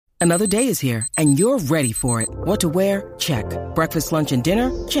Another day is here, and you're ready for it. What to wear? Check. Breakfast, lunch, and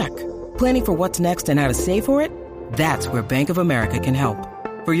dinner? Check. Planning for what's next and how to save for it? That's where Bank of America can help.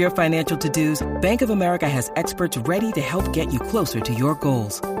 For your financial to-dos, Bank of America has experts ready to help get you closer to your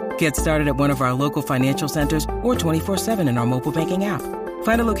goals. Get started at one of our local financial centers or 24/7 in our mobile banking app.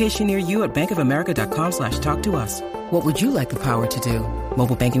 Find a location near you at bankofamerica.com/talktous. What would you like the power to do?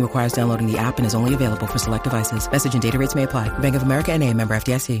 Mobile banking requires downloading the app and is only available for select devices. Message and data rates may apply. Bank of America NA, member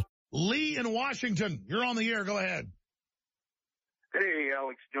FDIC. Lee in Washington, you're on the air. Go ahead. Hey,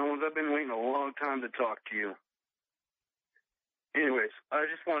 Alex Jones. I've been waiting a long time to talk to you. Anyways, I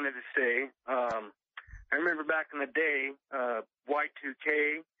just wanted to say, I remember back in the day,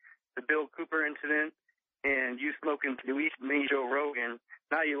 Y2K, the Bill Cooper incident, and you smoking weed with me, Joe Rogan.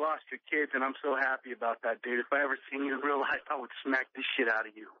 Now you lost your kids, and I'm so happy about that, dude. If I ever seen you in real life, I would smack the shit out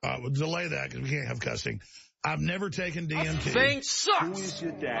of you. We'll delay that because we can't have cussing. I've never taken DMT. Thing sucks. Who is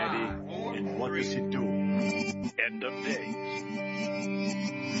your daddy and what does he do? End of days.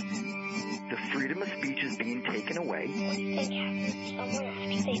 The freedom of speech is being taken away. They happen somewhere after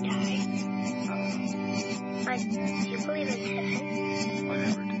they die. Do you believe in heaven? I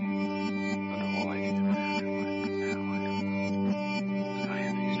never did. But all I can do now, I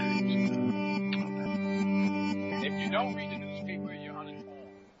have these dreams. If you don't read the newspaper, you're uninformed.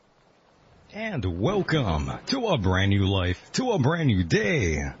 And welcome to a brand new life, to a brand new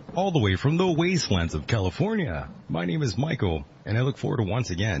day, all the way from the wastelands of California. My name is Michael, and I look forward to once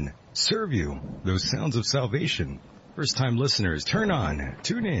again serve you those sounds of salvation. First-time listeners, turn on,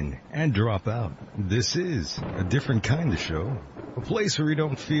 tune in, and drop out. This is a different kind of show, a place where you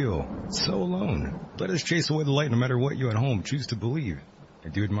don't feel so alone. Let us chase away the light no matter what you at home choose to believe. I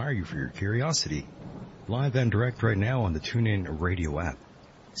do admire you for your curiosity. Live and direct right now on the TuneIn radio app.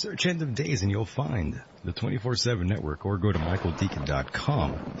 Search End of Days and you'll find the 24/7 network, or go to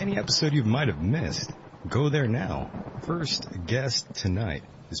michaeldeacon.com. Any episode you might have missed, go there now. First guest tonight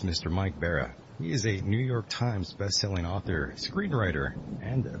is Mr. Mike Bara. He is a New York Times best-selling author, screenwriter,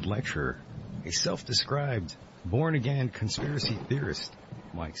 and lecturer. A self-described born-again conspiracy theorist.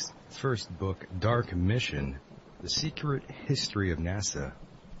 Mike's first book, Dark Mission, The Secret History of NASA,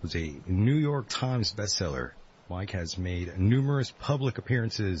 was a New York Times bestseller. Mike has made numerous public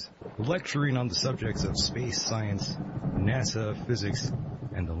appearances lecturing on the subjects of space science, NASA, physics,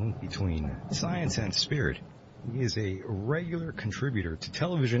 and the link between science and spirit. He is a regular contributor to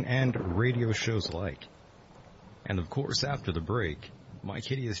television and radio shows alike. And of course, after the break, Mike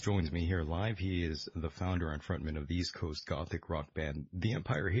Hideous joins me here live. He is the founder and frontman of the East Coast gothic rock band, The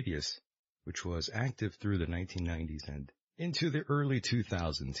Empire Hideous, which was active through the 1990s and into the early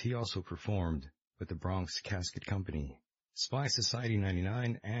 2000s. He also performed with the Bronx Casket Company, Spy Society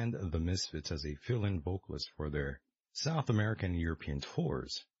 99, and The Misfits as a fill-in vocalist for their South American and European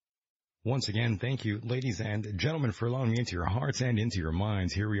tours. Once again, thank you, ladies and gentlemen, for allowing me into your hearts and into your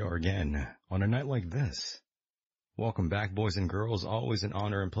minds. Here we are again on a night like this. Welcome back, boys and girls. Always an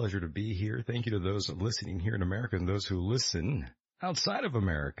honor and pleasure to be here. Thank you to those listening here in America and those who listen outside of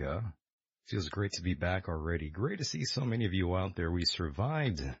America. Feels great to be back already. Great to see so many of you out there. We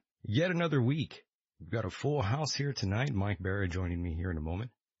survived yet another week. We've got a full house here tonight. Mike Bara joining me here in a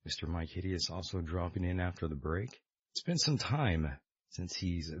moment. Mr. Mike Hideous also dropping in after the break. It's been some time since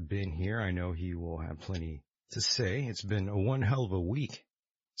he's been here. I know he will have plenty to say. It's been one hell of a week.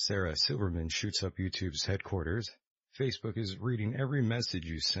 Sarah Silverman shoots up YouTube's headquarters. Facebook is reading every message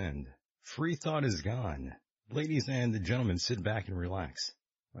you send. Free thought is gone. Ladies and gentlemen, sit back and relax.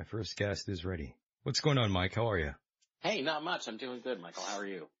 My first guest is ready. What's going on, Mike? How are you? Hey, not much. I'm doing good, Michael. How are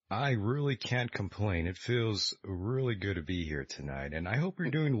you? I really can't complain. It feels really good to be here tonight, and I hope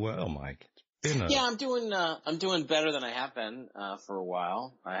you're doing well, Mike. Yeah, I'm doing better than I have been, for a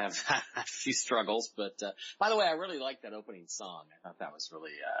while. I have had a few struggles, but, by the way, I really liked that opening song. I thought that was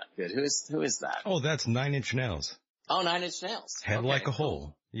really, good. Who is that? Oh, that's 9 Inch Nails. Oh, 9 Inch Nails. Head okay, like a cool.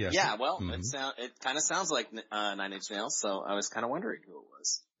 hole. Yes. Yeah, well, it kind of sounds like, 9 Inch Nails, so I was kind of wondering who it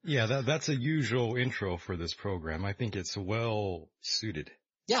was. Yeah, that's a usual intro for this program. I think it's well suited.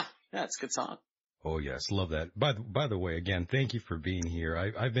 Yeah, it's a good song. Oh yes, love that. By the way, again, thank you for being here.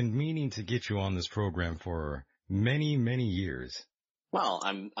 I've been meaning to get you on this program for many, many years. Well,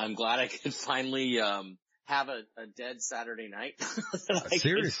 I'm glad I could finally, have a dead Saturday night.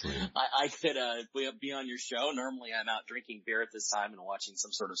 Seriously. I could be on your show. Normally I'm out drinking beer at this time and watching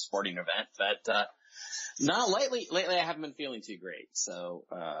some sort of sporting event, but, no, lately I haven't been feeling too great. So,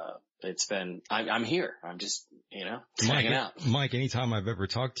 I'm here. I'm just, hanging out. Mike, anytime I've ever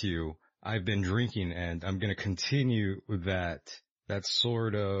talked to you, I've been drinking, and I'm going to continue that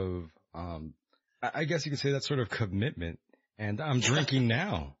sort of, I guess you could say that sort of commitment. And I'm drinking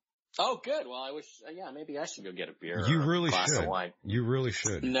now. Oh, good. Well, I wish, maybe I should go get a beer You or really a glass should. of wine. You really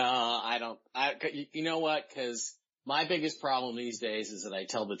should. No, I don't. You know what? Because my biggest problem these days is that I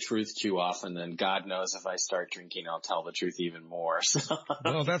tell the truth too often, and God knows if I start drinking, I'll tell the truth even more. So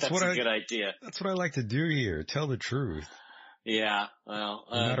Well, that's a good idea. That's what I like to do here. Tell the truth. Yeah, well,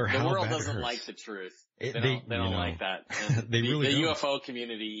 No matter the how world bad it doesn't hurts. like the truth. They don't like that. And They really the don't. UFO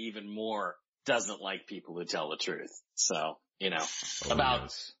community even more doesn't like people who tell the truth. So, Oh, about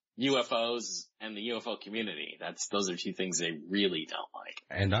yes. UFOs and the UFO community, those are two things they really don't like.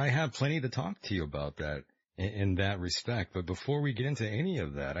 And I have plenty to talk to you about that in that respect. But before we get into any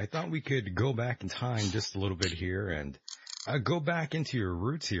of that, I thought we could go back in time just a little bit here and go back into your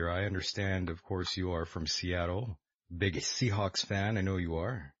roots here. I understand, of course, you are from Seattle. Big Seahawks fan. I know you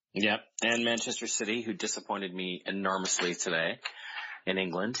are. Yep. And Manchester City, who disappointed me enormously today in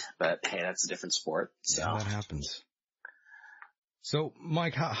England. But hey, that's a different sport. So yeah, that happens. So,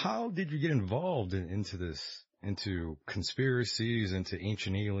 Mike, how did you get involved into this, into conspiracies, into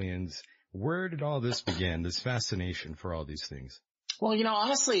ancient aliens? Where did all this begin, this fascination for all these things? Well,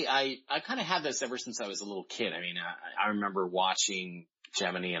 honestly, I kind of had this ever since I was a little kid. I mean, I remember watching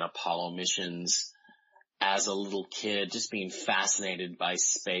Gemini and Apollo missions as a little kid, just being fascinated by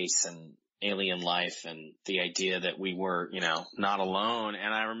space and alien life and the idea that we were, not alone.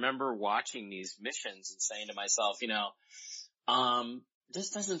 And I remember watching these missions and saying to myself,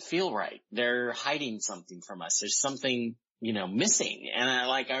 this doesn't feel right. They're hiding something from us. There's something, missing. And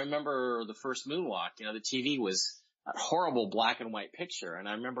I remember the first moonwalk, the TV was a horrible black and white picture. And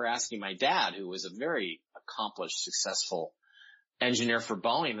I remember asking my dad, who was a very accomplished, successful engineer for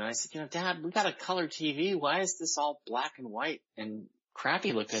Boeing. And I said, Dad, we got a color TV. Why is this all black and white and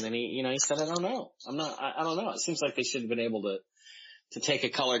crappy looking? And he said, I don't know. I don't know. It seems like they should have been able to take a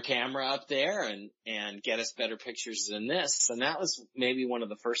color camera up there and get us better pictures than this. And that was maybe one of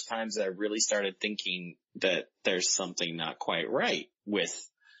the first times that I really started thinking that there's something not quite right with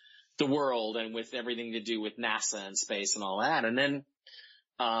the world and with everything to do with NASA and space and all that. And then,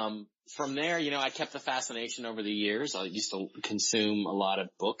 from there, I kept the fascination over the years. I used to consume a lot of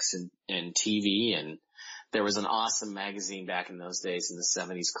books and TV, and there was an awesome magazine back in those days in the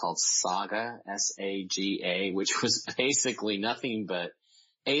 70s called Saga, S-A-G-A, which was basically nothing but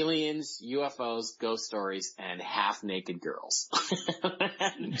aliens, UFOs, ghost stories, and half-naked girls.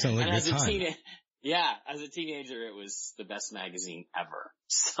 Sounds like a good time. As a teenager, it was the best magazine ever.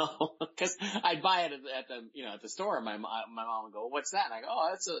 So, cause I'd buy it at the store, and my mom would go, "What's that?" And I go,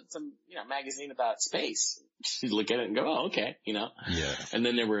 "Oh, it's a magazine about space." She'd look at it and go, "Oh, okay," Yeah. And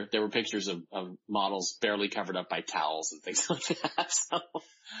then there were pictures of models barely covered up by towels and things like that. So,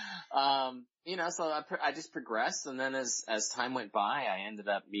 so I just progressed, and then as time went by, I ended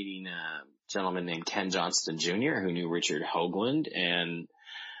up meeting a gentleman named Ken Johnston Jr. who knew Richard Hoagland, and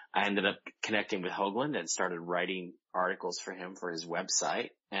I ended up connecting with Hoagland and started writing articles for him for his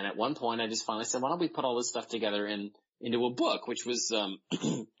website. And at one point I just finally said, why don't we put all this stuff together into a book, which was,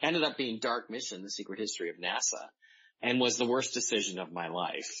 ended up being Dark Mission, The Secret History of NASA, and was the worst decision of my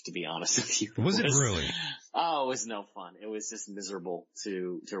life, to be honest with you. Was it really? Oh, it was no fun. It was just miserable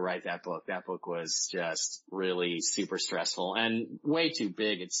to write that book. That book was just really super stressful and way too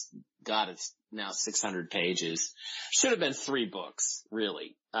big. It's now 600 pages. Should have been 3 books,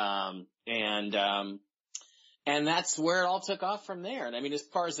 really. And that's where it all took off from there. And I mean, as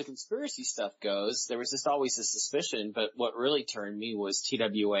far as the conspiracy stuff goes, there was just always a suspicion, but what really turned me was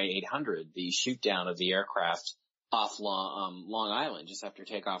TWA 800, the shoot down of the aircraft off Long Island just after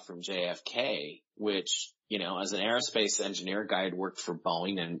takeoff from JFK, which, as an aerospace engineer, guy had worked for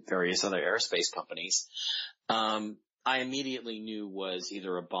Boeing and various other aerospace companies, I immediately knew was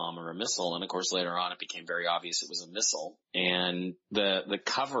either a bomb or a missile. And of course, later on, it became very obvious it was a missile. And the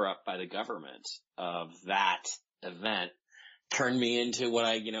cover up by the government of that event turned me into what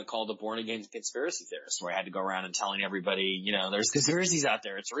I, called a born again conspiracy theorist, where I had to go around and telling everybody, there's conspiracies out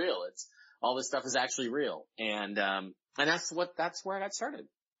there. It's real. All this stuff is actually real. And that's where I got started.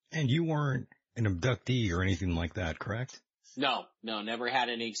 And you weren't an abductee or anything like that, correct? No, never had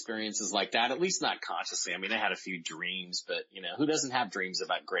any experiences like that, at least not consciously. I mean, I had a few dreams, but, who doesn't have dreams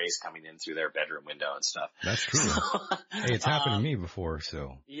about grays coming in through their bedroom window and stuff? That's true. Hey, it's happened to me before,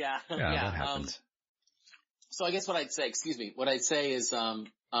 so. Yeah. That happens. So I guess what I'd say is, no,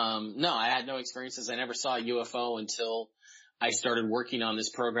 I had no experiences. I never saw a UFO until I started working on this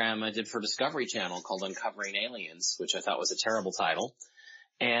program I did for Discovery Channel called Uncovering Aliens, which I thought was a terrible title.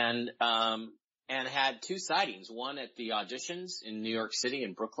 And and had 2 sightings, one at the auditions in New York City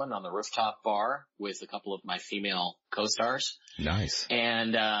and Brooklyn on the rooftop bar with a couple of my female co-stars. Nice.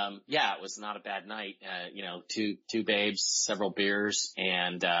 And, yeah, it was not a bad night. Two babes, several beers,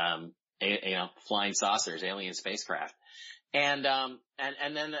 and, flying saucers, alien spacecraft. And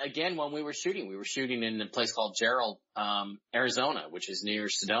then again, when we were shooting in a place called Gerald, Arizona, which is near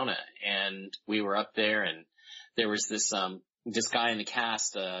Sedona. And we were up there, and there was this guy in the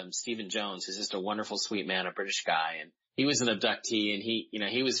cast, Stephen Jones, who's just a wonderful, sweet man, a British guy. And he was an abductee, and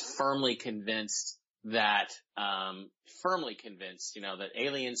he was firmly convinced that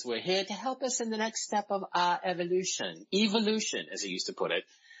aliens were here to help us in the next step of our evolution, as he used to put it.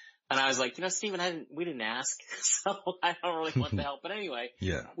 And I was like, Stephen, we didn't ask, so I don't really want the help. But anyway,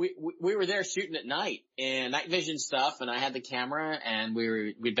 yeah, we were there shooting at night and night vision stuff, and I had the camera, and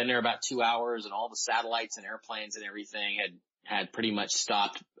we'd been there about 2 hours, and all the satellites and airplanes and everything had pretty much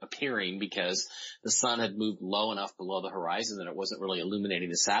stopped appearing because the sun had moved low enough below the horizon that it wasn't really illuminating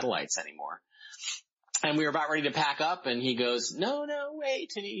the satellites anymore. And we were about ready to pack up, and he goes, no,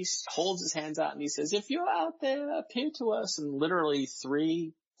 wait. And he holds his hands out and he says, if you're out there, appear to us. And literally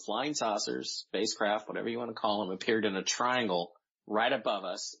 3 flying saucers, spacecraft, whatever you want to call them, appeared in a triangle right above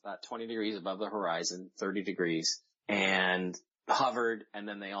us, about 20 degrees above the horizon, 30 degrees, and hovered, and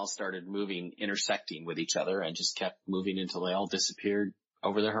then they all started moving, intersecting with each other, and just kept moving until they all disappeared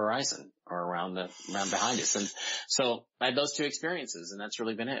over the horizon or around behind us. And so I had those 2 experiences, and that's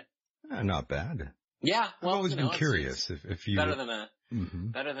really been it. Not bad. Yeah. Well, I've always been curious if you better than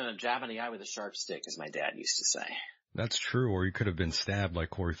a jab in the eye with a sharp stick, as my dad used to say. That's true, or you could have been stabbed like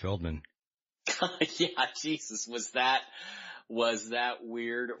Corey Feldman. Yeah, Jesus, was that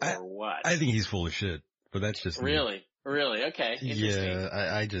weird or what? I think he's full of shit, but that's just really, okay.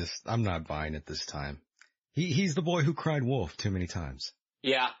 Yeah, I'm not buying it this time. He's the boy who cried wolf too many times.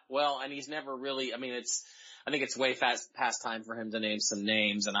 Yeah, well, and he's never really. I think it's way past time for him to name some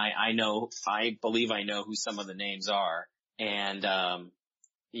names, and I believe I know who some of the names are, and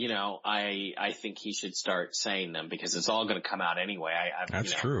I think he should start saying them because it's all going to come out anyway.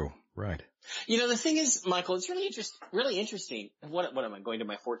 That's true. Right. The thing is, Michael, it's really interesting. What am I going to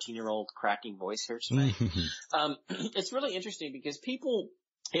my 14-year-old cracking voice here tonight? It's really interesting because people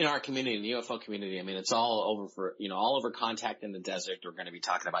in our community, in the UFO community, it's all over Contact in the Desert. We're going to be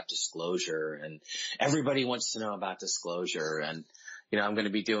talking about disclosure, and everybody wants to know about disclosure. And I'm going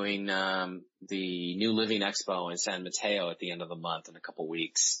to be doing the New Living Expo in San Mateo at the end of the month in a couple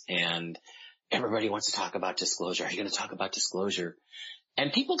weeks, and everybody wants to talk about disclosure. Are you going to talk about disclosure?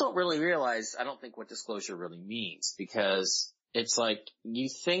 And people don't really realize, I don't think, what disclosure really means, because it's like you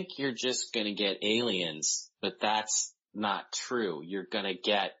think you're just going to get aliens, but that's not true. You're going to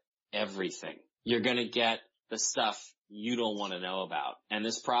get everything. You're going to get the stuff you don't want to know about. And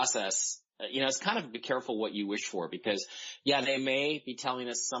this process, it's kind of be careful what you wish for, because they may be telling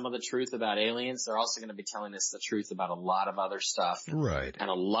us some of the truth about aliens. They're also going to be telling us the truth about a lot of other stuff. Right. And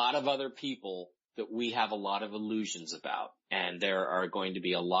a lot of other people that we have a lot of illusions about. And there are going to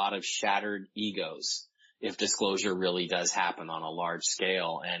be a lot of shattered egos if disclosure really does happen on a large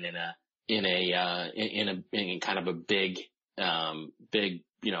scale and in kind of a big,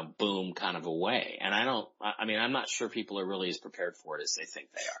 boom kind of a way. And I'm not sure people are really as prepared for it as they think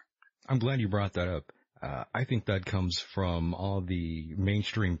they are. I'm glad you brought that up. I think that comes from all the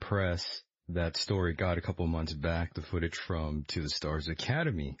mainstream press. That story got a couple months back, the footage from To the Stars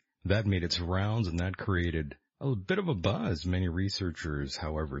Academy. That made its rounds, and that created a bit of a buzz. Many researchers,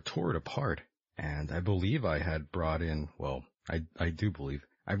 however, tore it apart. And I believe I had brought in, I do believe,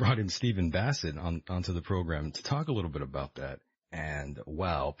 I brought in Stephen Bassett onto the program to talk a little bit about that. And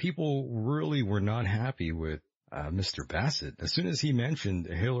wow, people really were not happy with Mr. Bassett. As soon as he mentioned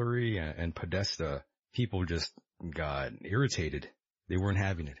Hillary and Podesta, people just got irritated. They weren't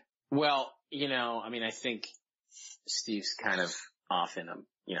having it. Well, I think Steve's kind of off in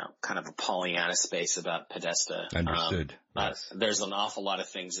kind of a Pollyanna space about Podesta. Understood. Yes. There's an awful lot of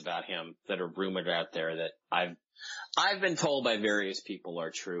things about him that are rumored out there that I've been told by various people are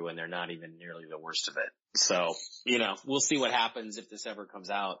true, and they're not even nearly the worst of it. So, we'll see what happens if this ever comes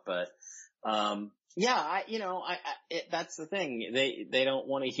out. But, that's the thing. They don't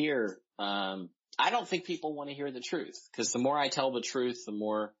want to hear, I don't think people want to hear the truth, because the more I tell the truth, the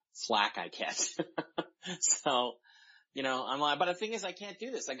more flack I get. So, I'm like, but the thing is, I can't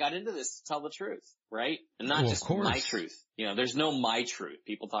do this. I got into this to tell the truth, right? And not just my truth. There's no my truth.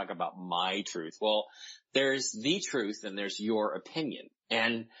 People talk about my truth. Well, there's the truth and there's your opinion,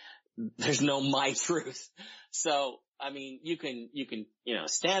 and there's no my truth. So, you can,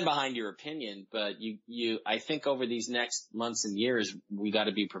 stand behind your opinion, but I think over these next months and years, we got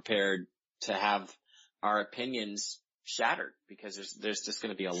to be prepared to have our opinions shattered, because there's just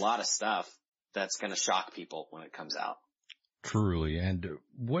going to be a lot of stuff that's going to shock people when it comes out. Truly. And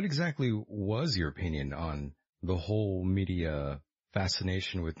what exactly was your opinion on the whole media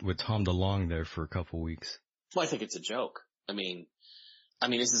fascination with Tom DeLonge there for a couple weeks? Well, I think it's a joke. I mean,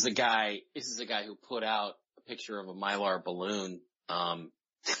 this is a guy who put out a picture of a Mylar balloon,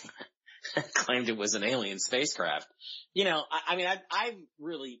 claimed it was an alien spacecraft. I've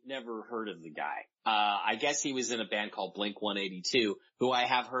really never heard of the guy. I guess he was in a band called Blink-182, who I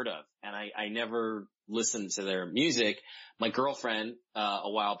have heard of, and I never listened to their music. My girlfriend, a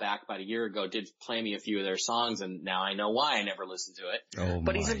while back, about a year ago, did play me a few of their songs, and now I know why I never listened to it.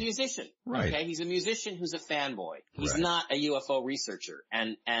 But he's a musician. Right. Okay? He's a musician who's a fanboy. He's Right. not a UFO researcher,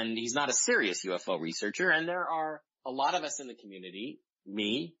 and he's not a serious UFO researcher, and there are a lot of us in the community,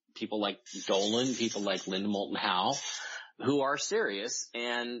 me, people like Dolan, people like Linda Moulton Howe, who are serious,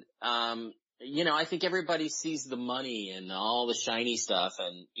 and I think everybody sees the money and all the shiny stuff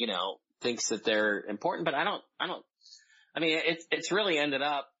and, thinks that they're important, but it's really ended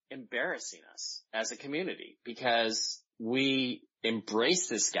up embarrassing us as a community, because we embrace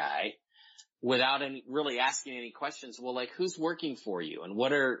this guy without really asking any questions. Well, like, who's working for you, and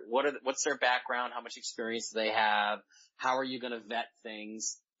what's their background? How much experience do they have? How are you going to vet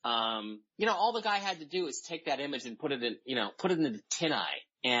things? All the guy had to do is take that image and put it in the tin eye,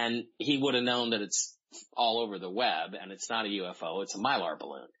 and he would have known that it's all over the web, and it's not a UFO, it's a Mylar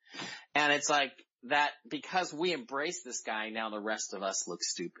balloon. And it's like that, because we embrace this guy, now the rest of us look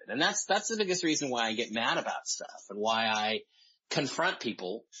stupid. And that's the biggest reason why I get mad about stuff, and why I confront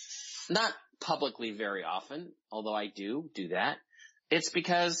people, not publicly very often, although I do that. It's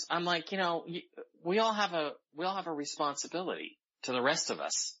because I'm like, we all have a responsibility to the rest of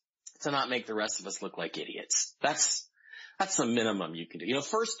us to not make the rest of us look like idiots. That's the minimum you can do.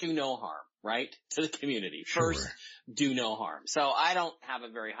 First, do no harm, right? To the community. Sure. First, do no harm. So I don't have a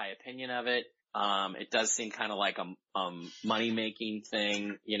very high opinion of it. It does seem kind of like a money-making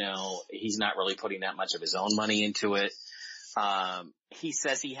thing. He's not really putting that much of his own money into it. He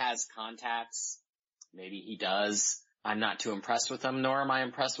says he has contacts. Maybe he does. I'm not too impressed with them, nor am I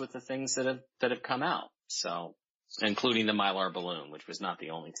impressed with the things that have come out. So, including the Mylar balloon, which was not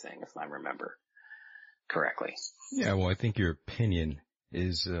the only thing, if I remember correctly. Yeah, well, I think your opinion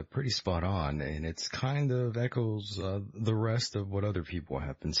is pretty spot on, and it's kind of echoes the rest of what other people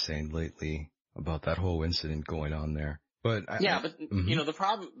have been saying lately about that whole incident going on there. But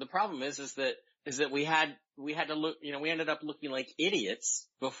the problem is that we had to look, we ended up looking like idiots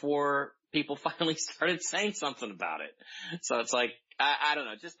before people finally started saying something about it. So it's like, I don't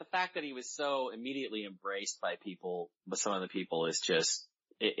know, just the fact that he was so immediately embraced by some of the people is just,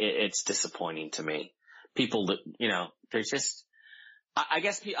 it's disappointing to me. People that, they're just, I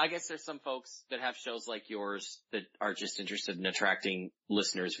guess there's some folks that have shows like yours that are just interested in attracting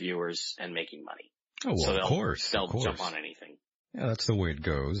listeners, viewers, and making money. Oh, well, so of course. They'll jump on anything. Yeah, that's the way it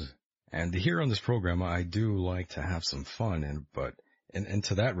goes. And here on this program, I do like to have some fun, and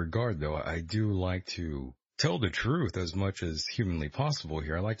to that regard, though, I do like to tell the truth as much as humanly possible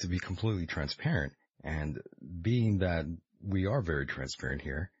here. I like to be completely transparent, and being that we are very transparent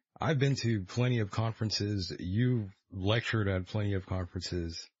here, I've been to plenty of conferences. You've lectured at plenty of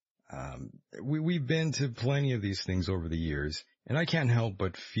conferences. We've been to plenty of these things over the years, and I can't help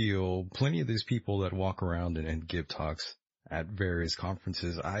but feel plenty of these people that walk around and give talks at various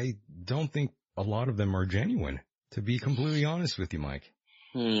conferences, I don't think a lot of them are genuine, to be completely honest with you, Mike.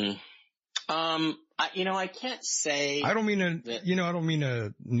 I can't say. I don't mean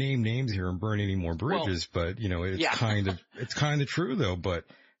to name names here and burn any more bridges, but it's kind of true though. But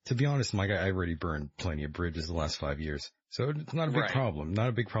to be honest, Mike, I already burned plenty of bridges the last 5 years, so it's not a big problem. Not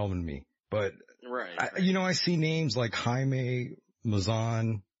a big problem to me. But I see names like Jaime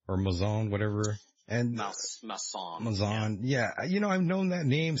Maussan or Maussan, whatever. And Maussan. Yeah. I've known that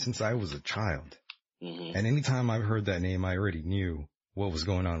name since I was a child. Mm-hmm. And anytime I've heard that name, I already knew what was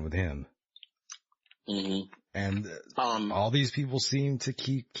going on with him. Mm-hmm. And all these people seem to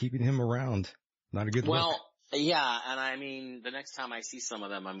keep keeping him around. Not a good look. Yeah, and I mean, the next time I see some of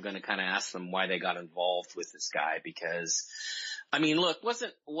them, I'm going to kind of ask them why they got involved with this guy, because, I mean, look,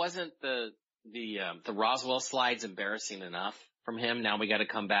 wasn't the Roswell slides embarrassing enough from him? Now we got to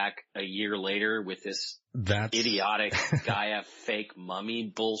come back a year later with this idiotic Gaia fake mummy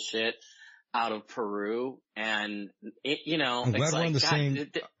bullshit out of Peru, and I'm glad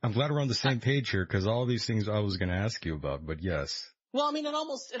we're on the same page here, because all these things I was going to ask you about, but yes. Well, I mean, it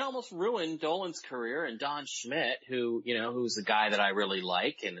almost ruined Dolan's career, and Don Schmidt, who's a guy that I really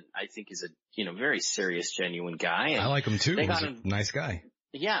like, and I think is a, very serious, genuine guy. And I like him too. He's a nice guy.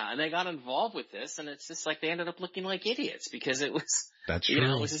 and they got involved with this, and it's just like they ended up looking like idiots because it was, That's you true.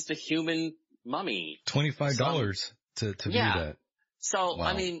 know, it was just a human mummy. $25 to view that. So, Wow.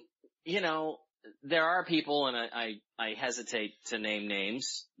 I mean, you know, there are people, and I hesitate to name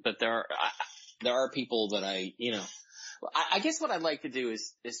names, but there are people that I guess what I'd like to do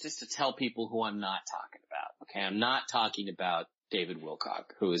is just to tell people who I'm not talking about. Okay. I'm not talking about David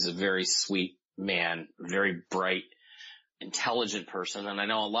Wilcock, who is a very sweet man, very bright, intelligent person. And I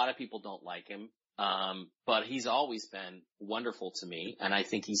know a lot of people don't like him. But he's always been wonderful to me. And I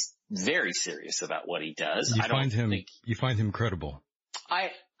think he's very serious about what he does. You find him credible.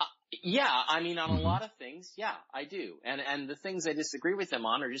 I mean, on a lot of things, yeah, I do. And the things I disagree with him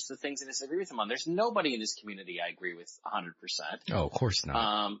on are just the things I disagree with him on. There's nobody in this community I agree with 100%. Oh, of course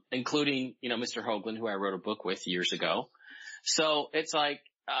not. Including, you know, Mr. Hoagland, who I wrote a book with years ago. So it's like,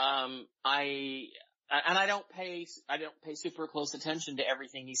 I don't pay super close attention to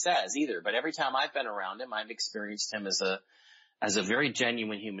everything he says either, but every time I've been around him, I've experienced him as a very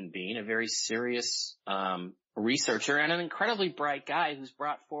genuine human being, a very serious, researcher, and an incredibly bright guy who's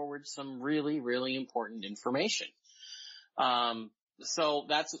brought forward some really, really important information. So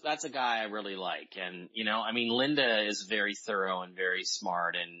that's a guy I really like. And, you know, I mean, Linda is very thorough and very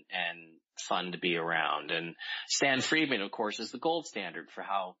smart and fun to be around. And Stan Friedman, of course, is the gold standard for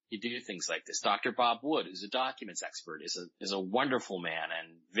how you do things like this. Dr. Bob Wood, who's a documents expert, is a wonderful man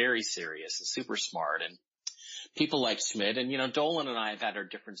and very serious and super smart. And people like Schmidt, and, you know, Dolan and I have had our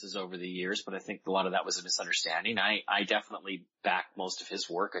differences over the years, but I think a lot of that was a misunderstanding. I definitely back most of his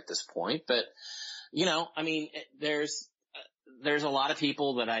work at this point, but, you know, I mean, there's a lot of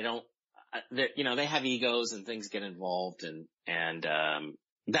people that I don't, you know, they have egos and things get involved, and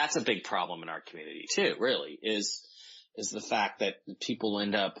that's a big problem in our community too, really, is the fact that people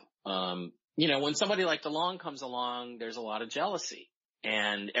end up, you know, when somebody like DeLong comes along, there's a lot of jealousy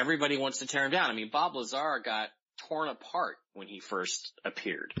and everybody wants to tear him down. I mean, Bob Lazar got torn apart when he first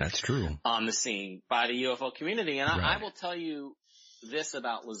appeared. That's true. On the scene by the UFO community. And right. I will tell you this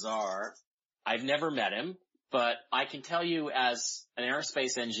about Lazar. I've never met him, but I can tell you as an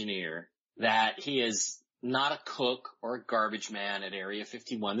aerospace engineer that he is not a cook or a garbage man at Area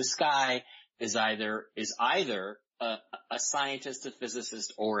 51. This guy is either a scientist, a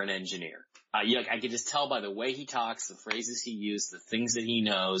physicist, or an engineer. I can just tell by the way he talks, the phrases he used, the things that he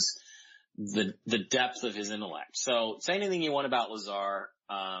knows, the depth of his intellect. So say anything you want about Lazar,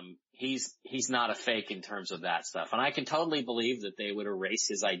 he's not a fake in terms of that stuff. And I can totally believe that they would erase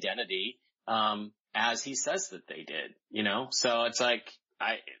his identity, as he says that they did, you know? So it's like,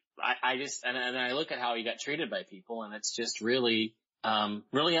 I just, and I look at how he got treated by people, and it's just really,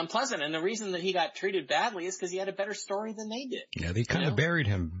 really unpleasant. And the reason that he got treated badly is because he had a better story than they did. Yeah, they kind of buried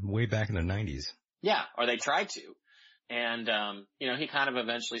him way back in the 90s. Yeah, or they tried to. And, you know, he kind of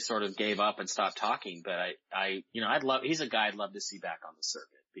eventually sort of gave up and stopped talking, but he's a guy I'd love to see back on the circuit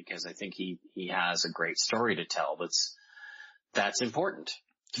because I think he has a great story to tell that's important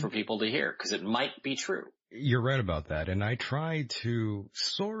for people to hear because it might be true. You're right about that. And I tried to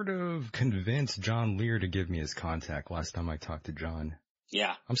sort of convince John Lear to give me his contact last time I talked to John.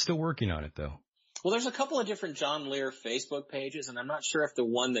 Yeah. I'm still working on it though. Well, there's a couple of different John Lear Facebook pages, and I'm not sure if the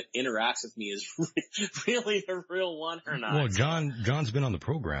one that interacts with me is really the real one or not. Well, John's been on the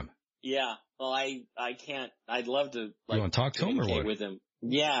program. Yeah. Well, I can't. I'd love to. Like, you want to talk to him or what? With him.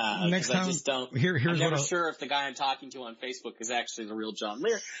 Yeah. Next time, I just don't. I'm never sure if the guy I'm talking to on Facebook is actually the real John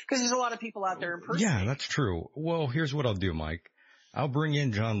Lear, because there's a lot of people out there in person. Yeah, that's true. Well, here's what I'll do, Mike. I'll bring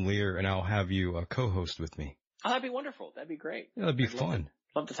in John Lear, and I'll have you co-host with me. Oh, that'd be wonderful. That'd be great. Yeah, that'd be fun.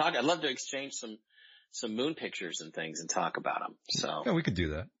 Love to talk. I'd love to exchange some moon pictures and things and talk about them. So yeah, we could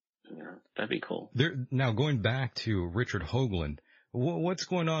do that. Yeah, that'd be cool. Now going back to Richard Hoagland, what's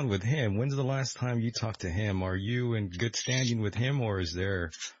going on with him? When's the last time you talked to him? Are you in good standing with him, or is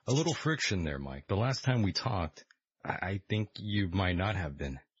there a little friction there, Mike? The last time we talked, I think you might not have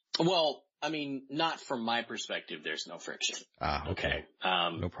been. Well, I mean, not from my perspective. There's no friction. Okay.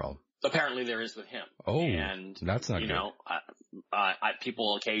 No problem. Apparently there is with him. Oh, and that's not good. You know,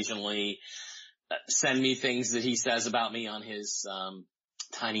 people occasionally send me things that he says about me on his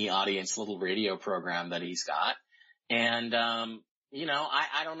tiny audience little radio program that he's got. And, you know,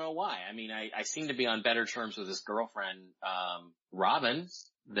 I don't know why. I mean, I seem to be on better terms with his girlfriend, Robin,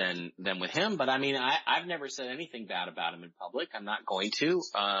 than with him. But I mean, I've never said anything bad about him in public. I'm not going to.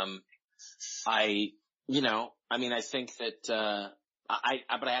 I think that,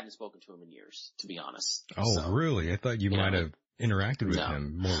 but I haven't spoken to him in years, to be honest. Oh, so, really? I thought you might have interacted with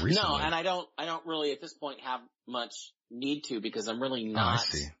him more recently. No, and I don't really at this point have much need to, because I'm really not. I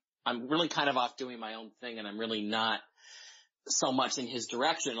see. I'm really kind of off doing my own thing, and I'm really not so much in his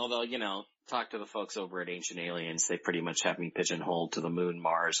direction, although, talk to the folks over at Ancient Aliens. They pretty much have me pigeonholed to the moon,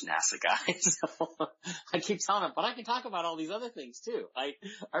 Mars, NASA guys. So I keep telling them, but I can talk about all these other things too. I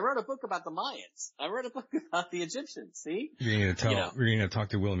wrote a book about the Mayans. I wrote a book about the Egyptians. See? You're going to talk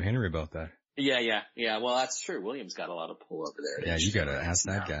to William Henry about that. Yeah. Well, that's true. William's got a lot of pull over there. Yeah, you got to ask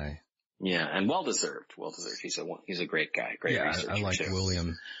that guy. Yeah, and well deserved. He's a great guy. Great researcher. I like too.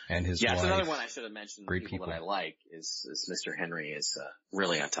 William and his wife. Yeah, it's another one I should have mentioned. Great people that I like is Mr. Henry is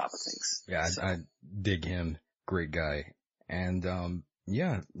really on top of things. Yeah, so. I dig him. Great guy. And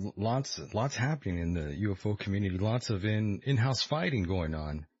lots happening in the UFO community. Lots of in-house fighting going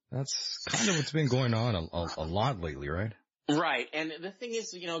on. That's kind of what's been going on a lot lately, right? Right. And the thing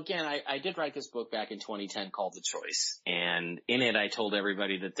is, again, I did write this book back in 2010 called The Choice. And in it, I told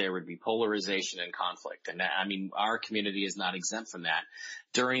everybody that there would be polarization and conflict. And our community is not exempt from that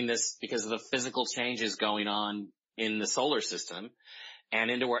during this because of the physical changes going on in the solar system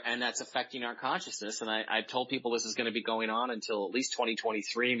and that's affecting our consciousness. And I've told people this is going to be going on until at least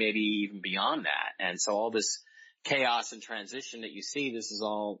 2023, maybe even beyond that. And so all this chaos and transition that you see, this is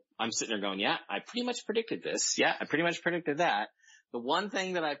all, I'm sitting there going, yeah, I pretty much predicted this. Yeah, I pretty much predicted that. The one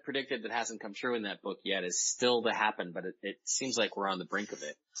thing that I've predicted that hasn't come true in that book yet is still to happen, but it seems like we're on the brink of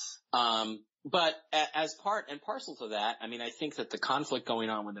it. But as part and parcel to that, I think that the conflict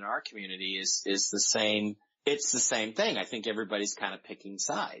going on within our community is the same. It's the same thing. I think everybody's kind of picking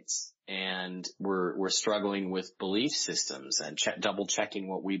sides and we're struggling with belief systems and double checking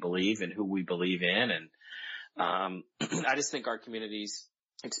what we believe and who we believe in. And I just think our community's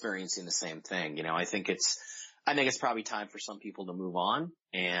experiencing the same thing. I think it's probably time for some people to move on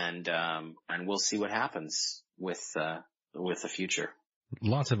and we'll see what happens with the future.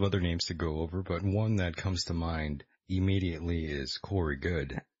 Lots of other names to go over, but one that comes to mind immediately is Corey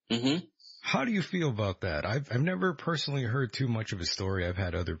Goode. Mm-hmm. How do you feel about that? I've never personally heard too much of his story. I've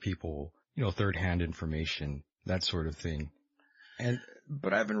had other people, third-hand information, that sort of thing.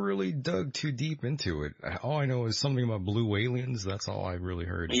 But I haven't really dug too deep into it. All I know is something about blue aliens. That's all I really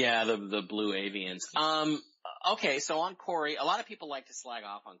heard. Yeah, the blue avians. Okay, so on Corey, a lot of people like to slag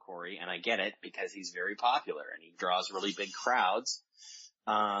off on Corey, and I get it because he's very popular and he draws really big crowds.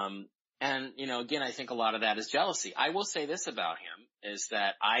 And, again, I think a lot of that is jealousy. I will say this about him is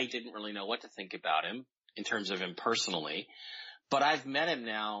that I didn't really know what to think about him in terms of him personally, but I've met him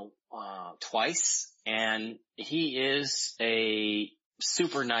now, twice, and he is a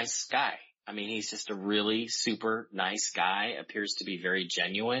super nice guy. He's just a really super nice guy, appears to be very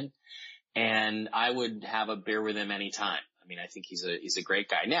genuine, and I would have a beer with him anytime. I think he's a great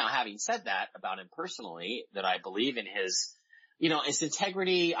guy. Now, having said that about him personally, that I believe in his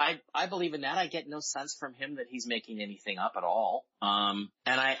integrity, I believe in that. I get no sense from him that he's making anything up at all. And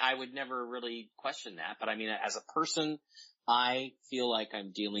I would never really question that. But as a person, I feel like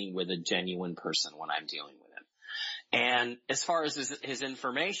I'm dealing with a genuine person when I'm dealing with him. And as far as his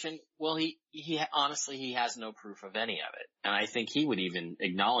information, well, he honestly, he has no proof of any of it. And I think he would even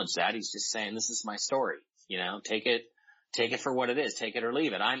acknowledge that. He's just saying, this is my story. Take it for what it is. Take it or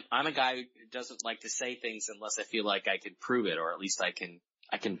leave it. I'm a guy who doesn't like to say things unless I feel like I could prove it, or at least I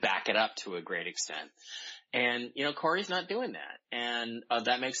can back it up to a great extent. And, Corey's not doing that. And,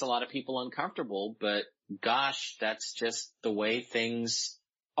 that makes a lot of people uncomfortable, but gosh, that's just the way things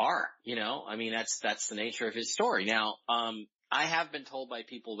are, that's the nature of his story. Now, I have been told by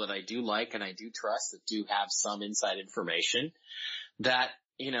people that I do like and I do trust that do have some inside information that,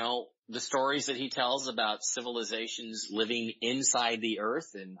 the stories that he tells about civilizations living inside the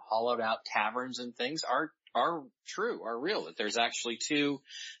earth in hollowed out caverns and things are true, are real, that there's actually two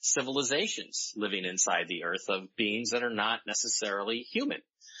civilizations living inside the earth of beings that are not necessarily human.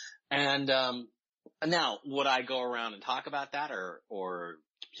 And, now, would I go around and talk about that or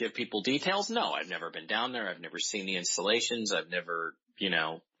give people details? No, I've never been down there. I've never seen the installations. I've never,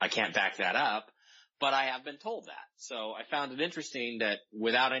 I can't back that up. But I have been told that. So I found it interesting that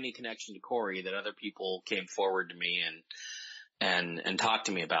without any connection to Corey, that other people came forward to me and talked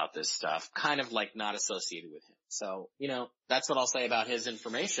to me about this stuff, kind of like not associated with him. So, that's what I'll say about his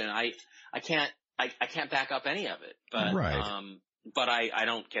information. I can't back up any of it, but, right. But I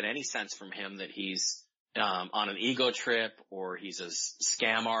don't get any sense from him that he's, on an ego trip or he's a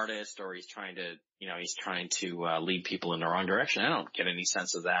scam artist or he's trying to lead people in the wrong direction. I don't get any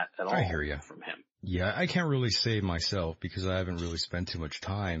sense of that at all. I hear you. From him. Yeah, I can't really say myself because I haven't really spent too much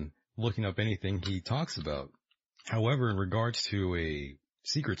time looking up anything he talks about. However, in regards to a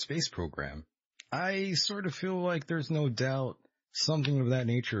secret space program, I sort of feel like there's no doubt something of that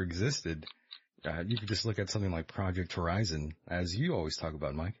nature existed. You could just look at something like Project Horizon, as you always talk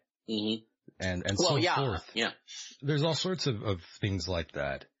about, Mike. Mm-hmm. and well, so yeah, forth. Yeah. There's all sorts of things like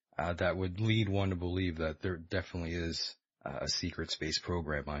that, that would lead one to believe that there definitely is a secret space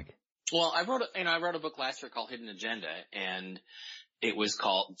program, Mike. Well, I wrote a book last year called Hidden Agenda, and it was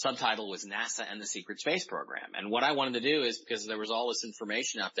subtitle was NASA and the Secret Space Program. And what I wanted to do is, because there was all this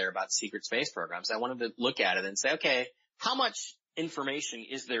information out there about secret space programs, I wanted to look at it and say, okay, how much information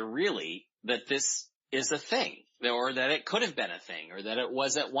is there really that this is a thing, or that it could have been a thing, or that it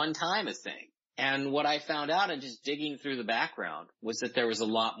was at one time a thing? And what I found out in just digging through the background was that there was a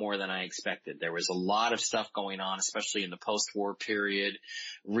lot more than I expected. There was a lot of stuff going on, especially in the post-war period,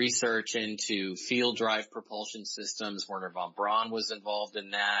 research into field drive propulsion systems. Werner von Braun was involved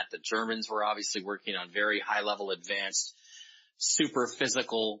in that. The Germans were obviously working on very high-level advanced super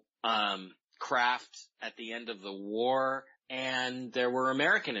physical craft at the end of the war. And there were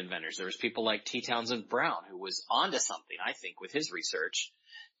American inventors. There was people like T. Townsend Brown, who was onto something, I think, with his research.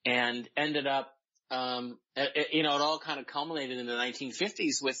 And ended up, it all kind of culminated in the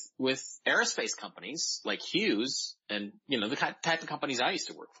 1950s with aerospace companies like Hughes and, the type of companies I used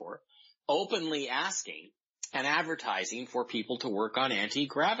to work for, openly asking and advertising for people to work on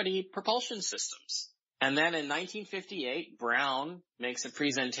anti-gravity propulsion systems. And then in 1958, Brown makes a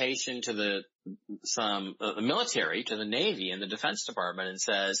presentation to the military, to the Navy and the Defense Department, and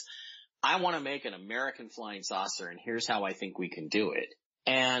says, I want to make an American flying saucer, and here's how I think we can do it.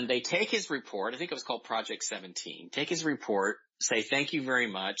 And they take his report, I think it was called Project 17, take his report, say thank you very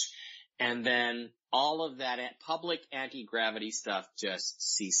much, and then all of that public anti-gravity stuff just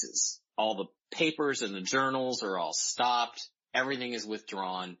ceases. All the papers and the journals are all stopped. Everything is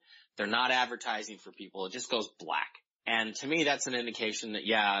withdrawn. They're not advertising for people. It just goes black. And to me, that's an indication that,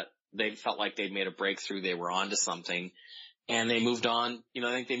 yeah, they felt like they'd made a breakthrough. They were onto something. And they moved on,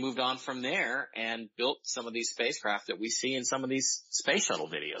 I think they moved on from there and built some of these spacecraft that we see in some of these space shuttle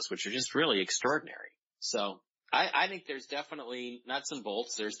videos, which are just really extraordinary. So I think there's definitely nuts and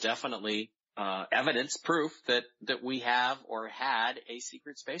bolts. There's definitely evidence, proof that we have or had a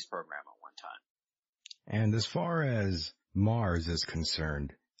secret space program at one time. And as far as Mars is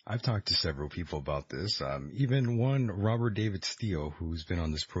concerned, I've talked to several people about this. Even one, Robert David Steele, who's been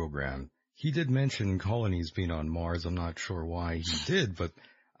on this program, he did mention colonies being on Mars. I'm not sure why he did, but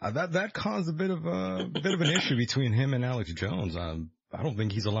that caused a bit of an issue between him and Alex Jones. I don't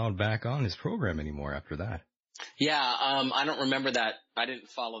think he's allowed back on his program anymore after that. Yeah, I don't remember that. I didn't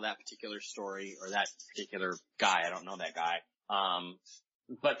follow that particular story or that particular guy. I don't know that guy.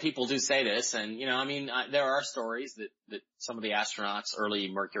 But people do say this, and there are stories that some of the astronauts, early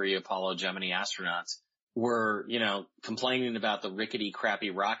Mercury, Apollo, Gemini astronauts, were, complaining about the rickety, crappy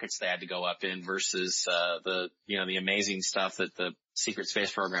rockets they had to go up in versus, the amazing stuff that the secret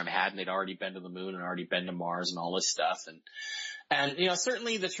space program had, and they'd already been to the moon and already been to Mars and all this stuff. And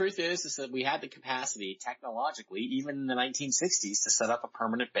certainly the truth is that we had the capacity technologically, even in the 1960s, to set up a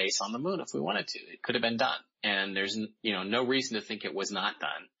permanent base on the moon if we wanted to. It could have been done. And there's, no reason to think it was not done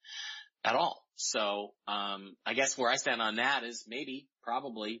at all. So, I guess where I stand on that is maybe,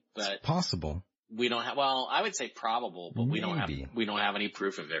 probably, but. It's possible. We don't have, well, I would say probable, but we don't have any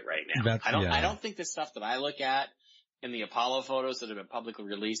proof of it right now. I don't think the stuff that I look at in the Apollo photos that have been publicly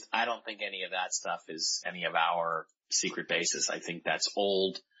released, I don't think any of that stuff is any of our secret bases. I think that's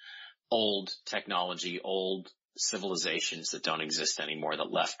old technology, old civilizations that don't exist anymore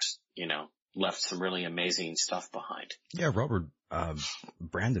that left some really amazing stuff behind. Yeah, Robert,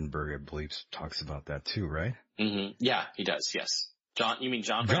 Brandenburg, I believe, talks about that too, right? Mm-hmm. Yeah, he does. Yes. You mean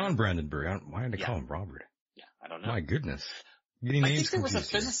John Brandenburg. Why did they call him Robert? Yeah, I don't know. My goodness. I think there was a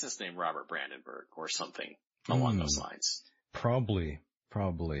physicist named Robert Brandenburg or something along those lines. Probably,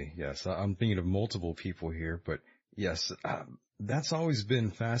 yes. I'm thinking of multiple people here, but yes, that's always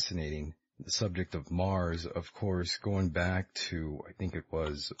been fascinating. The subject of Mars, of course, going back to, I think it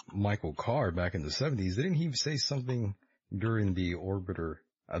was Michael Carr back in the 70s. Didn't he say something during the orbiter,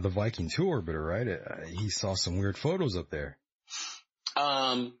 the Viking 2 orbiter, right? He saw some weird photos up there.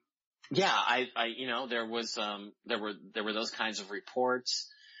 Yeah, there were those kinds of reports.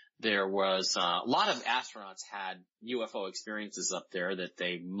 There was, a lot of astronauts had UFO experiences up there that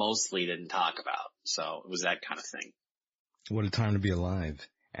they mostly didn't talk about. So it was that kind of thing. What a time to be alive.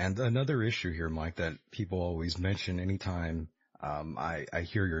 And another issue here, Mike, that people always mention anytime, I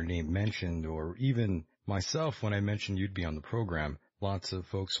hear your name mentioned, or even myself when I mentioned you'd be on the program, lots of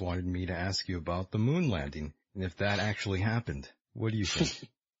folks wanted me to ask you about the moon landing and if that actually happened. What do you think?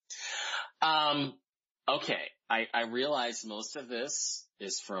 Okay. I realize most of this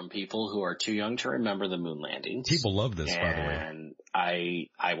is from people who are too young to remember the moon landings. People love this, by the way. And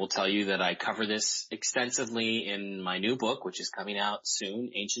I will tell you that I cover this extensively in my new book, which is coming out soon,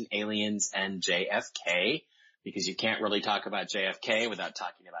 Ancient Aliens and JFK, because you can't really talk about JFK without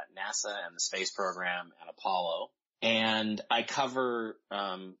talking about NASA and the space program and Apollo. And I cover,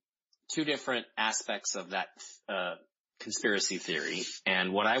 two different aspects of that, conspiracy theory.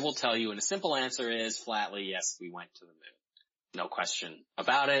 And what I will tell you in a simple answer is flatly, yes, we went to the moon. No question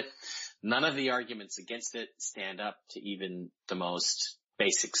about it. None of the arguments against it stand up to even the most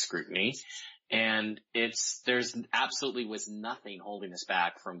basic scrutiny. And there's absolutely was nothing holding us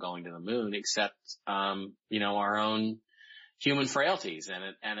back from going to the moon except, our own human frailties.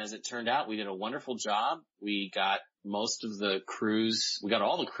 And as it turned out, we did a wonderful job. We got most of the crews, we got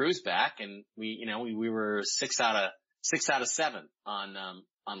all the crews back, and we were 6 out of 7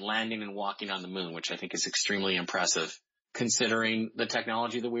 on landing and walking on the moon, which I think is extremely impressive considering the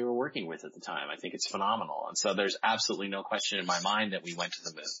technology that we were working with at the time. I think it's phenomenal. And so there's absolutely no question in my mind that we went to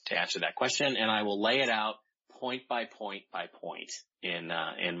the moon to answer that question. And I will lay it out point by point by point in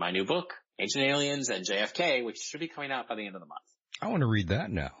my new book, Ancient Aliens and JFK, which should be coming out by the end of the month. I want to read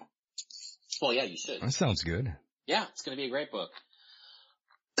that now. Well, yeah, you should. That sounds good. Yeah, it's going to be a great book.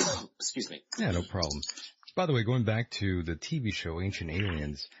 Excuse me. Yeah, no problem. By the way, going back to the TV show Ancient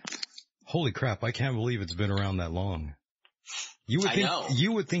Aliens, holy crap, I can't believe it's been around that long. You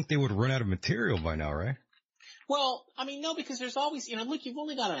would think they would run out of material by now, right? Well, I mean, no, because there's always, look, you've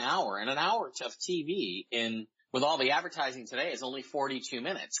only got an hour, and an hour of TV with all the advertising today is only 42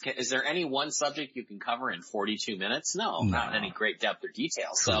 minutes. Is there any one subject you can cover in 42 minutes? No, not in any great depth or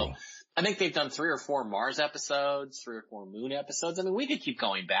detail. True. So I think they've done 3 or 4 Mars episodes, 3 or 4 Moon episodes. I mean, we could keep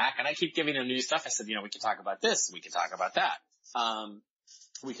going back, and I keep giving them new stuff. I said, we could talk about this, we could talk about that.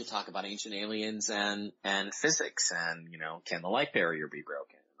 We could talk about ancient aliens and physics and, can the light barrier be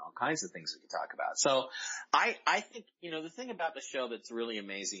broken and all kinds of things we could talk about. So I think, the thing about the show that's really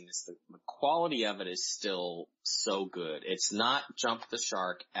amazing is the quality of it is still so good. It's not jump the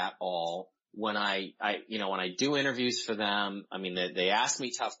shark at all. When I do interviews for them, I mean, they ask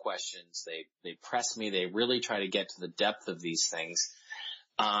me tough questions. They press me. They really try to get to the depth of these things.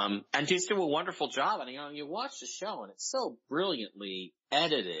 And just do a wonderful job. And, you watch the show and it's so brilliantly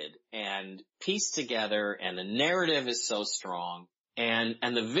edited and pieced together, and the narrative is so strong, and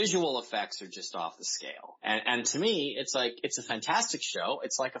the visual effects are just off the scale. And to me, it's a fantastic show.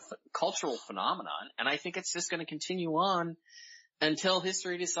 It's like a cultural phenomenon. And I think it's just going to continue on until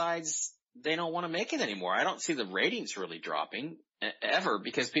history decides they don't want to make it anymore. I don't see the ratings really dropping ever,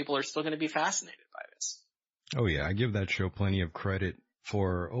 because people are still going to be fascinated by this. Oh yeah, I give that show plenty of credit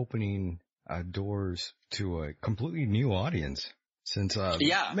for opening doors to a completely new audience, since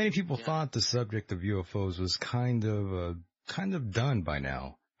many people thought the subject of UFOs was kind of done by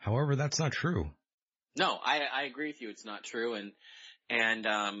now. However, that's not true. No, I agree with you. It's not true. And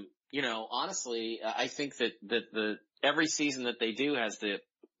honestly, I think that the every season that they do has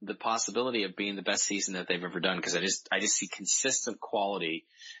the possibility of being the best season that they've ever done, because I just see consistent quality.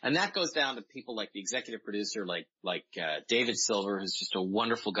 And that goes down to people like the executive producer, like David Silver, who's just a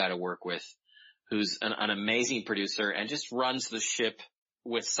wonderful guy to work with, who's an amazing producer and just runs the ship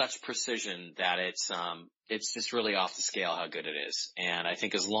with such precision that it's just really off the scale how good it is. And I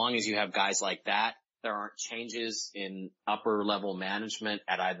think as long as you have guys like that, there aren't changes in upper level management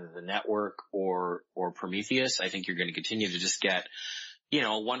at either the network or Prometheus, I think you're going to continue to just get,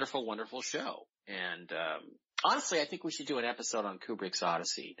 a wonderful, wonderful show. And, honestly, I think we should do an episode on Kubrick's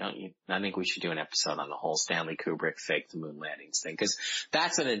Odyssey, don't you? I think we should do an episode on the whole Stanley Kubrick fake the moon landings thing, because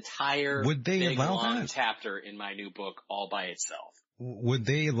that's an entire big, long chapter in my new book all by itself. Would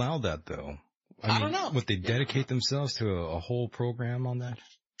they allow that, though? I don't know. Would they dedicate themselves to a whole program on that?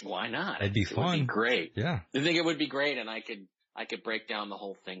 Why not? It'd be fun. It would be great. Yeah. I think it would be great, and I could break down the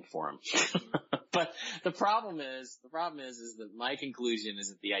whole thing for him. But the problem is that my conclusion is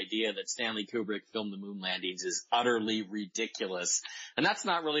that the idea that Stanley Kubrick filmed the moon landings is utterly ridiculous. And that's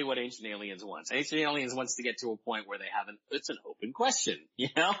not really what Ancient Aliens wants. Ancient Aliens wants to get to a point where it's an open question,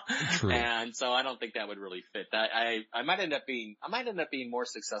 True. And so I don't think that would really fit. I might end up being more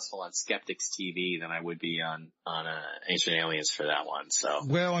successful on Skeptics TV than I would be on Ancient Aliens for that one. So.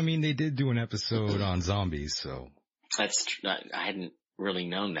 Well, I mean, they did do an episode on zombies, so. That's I hadn't really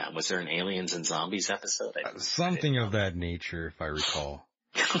known that. Was there an Aliens and Zombies episode? Something of that nature, if I recall.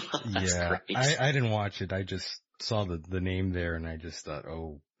 Yeah, great. I didn't watch it. I just saw the name there, and I just thought,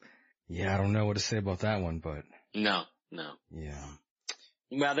 I don't know what to say about that one, but. No. Yeah.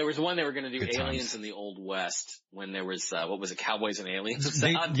 Well, there was one they were going to do Good Aliens times. in the Old West when there was, what was it, Cowboys and Aliens?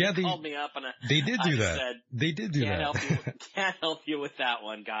 They called me up and they did do that. Said, They did do that. Can't help you with that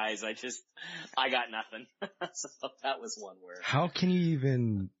one, guys. I got nothing. So that was one where. How can you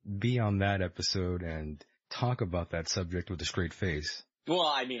even be on that episode and talk about that subject with a straight face? Well,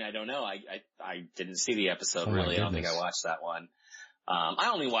 I mean, I don't know. I didn't see the episode, Oh, really. I don't think I watched that one. I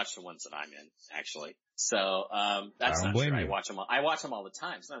only watch the ones that I'm in, actually. So, that's not true. I watch them all the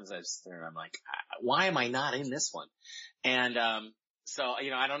time. Sometimes I just there and I'm like, why am I not in this one? And, so,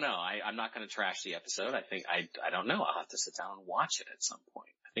 I don't know. I'm not going to trash the episode. I don't know. I'll have to sit down and watch it at some point.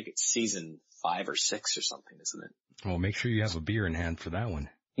 I think it's season 5 or 6 or something, isn't it? Well, make sure you have a beer in hand for that one.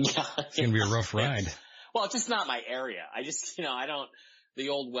 Yeah. It's going to be a rough ride. Well, it's just not my area. The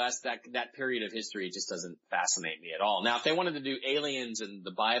Old West, that period of history just doesn't fascinate me at all. Now, if they wanted to do aliens and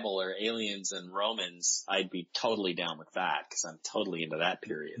the Bible or aliens and Romans, I'd be totally down with that because I'm totally into that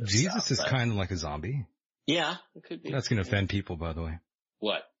period of Jesus stuff, is kind of like a zombie. Yeah, it could be. That's going to offend people, by the way.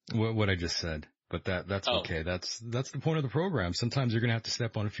 What? What I just said. But that's okay. That's the point of the program. Sometimes you're going to have to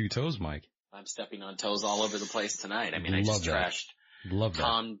step on a few toes, Mike. I'm stepping on toes all over the place tonight. I mean, I just trashed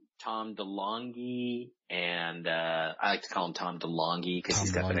Tom DeLonghi, and I like to call him Tom DeLonghi because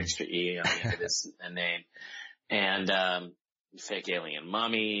he's got that extra E on the end of his name, and fake alien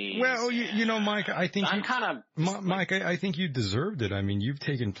mummies. Well, Mike, I think Mike, I think you deserved it. I mean, you've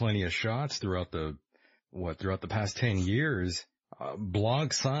taken plenty of shots throughout the past 10 years.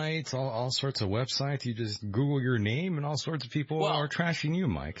 Blog sites, all sorts of websites. You just Google your name and all sorts of people are trashing you,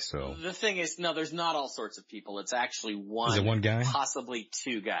 Mike. So the thing is, no, there's not all sorts of people. It's actually one. Is it one guy? Possibly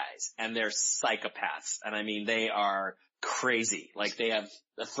 2 guys, and they're psychopaths. And I mean, they are crazy. Like they have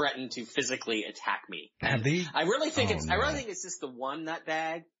threatened to physically attack me. Have they? I really think it's just the one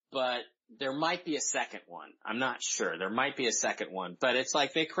nutbag, but there might be a second one. I'm not sure. There might be a second one, but it's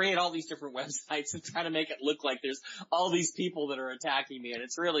like they create all these different websites and try to make it look like there's all these people that are attacking me, and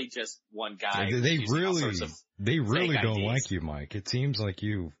it's really just one guy. They really don't like you, Mike. It seems like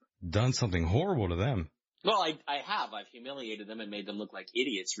you've done something horrible to them. Well, I have. I've humiliated them and made them look like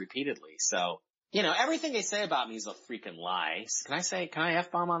idiots repeatedly. So, everything they say about me is a freaking lie. Can I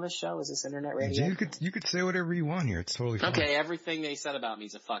F-bomb on this show? Is this internet radio? You could say whatever you want here. It's totally fine. Okay, everything they said about me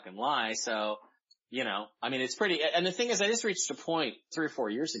is a fucking lie. So, I mean, it's pretty, and the thing is, I just reached a point 3 or 4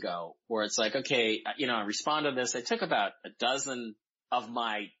 years ago where it's like, okay, I respond to this. I took about a dozen of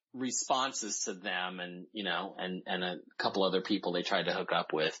my responses to them and a couple other people they tried to hook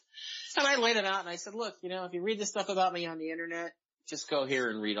up with. And I laid it out and I said, look, if you read this stuff about me on the internet, just go here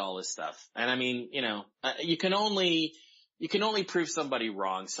and read all this stuff. And I mean, you can only prove somebody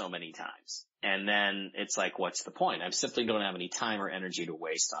wrong so many times. And then it's like, what's the point? I simply don't have any time or energy to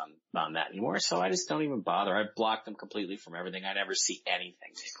waste on that anymore. So I just don't even bother. I blocked them completely from everything. I never see anything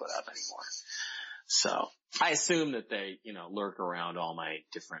they put up anymore. So I assume that they, lurk around all my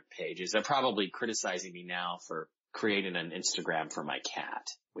different pages. They're probably criticizing me now for creating an Instagram for my cat,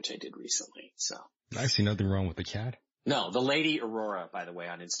 which I did recently. So I see nothing wrong with the cat. No, the lady Aurora, by the way,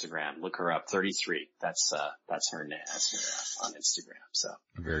 on Instagram. Look her up. 33. That's her name. That's her on Instagram. So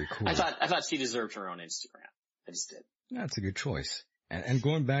very cool. I thought she deserved her own Instagram. I just did. That's a good choice. And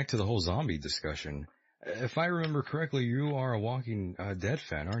going back to the whole zombie discussion, if I remember correctly, you are a Walking Dead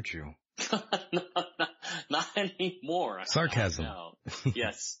fan, aren't you? No, not anymore. Sarcasm. No.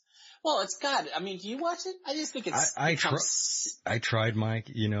 Yes. Well, do you watch it? I just think it's... I tried,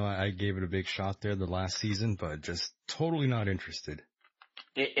 Mike. I gave it a big shot there the last season, but just totally not interested.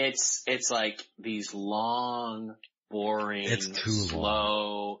 It's like these long, boring,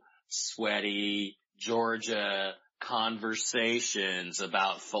 slow, sweaty Georgia conversations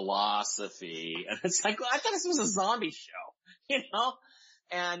about philosophy. And it's like, I thought this was a zombie show,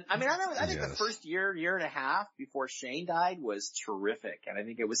 And I mean, I think the first year and a half before Shane died was terrific. And I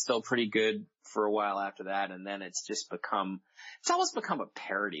think it was still pretty good for a while after that. And then it's almost become a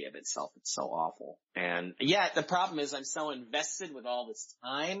parody of itself. It's so awful. And yet the problem is I'm so invested with all this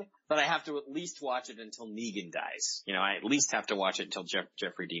time that I have to at least watch it until Negan dies. I at least have to watch it until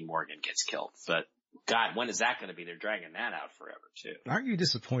Jeffrey Dean Morgan gets killed. But God, when is that going to be? They're dragging that out forever too. Aren't you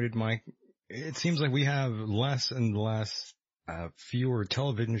disappointed, Mike? It seems like we have less and less fewer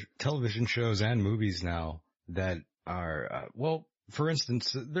television shows and movies now that are, for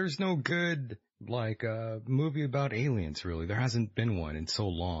instance, there's no good, movie about aliens, really. There hasn't been one in so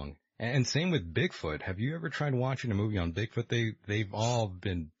long. And same with Bigfoot. Have you ever tried watching a movie on Bigfoot? They've all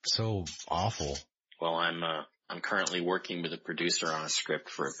been so awful. Well, I'm currently working with a producer on a script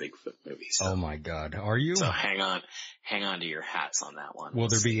for a Bigfoot movie. So. Oh my God. Are you? So hang on to your hats on that one. Will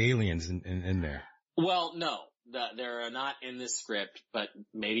there be aliens in there? Well, no. They're not in this script, but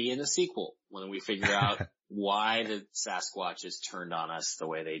maybe in the sequel when we figure out why the Sasquatches turned on us the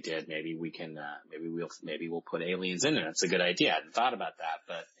way they did. Maybe we can, maybe we'll put aliens in it. That's a good idea. I hadn't thought about that,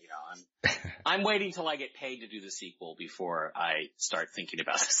 but I'm waiting till I get paid to do the sequel before I start thinking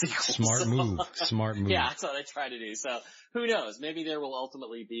about the sequel. Smart move. Yeah, that's what I try to do. So who knows? Maybe there will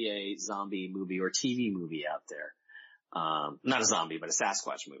ultimately be a zombie movie or TV movie out there. Not a zombie, but a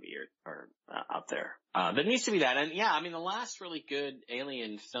Sasquatch movie or out there. There needs to be that. And yeah, I mean, the last really good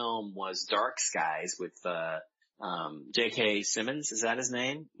alien film was Dark Skies with, J.K. Simmons, is that his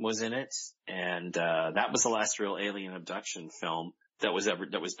name? Was in it. And, that was the last real alien abduction film that was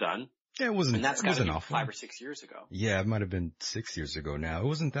done. Yeah, it wasn't, and that's it wasn't gotta be awful. 5 or 6 years ago. Yeah, it might have been 6 years ago now. It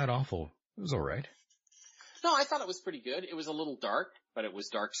wasn't that awful. It was alright. No, I thought it was pretty good. It was a little dark, but it was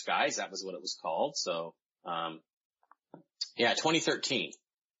Dark Skies. That was what it was called. So, yeah, 2013,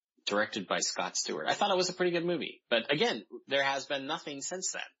 directed by Scott Stewart. I thought it was a pretty good movie. But again, there has been nothing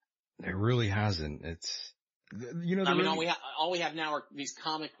since then. There really hasn't. It's, all we have now are these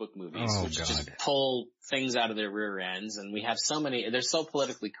comic book movies, which God. just pull things out of their rear ends. And we have so many, they're so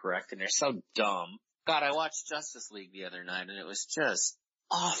politically correct and they're so dumb. God, I watched Justice League the other night and it was just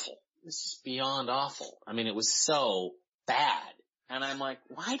awful. It was just beyond awful. I mean, it was so bad. And I'm like,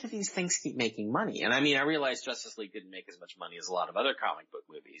 why do these things keep making money? And I mean, I realized Justice League didn't make as much money as a lot of other comic book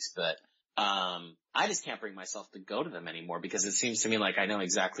movies, but, I just can't bring myself to go to them anymore because it seems to me like I know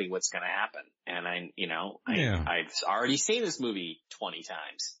exactly what's going to happen. And I've already seen this movie 20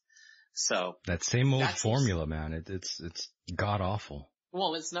 times. So. That same old formula, man. It's god awful.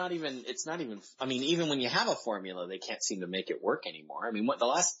 Well, it's not even, I mean, even when you have a formula, they can't seem to make it work anymore. I mean, the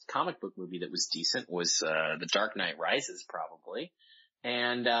last comic book movie that was decent was, The Dark Knight Rises probably.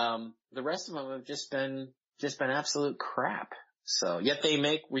 And, the rest of them have just been absolute crap. So, yet they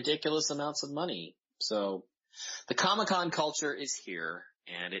make ridiculous amounts of money. So, the Comic-Con culture is here,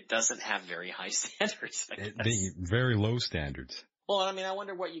 and it doesn't have very high standards, I guess. Very low standards. Well, I mean, I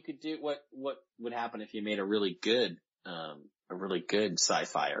wonder what you could do, what would happen if you made a really good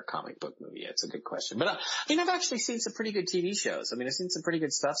sci-fi or comic book movie. It's a good question. But, I mean, I've actually seen some pretty good TV shows. I mean, I've seen some pretty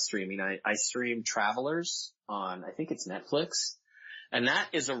good stuff streaming. I streamed Travelers on, I think it's Netflix. And that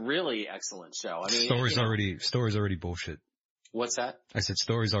is a really excellent show. I mean, story's already bullshit. What's that? I said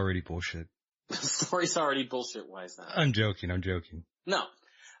story's already bullshit. Story's already bullshit. Why is that? I'm joking. No.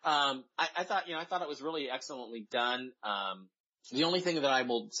 I thought it was really excellently done. The only thing that I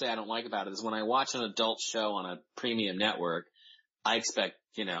will say I don't like about it is when I watch an adult show on a premium network, I expect,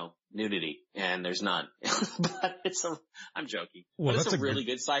 nudity, and there's none. But I'm joking. Well, but it's a really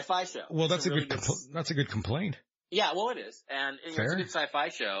good sci-fi show. Well, that's a good complaint. Yeah, well, it is. And it was a good sci-fi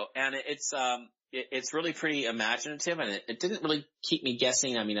show, and it's really pretty imaginative, and it didn't really keep me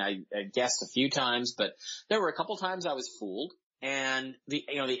guessing. I mean, I guessed a few times, but there were a couple times I was fooled. And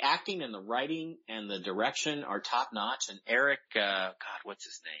the acting and the writing and the direction are top notch. And Eric, what's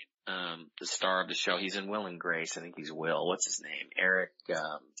his name? The star of the show. He's in Will and Grace. I think he's Will. What's his name? Eric,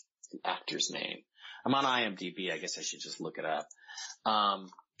 the actor's name. I'm on IMDb. I guess I should just look it up. Go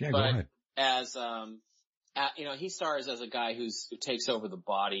ahead. As, he stars as a guy who takes over the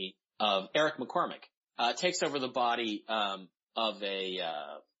body of Eric McCormick, takes over the body,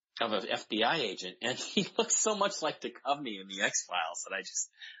 of an FBI agent, and he looks so much like Duchovny in the X-Files that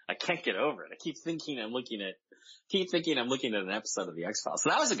I can't get over it. I keep thinking I'm looking at an episode of the X-Files.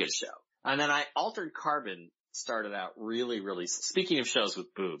 So that was a good show. And then Altered Carbon started out really, really, speaking of shows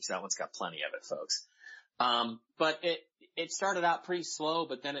with boobs, that one's got plenty of it, folks. But it started out pretty slow,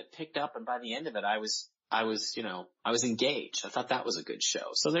 but then it picked up, and by the end of it, I was engaged. I thought that was a good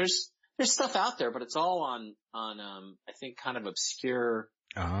show. So there's stuff out there, but it's all on, I think kind of obscure,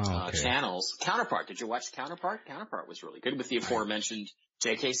 channels. Counterpart. Did you watch Counterpart? Counterpart was really good with the aforementioned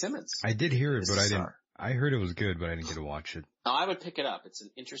J.K. Simmons. I did hear it, but I didn't. I heard it was good, but I didn't get to watch it. Oh, I would pick it up. It's an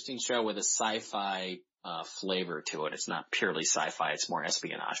interesting show with a sci-fi flavor to it. It's not purely sci-fi. It's more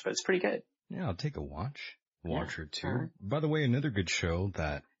espionage, but it's pretty good. Yeah, I'll take a watch or two. Right. By the way, another good show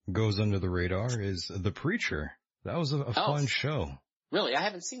that goes under the radar is The Preacher. That was a fun show. Really? I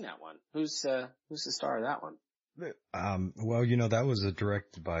haven't seen that one. Who's the star of that one? Well, that was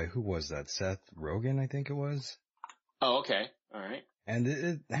directed by, who was that? Seth Rogen, I think it was. Oh, okay. All right. And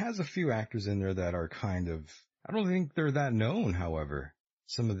it has a few actors in there that are kind of, I don't think they're that known, however.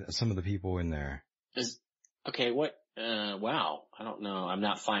 Some of the people in there. Wow. I don't know. I'm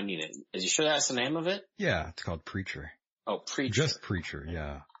not finding it. Is you sure that's the name of it? Yeah, it's called Preacher. Oh, Preacher. Just Preacher,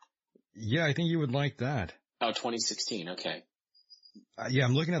 yeah. Yeah, I think you would like that. Oh, 2016, okay. Yeah,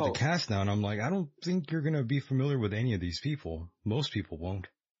 I'm looking at the cast now, and I'm like, I don't think you're going to be familiar with any of these people. Most people won't.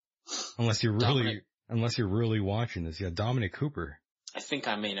 Unless you're unless you're really watching this. Yeah, Dominic Cooper. I think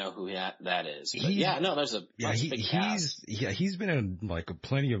I may know who that is. But there's a big cast. He's been in like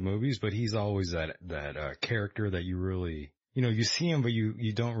plenty of movies, but he's always that character that you really, you see him, but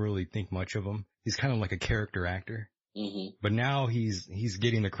you don't really think much of him. He's kind of like a character actor. Mm-hmm. But now he's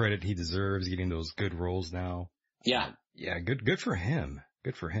getting the credit he deserves, getting those good roles now. Yeah. Yeah, good for him.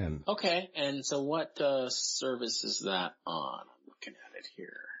 Good for him. Okay, and so what service is that on? I'm looking at it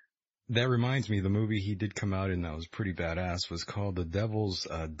here. That reminds me, the movie he did come out in that was pretty badass was called The Devil's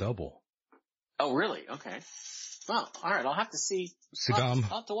Double. Oh, really? Okay. Well, all right, I'll have to see. Saddam.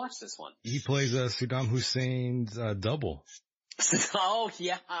 I'll have to watch this one. He plays Saddam Hussein's double. Oh,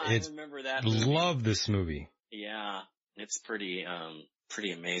 yeah, I remember that movie. Love this movie. Yeah, it's pretty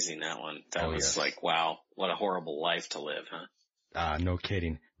amazing, that one. That was like, wow, what a horrible life to live, huh? No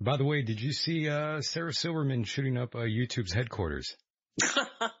kidding. By the way, did you see Sarah Silverman shooting up YouTube's headquarters?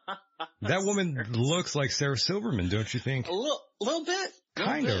 That woman looks like Sarah Silverman, don't you think? A little bit.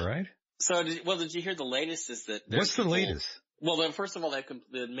 Kinda, right? So, did you hear the latest is that... What's the latest? Well, first of all,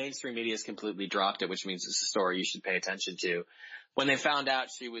 the mainstream media has completely dropped it, which means it's a story you should pay attention to. When they found out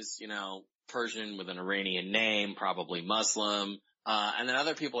she was, Persian with an Iranian name, probably Muslim, and then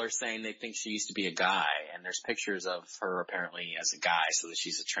other people are saying they think she used to be a guy, and there's pictures of her apparently as a guy, so that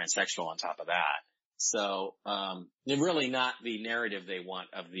she's a transsexual on top of that. So, really not the narrative they want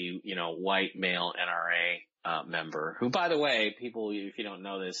of the, white male NRA, member, who, by the way, people, if you don't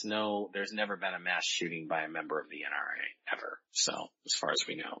know this, there's never been a mass shooting by a member of the NRA, ever. So, as far as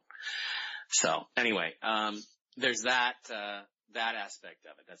we know. So, anyway, there's that aspect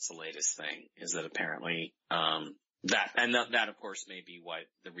of it. That's the latest thing, is that apparently, that of course may be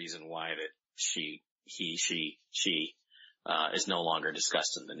the reason why that she is no longer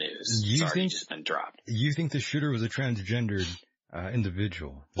discussed in the news. It's already just been dropped. You think the shooter was a transgendered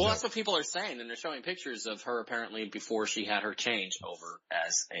individual? That's what people are saying, and they're showing pictures of her apparently before she had her change over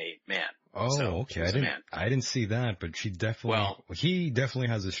as a man. Oh, so, okay. I didn't see that, but he definitely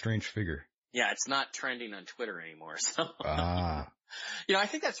has a strange figure. Yeah, it's not trending on Twitter anymore. So, I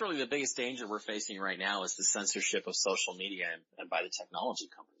think that's really the biggest danger we're facing right now is the censorship of social media and by the technology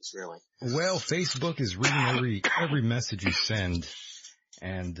companies, really. Well, Facebook is reading every message you send,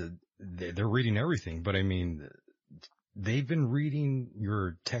 and they're reading everything. But I mean, they've been reading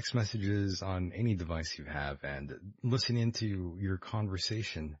your text messages on any device you have and listening to your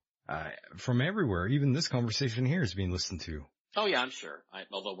conversation from everywhere. Even this conversation here is being listened to. Oh, yeah, I'm sure.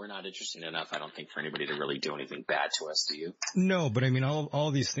 Although we're not interesting enough, I don't think, for anybody to really do anything bad to us, do you? No, but I mean,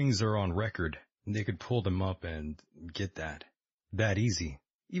 all these things are on record. They could pull them up and get that easy.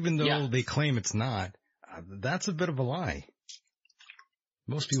 Even though they claim it's not, that's a bit of a lie.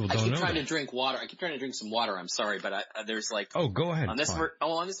 Most people don't know. I keep trying to drink water. I keep trying to drink some water. I'm sorry, but there's like... Oh, go ahead. On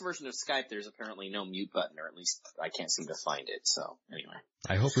this version of Skype, there's apparently no mute button, or at least I can't seem to find it. So, anyway.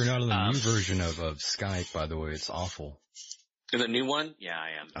 I hope you're not on the new version of Skype, by the way. It's awful. The new one? Yeah,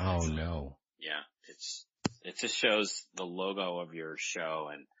 I am. Oh, no. Yeah, it just shows the logo of your show,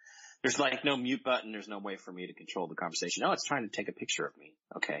 and there's like no mute button. There's no way for me to control the conversation. Oh, it's trying to take a picture of me.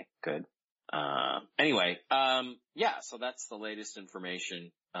 Okay, good. Anyway, so that's the latest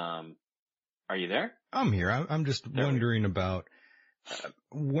information. Are you there? I'm here. I'm just wondering about,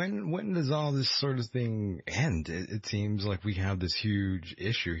 when does all this sort of thing end? It seems like we have this huge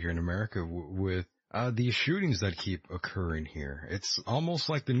issue here in America with the shootings that keep occurring here. It's almost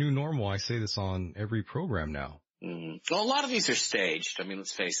like the new normal. I say this on every program now. Mm-hmm. Well, a lot of these are staged. I mean,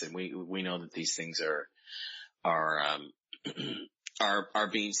 let's face it. We know that these things are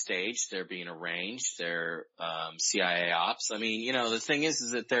being staged. They're being arranged. They're, CIA ops. I mean, the thing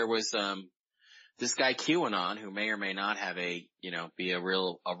is that there was, this guy QAnon, who may or may not have be a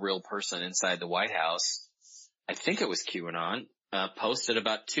real person inside the White House. I think it was QAnon. Posted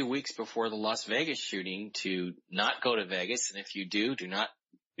about 2 weeks before the Las Vegas shooting to not go to Vegas, and if you do not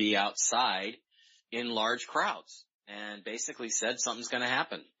be outside in large crowds, and basically said something's going to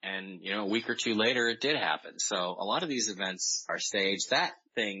happen. And, a week or two later, it did happen. So a lot of these events are staged. That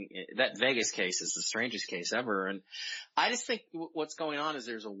Vegas case is the strangest case ever. And I just think what's going on is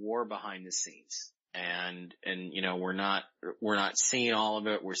there's a war behind the scenes. And we're not seeing all of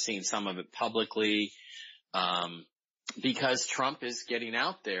it. We're seeing some of it publicly. Because Trump is getting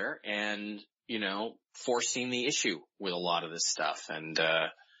out there and, forcing the issue with a lot of this stuff. And,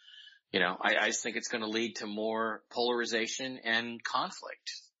 I just think it's going to lead to more polarization and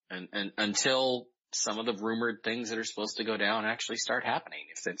conflict and until some of the rumored things that are supposed to go down actually start happening,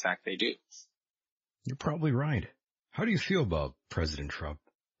 if in fact they do. You're probably right. How do you feel about President Trump?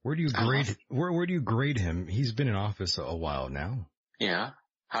 Where do you grade him? He's been in office a while now. Yeah.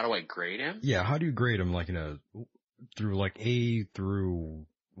 How do I grade him? Yeah, how do you grade him? Like through like A through,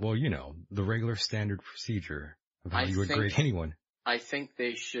 well, the regular standard procedure of how you would grade anyone. I think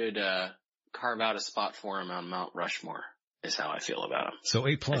they should, carve out a spot for him on Mount Rushmore is how I feel about him. So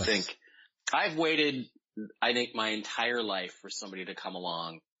A+. I think I've waited, my entire life for somebody to come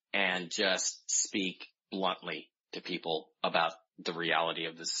along and just speak bluntly to people about the reality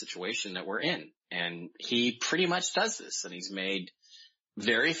of the situation that we're in. And he pretty much does this, and he's made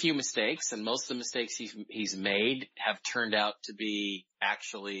very few mistakes, and most of the mistakes he's made have turned out to be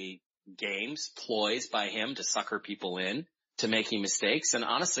actually games, ploys by him to sucker people in to making mistakes. And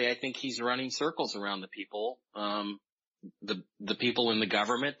honestly, I think he's running circles around the people, the people in the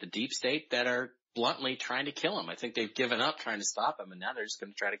government, the deep state that are bluntly trying to kill him. I think they've given up trying to stop him, and now they're just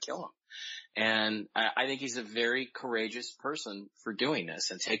going to try to kill him. And I think he's a very courageous person for doing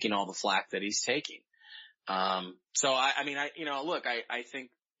this and taking all the flack that he's taking. So I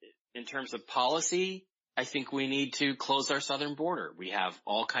think in terms of policy, I think we need to close our southern border. We have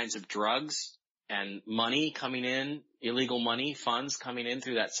all kinds of drugs and money coming in, illegal money, funds coming in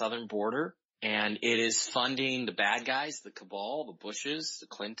through that southern border. And it is funding the bad guys, the cabal, the Bushes, the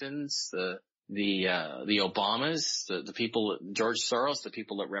Clintons, the Obamas, the people, George Soros, the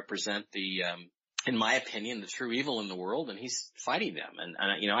people that represent in my opinion, the true evil in the world. And he's fighting them. And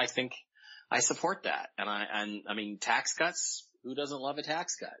I think I support that. And I mean, tax cuts, who doesn't love a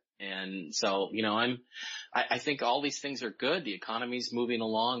tax cut? And so, I think all these things are good. The economy's moving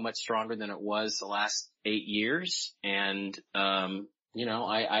along much stronger than it was the last 8 years. And,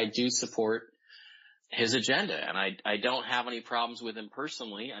 I do support his agenda, and I don't have any problems with him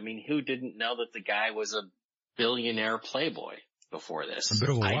personally. I mean, who didn't know that the guy was a billionaire playboy before this? A bit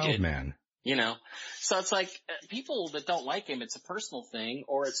of a wild man. So it's like people that don't like him, it's a personal thing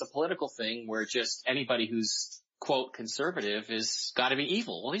or it's a political thing where just anybody who's quote conservative is got to be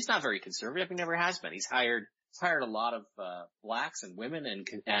evil. Well, he's not very conservative. He never has been. He's hired a lot of blacks and women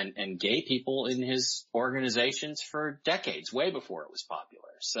and gay people in his organizations for decades, way before it was popular.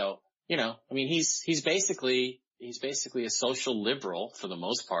 So, he's basically a social liberal for the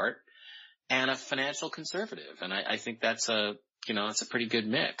most part and a financial conservative. And I think that's it's a pretty good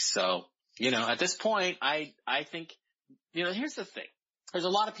mix. So, at this point, I think, here's the thing. There's a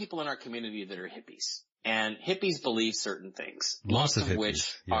lot of people in our community that are hippies, and hippies believe certain things, lots of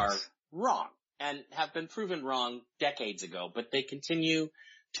which are wrong and have been proven wrong decades ago, but they continue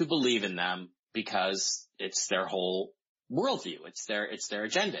to believe in them because it's their whole worldview. It's their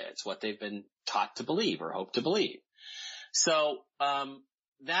agenda. It's what they've been taught to believe or hope to believe. So,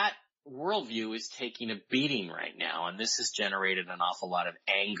 that worldview is taking a beating right now, and this has generated an awful lot of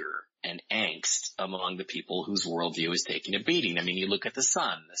anger and angst among the people whose worldview is taking a beating. I mean, you look at the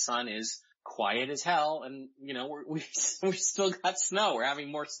sun. The sun is quiet as hell, and we still got snow. We're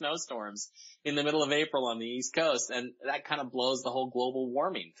having more snowstorms in the middle of April on the East Coast, and that kind of blows the whole global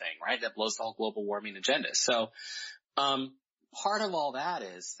warming thing, right? That blows the whole global warming agenda. So, part of all that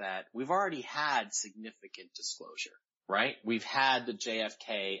is that we've already had significant disclosure, right? We've had the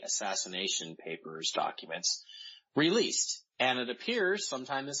JFK assassination papers documents released, and it appears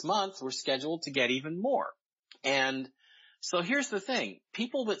sometime this month we're scheduled to get even more. And so here's the thing.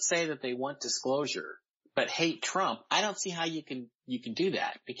 People that say that they want disclosure but hate Trump, I don't see how you can do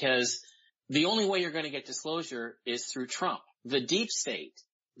that, because the only way you're going to get disclosure is through Trump. The deep state,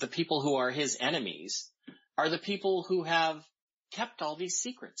 the people who are his enemies, are the people who have kept all these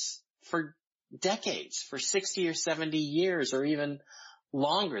secrets for decades, for 60 or 70 years or even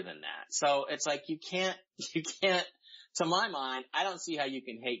longer than that. So it's like you can't, to my mind, I don't see how you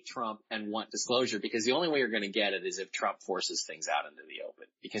can hate Trump and want disclosure, because the only way you're going to get it is if Trump forces things out into the open,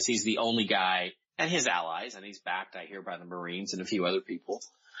 because he's the only guy, and his allies, and he's backed, I hear, by the Marines and a few other people.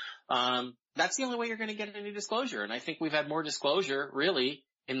 That's the only way you're going to get any disclosure. And I think we've had more disclosure really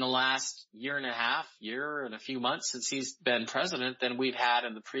in the last year and a few months since he's been president than we've had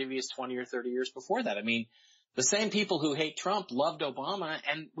in the previous 20 or 30 years before that. I mean, the same people who hate Trump loved Obama,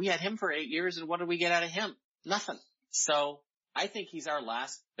 and we had him for 8 years, and what did we get out of him? Nothing. So I think he's our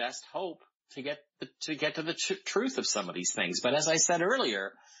last best hope to get to the truth of some of these things. But as I said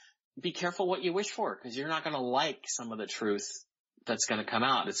earlier, be careful what you wish for, because you're not going to like some of the truth that's going to come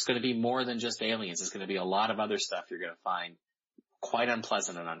out. It's going to be more than just aliens. It's going to be a lot of other stuff you're going to find quite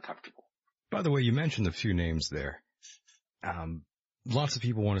unpleasant and uncomfortable. By the way, you mentioned a few names there. Lots of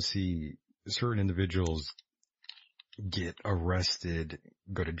people want to see certain individuals get arrested,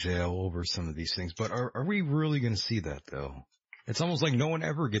 go to jail over some of these things. But are we really going to see that, though? It's almost like no one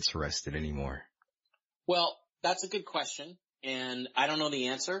ever gets arrested anymore. Well, that's a good question, and I don't know the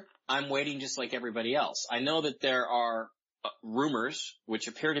answer. I'm waiting just like everybody else. I know that there are rumors, which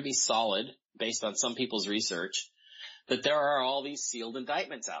appear to be solid based on some people's research, that there are all these sealed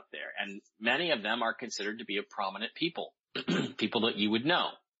indictments out there, and many of them are considered to be of prominent people, people that you would know.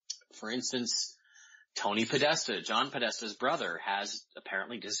 For instance, Tony Podesta, John Podesta's brother, has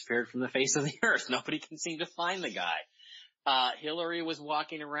apparently disappeared from the face of the earth. Nobody can seem to find the guy. Hillary was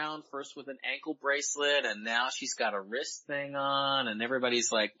walking around first with an ankle bracelet, and now she's got a wrist thing on, and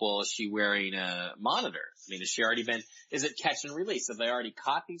everybody's like, well, is she wearing a monitor? I mean, is it catch and release? Have they already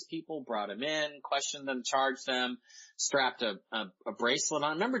caught these people, brought them in, questioned them, charged them, strapped a bracelet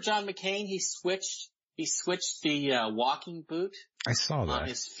on? Remember John McCain? He switched the walking boot. I saw that. On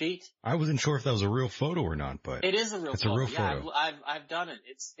his feet. I wasn't sure if that was a real photo or not, but it is a real photo. It's a real photo. Yeah, I've done it.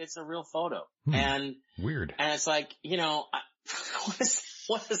 It's a real photo. And weird. And it's like,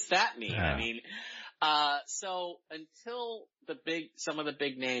 what does that mean? Yeah. I mean, so until some of the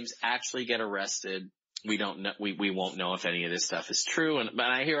big names actually get arrested, we don't know, we won't know if any of this stuff is true. But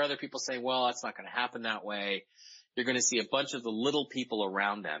I hear other people saying, well, that's not going to happen that way. You're going to see a bunch of the little people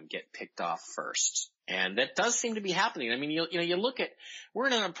around them get picked off first. And that does seem to be happening. I mean, you look at, we're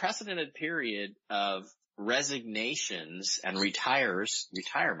in an unprecedented period of resignations and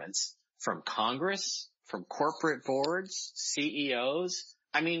retirements from Congress, from corporate boards, CEOs.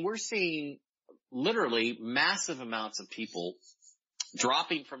 I mean, we're seeing literally massive amounts of people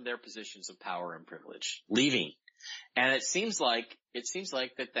dropping from their positions of power and privilege, leaving. And it seems like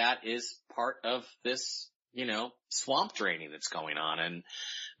that is part of this, swamp draining that's going on. And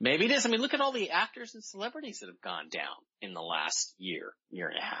maybe it is. I mean, look at all the actors and celebrities that have gone down in the last year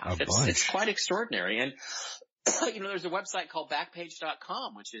and a half. It's quite extraordinary. And, there's a website called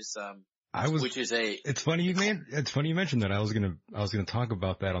Backpage.com, which is, it's funny you mentioned that. I was going to talk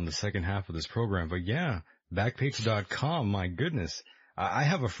about that on the second half of this program, but yeah, Backpage.com, my goodness. I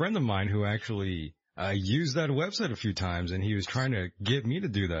have a friend of mine who actually, used that website a few times, and he was trying to get me to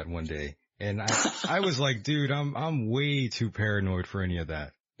do that one day. And I was like, dude, I'm way too paranoid for any of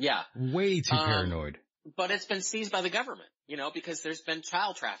that. Yeah. Way too paranoid. But it's been seized by the government, because there's been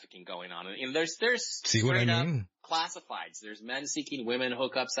child trafficking going on. And there's see what I mean? Classifieds. There's men seeking women,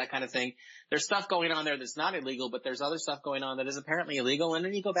 hookups, that kind of thing. There's stuff going on there that's not illegal, but there's other stuff going on that is apparently illegal. And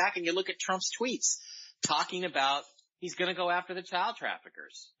then you go back and you look at Trump's tweets talking about he's going to go after the child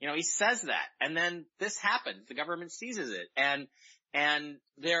traffickers. He says that. And then this happens. The government seizes it. And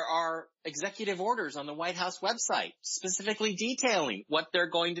there are executive orders on the White House website specifically detailing what they're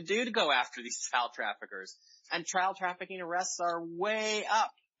going to do to go after these child traffickers. And child trafficking arrests are way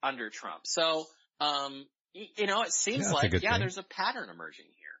up under Trump. So, it seems there's a pattern emerging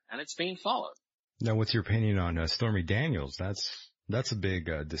here, and it's being followed. Now, what's your opinion on Stormy Daniels? That's a big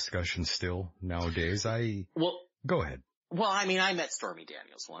discussion still nowadays. Go ahead. Well, I mean, I met Stormy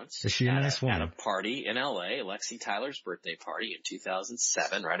Daniels once. Is she a nice woman? At a party in L.A., Lexi Tyler's birthday party in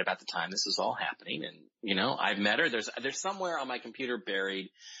 2007, right about the time this was all happening. And, I've met her. There's somewhere on my computer buried,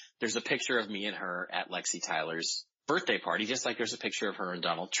 there's a picture of me and her at Lexi Tyler's birthday party, just like there's a picture of her and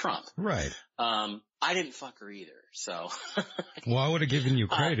Donald Trump. Right. I didn't fuck her either, so. Well, I would have given you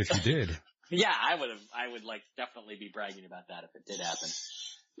credit if you did. Yeah, I would definitely be bragging about that if it did happen.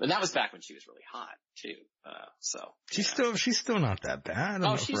 And that was back when she was really hot too. She's still not that bad.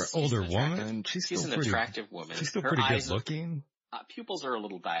 For an older woman. She's an attractive woman. She's still pretty good looking. Pupils are a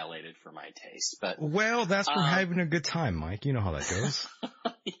little dilated for my taste, but. Well, that's for having a good time, Mike. You know how that goes.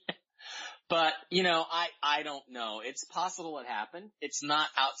 Yeah. But, I don't know. It's possible it happened. It's not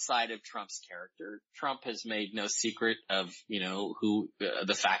outside of Trump's character. Trump has made no secret of,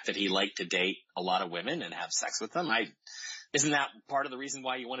 the fact that he liked to date a lot of women and have sex with them. Isn't that part of the reason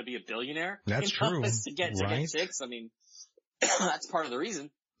why you want to be a billionaire? That's true. To get chicks. I mean, that's part of the reason.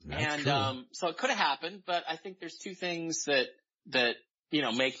 That's true. So it could have happened, but I think there's two things that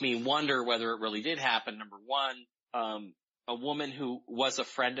make me wonder whether it really did happen. Number one, a woman who was a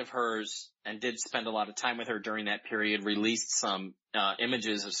friend of hers and did spend a lot of time with her during that period released some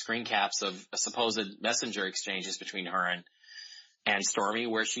images of screen caps of supposed messenger exchanges between her and Stormy,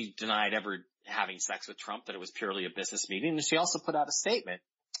 where she denied ever having sex with Trump, that it was purely a business meeting. And she also put out a statement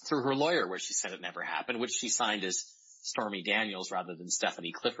through her lawyer where she said it never happened, which she signed as Stormy Daniels rather than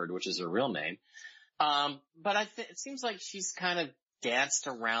Stephanie Clifford, which is her real name. But it seems like she's kind of danced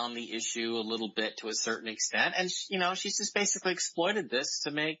around the issue a little bit to a certain extent. And, she's just basically exploited this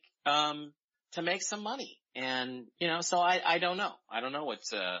to make some money. And, so I don't know. I don't know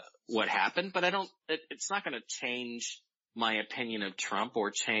what happened, but it's not going to change my opinion of Trump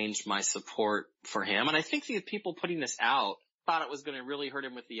or change my support for him. And I think the people putting this out thought it was going to really hurt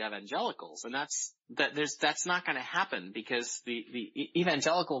him with the evangelicals. And that's not going to happen, because the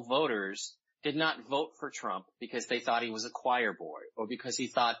evangelical voters did not vote for Trump because they thought he was a choir boy or because he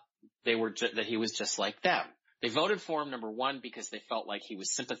thought that he was just like them. They voted for him, number one, because they felt like he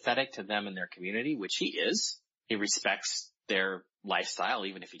was sympathetic to them and their community, which he is. He respects their lifestyle,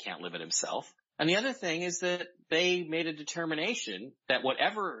 even if he can't live it himself. And the other thing is that they made a determination that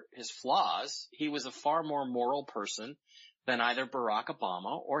whatever his flaws, he was a far more moral person than either Barack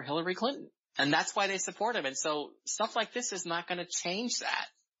Obama or Hillary Clinton. And that's why they support him. And so stuff like this is not going to change that.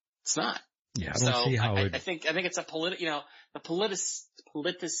 It's not. Yeah, I don't see how I think it's a the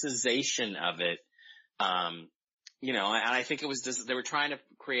politicization of it. And I think it was just, they were trying to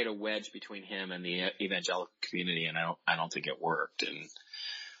create a wedge between him and the evangelical community, and I don't think it worked. And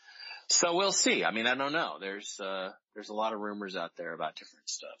so we'll see. I mean, I don't know. There's a lot of rumors out there about different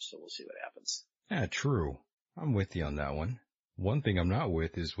stuff, so we'll see what happens. Yeah, true. I'm with you on that one. One thing I'm not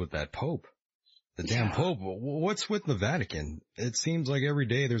with is with that Pope. The damn Pope. What's with the Vatican? It seems like every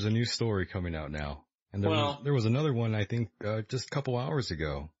day there's a new story coming out now. And there was another one, I think, just a couple hours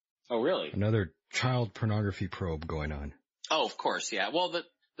ago. Oh, really? Another child pornography probe going on. Oh, of course, yeah. Well, the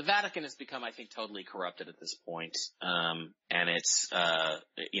Vatican has become, I think, totally corrupted at this point. And it's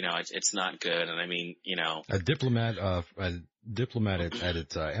not good. And I mean, a diplomat at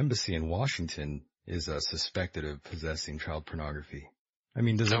its embassy in Washington is suspected of possessing child pornography. I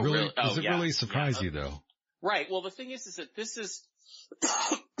mean, does it really surprise you though? Right. Well, the thing is that this is,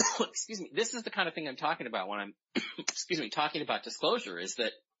 excuse me, this is the kind of thing I'm talking about when I'm, talking about disclosure, is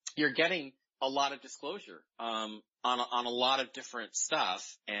that you're getting a lot of disclosure, on a lot of different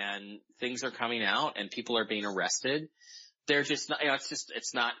stuff, and things are coming out and people are being arrested. They're just not,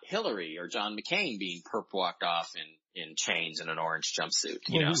 it's not Hillary or John McCain being perp walked off in chains and an orange jumpsuit,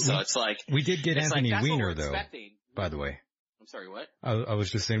 so it's like. We did get Anthony Weiner though, by the way. I'm sorry, what? I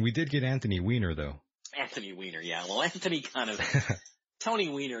was just saying we did get Anthony Weiner though. Anthony Weiner, yeah. Well, Anthony Tony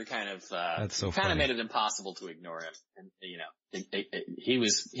Weiner that's so kind of made it impossible to ignore him. And, he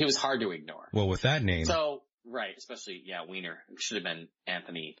was hard to ignore. Well, with that name. So, right, especially, Weiner. It should have been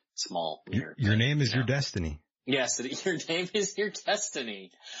Anthony Small Weiner. Your name is your destiny. Yes, your name is your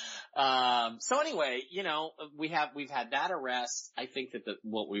destiny. So anyway, we've had that arrest. I think that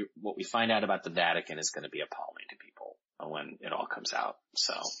what we find out about the Vatican is going to be appalling to people when it all comes out.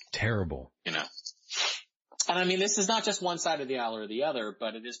 So. Terrible. And I mean, this is not just one side of the aisle or the other,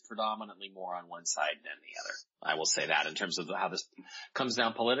 but it is predominantly more on one side than the other. I will say that in terms of how this comes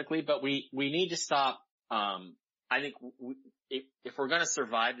down politically, but we need to stop. I think if we're going to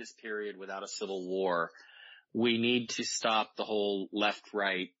survive this period without a civil war, we need to stop the whole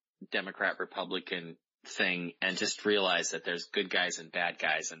left-right Democrat Republican thing and just realize that there's good guys and bad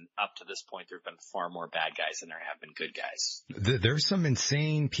guys, and up to this point there have been far more bad guys than there have been good guys. There's some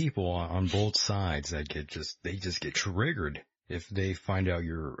insane people on both sides that they just get triggered if they find out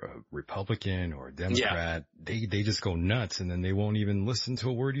you're a Republican or a Democrat. Yeah. They just go nuts, and then they won't even listen to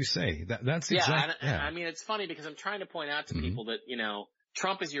a word you say. That's exactly. Yeah, I mean, it's funny because I'm trying to point out to people that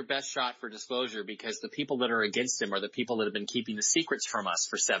Trump is your best shot for disclosure, because the people that are against him are the people that have been keeping the secrets from us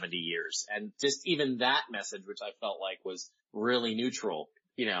for 70 years. And just even that message, which I felt like was really neutral,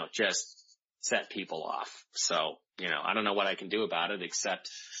 just set people off. So, I don't know what I can do about it except,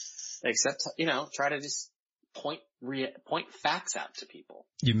 try to just point facts out to people.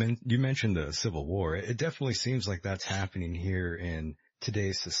 You mentioned the Civil War. It definitely seems like that's happening here in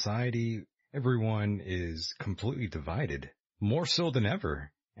today's society. Everyone is completely divided. More so than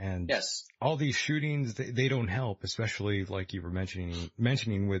ever. And yes, all these shootings, they don't help, especially like you were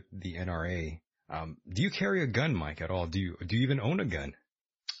mentioning with the NRA. Do you carry a gun, Mike, at all? Do you even own a gun?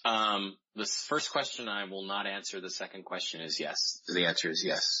 The first question I will not answer. The second question is yes. The answer is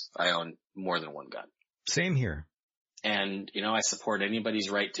yes. I own more than one gun. Same here. And, I support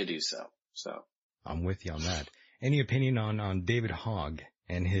anybody's right to do so. So. I'm with you on that. Any opinion on David Hogg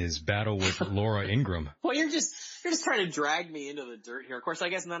and his battle with Laura Ingraham? Well, you're just trying to drag me into the dirt here. Of course, I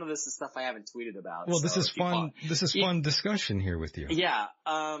guess none of this is stuff I haven't tweeted about. Well, this is fun. This is fun discussion here with you. Yeah.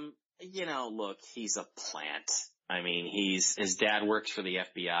 Look, he's a plant. I mean, his dad works for the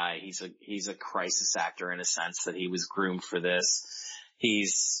FBI. He's a crisis actor in a sense that he was groomed for this.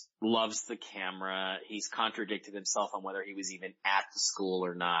 Loves the camera. He's contradicted himself on whether he was even at the school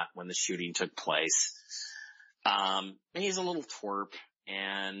or not when the shooting took place. He's a little twerp.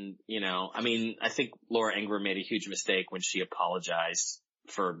 And, I think Laura Ingraham made a huge mistake when she apologized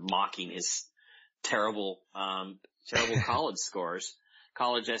for mocking his terrible college scores,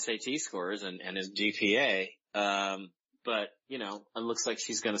 college SAT scores and his GPA. But, it looks like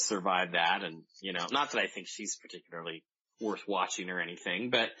she's going to survive that. And, not that I think she's particularly worth watching or anything,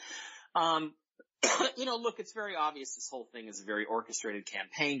 but, look, it's very obvious this whole thing is a very orchestrated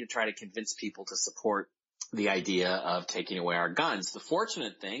campaign to try to convince people to support the idea of taking away our guns. The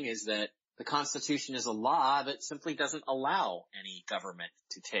fortunate thing is that the Constitution is a law that simply doesn't allow any government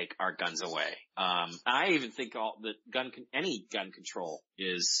to take our guns away. I even think any gun control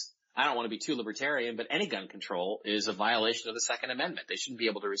is, I don't want to be too libertarian, but any gun control is a violation of the Second Amendment. They shouldn't be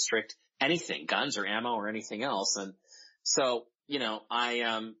able to restrict anything, guns or ammo or anything else. And so,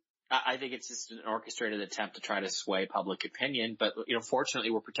 I think it's just an orchestrated attempt to try to sway public opinion. But,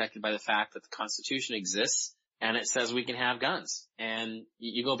 fortunately, we're protected by the fact that the Constitution exists and it says we can have guns. And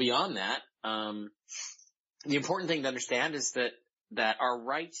you go beyond that. The important thing to understand is that our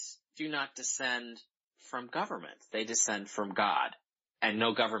rights do not descend from government. They descend from God. And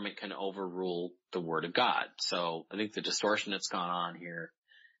no government can overrule the word of God. So I think the distortion that's gone on here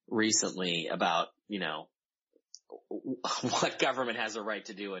recently about, what government has a right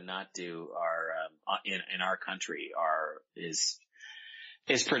to do and not do in our country is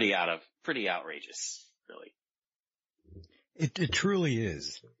pretty outrageous, really. It truly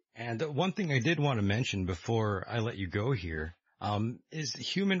is. And one thing I did want to mention before I let you go here, is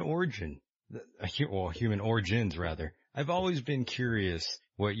human origins rather. I've always been curious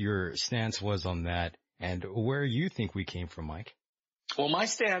what your stance was on that and where you think we came from, Mike. Well, my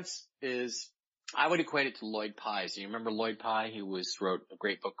stance is, I would equate it to Lloyd Pye. So you remember Lloyd Pye, who wrote a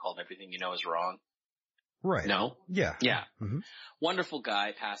great book called Everything You Know Is Wrong? Right. No? Yeah. Yeah. Mm-hmm. Wonderful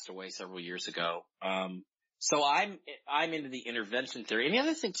guy, passed away several years ago. So I'm into the intervention theory. And the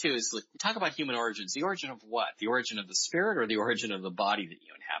other thing too is, we talk about human origins. The origin of what? The origin of the spirit or the origin of the body that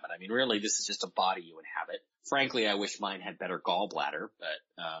you inhabit? I mean, really, this is just a body you inhabit. Frankly, I wish mine had better gallbladder,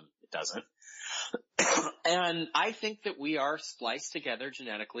 but it doesn't. And I think that we are spliced together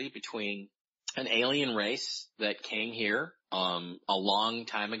genetically between an alien race that came here a long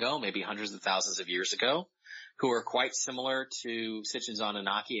time ago, maybe hundreds of thousands of years ago, who are quite similar to Sitchin's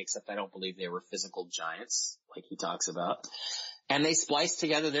Anunnaki, except I don't believe they were physical giants, like he talks about. And they spliced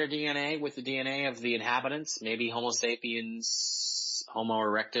together their DNA with the DNA of the inhabitants, maybe Homo sapiens, Homo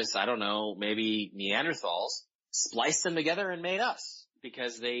erectus, I don't know, maybe Neanderthals, spliced them together and made us,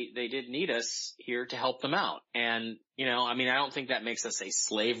 because they did need us here to help them out. And, I don't think that makes us a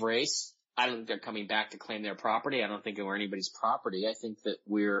slave race. I don't think they're coming back to claim their property. I don't think we're anybody's property. I think that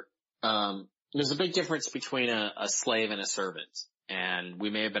there's a big difference between a slave and a servant. And we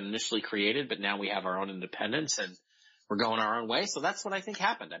may have been initially created, but now we have our own independence and we're going our own way. So that's what I think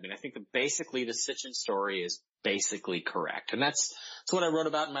happened. I think that basically the Sitchin story is basically correct. And that's what I wrote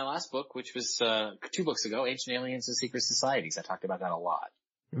about in my last book, which was 2 books ago, Ancient Aliens and Secret Societies. I talked about that a lot.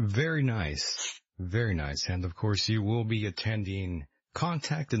 Very nice. Very nice. And of course you will be attending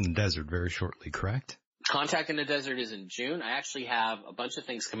Contact in the Desert very shortly, correct? Contact in the Desert is in June. I actually have a bunch of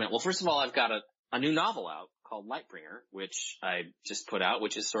things coming out. Well, first of all, I've got a new novel out called Lightbringer, which I just put out,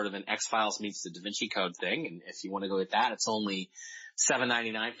 which is sort of an X-Files meets the Da Vinci Code thing. And if you want to go with that, it's only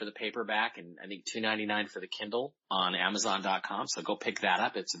 $7.99 for the paperback and I think $2.99 for the Kindle on Amazon.com. So go pick that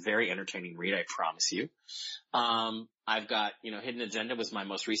up. It's a very entertaining read, I promise you. I've got, Hidden Agenda was my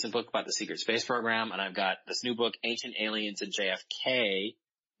most recent book about the secret space program. And I've got this new book, Ancient Aliens and JFK,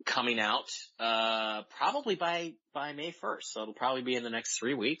 coming out, probably by May 1st. So it'll probably be in the next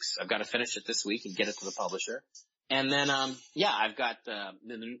 3 weeks. I've got to finish it this week and get it to the publisher. And then, I've got the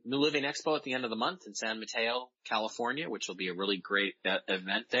New Living Expo at the end of the month in San Mateo, California, which will be a really great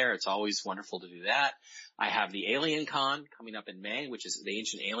event there. It's always wonderful to do that. I have the Alien Con coming up in May, which is the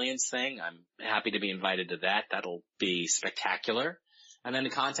Ancient Aliens thing. I'm happy to be invited to that. That'll be spectacular. And then the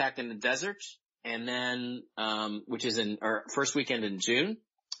Contact in the Desert, and then, which is our first weekend in June.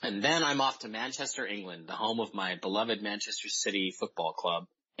 And then I'm off to Manchester, England, the home of my beloved Manchester City Football Club,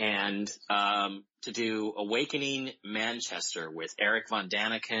 and to do Awakening Manchester with Eric Von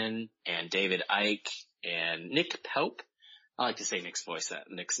Daniken and David Icke and Nick Pope. I like to say Nick's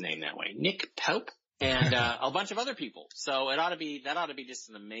name that way. Nick Pope. And a bunch of other people. So that ought to be just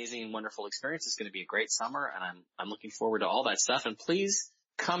an amazing, wonderful experience. It's going to be a great summer, and I'm looking forward to all that stuff. And please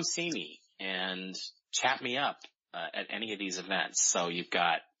come see me and chat me up at any of these events. So you've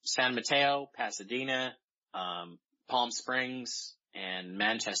got San Mateo, Pasadena, Palm Springs, and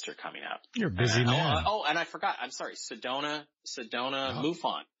Manchester coming up. You're a busy man. And I forgot. I'm sorry. Sedona,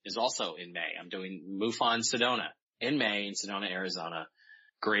 MUFON is also in May. I'm doing MUFON Sedona in May in Sedona, Arizona.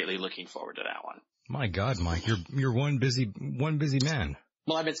 Greatly looking forward to that one. My God, Mike, you're one busy man.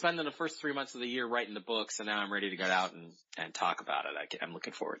 Well, I've been spending the first 3 months of the year writing the books, and now I'm ready to get out and talk about it. I'm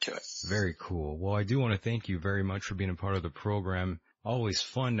looking forward to it. Very cool. Well, I do want to thank you very much for being a part of the program. Always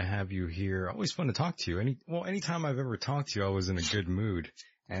fun to have you here. Always fun to talk to you. Anytime I've ever talked to you, I was in a good mood.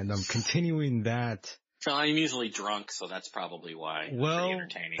 And I'm continuing that. So I'm usually drunk, so that's probably why. Well, pretty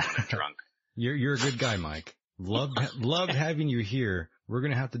entertaining when I'm drunk. You're a good guy, Mike. Loved having you here. We're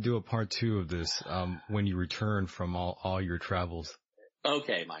gonna have to do a part 2 of this when you return from all your travels.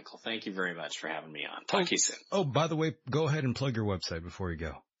 Okay, Michael. Thank you very much for having me on. Talk to you soon. Oh, by the way, go ahead and plug your website before you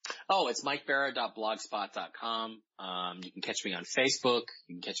go. Oh, it's mikebara.blogspot.com. You can catch me on Facebook.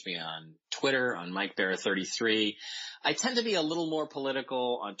 You can catch me on Twitter on MikeBara33. I tend to be a little more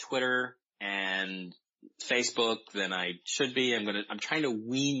political on Twitter and Facebook than I should be. I'm trying to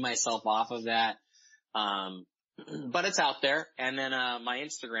wean myself off of that. But it's out there. And then, my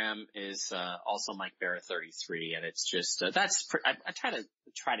Instagram is, also MikeBara33. And it's just, I try to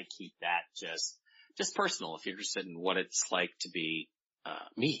keep that just personal if you're interested in what it's like to be,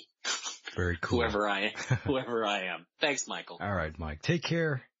 me. Very cool. whoever I am. Thanks, Michael. All right, Mike. Take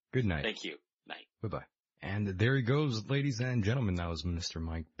care. Good night. Thank you. Night. Bye-bye. And there he goes, ladies and gentlemen. That was Mr.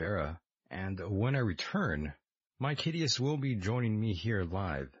 Mike Bara. And when I return, Mike Hideous will be joining me here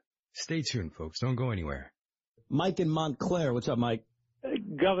live. Stay tuned, folks. Don't go anywhere. Mike in Montclair. What's up, Mike?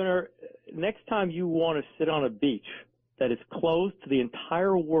 Governor, next time you want to sit on a beach that is closed to the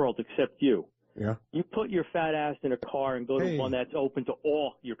entire world except you, you put your fat ass in a car and go to one that's open to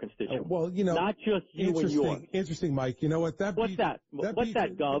all your constituents. Well, not just you and yours. Interesting, Mike. You know what? What's that? What's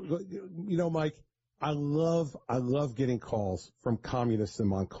that, Gov? You know, Mike, I love getting calls from communists in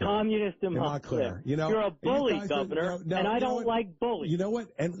Montclair. You know, you're a bully, Governor, and I don't like bullies. You know what?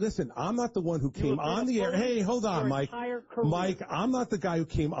 And listen, I'm not the one who came on the air. Hey, hold on, Mike. Mike, I'm not the guy who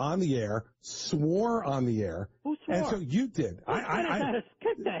came on the air, swore on the air. Who swore? And so you did.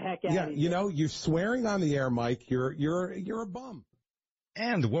 Get the heck out of here. You know, you're swearing on the air, Mike. You're a bum.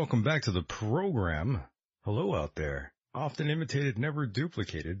 And welcome back to the program. Hello out there. Often imitated, never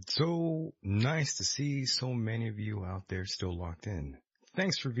duplicated. So nice to see so many of you out there still locked in.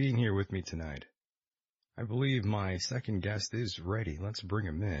 Thanks for being here with me tonight. I believe my second guest is ready. Let's bring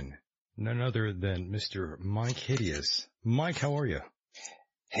him in. None other than Mr. Mike Hideous. Mike, how are you?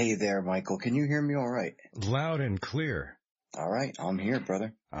 Hey there, Michael. Can you hear me all right? Loud and clear. All right. I'm here,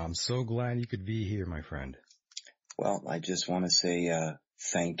 brother. I'm so glad you could be here, my friend. Well, I just want to say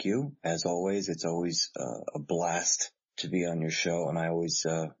thank you. As always, it's always a blast to be on your show, and I always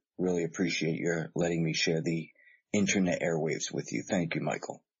really appreciate your letting me share the internet airwaves with you. Thank you,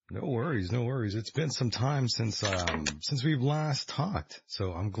 Michael. No worries, no worries. It's been some time since we've last talked,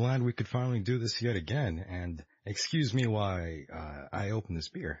 so I'm glad we could finally do this yet again. And excuse me while I open this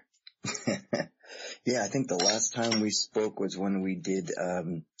beer. Yeah, I think the last time we spoke was when we did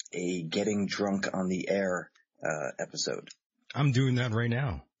a Getting Drunk on the Air episode. I'm doing that right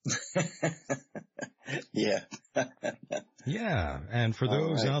now. Yeah. Yeah, and for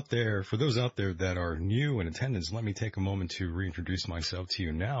those out there that are new in attendance, let me take a moment to reintroduce myself to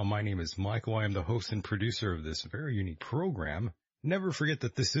you now. My name is Michael. I am the host and producer of this very unique program. Never forget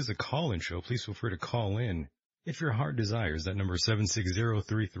that this is a call-in show. Please feel free to call in if your heart desires. That number is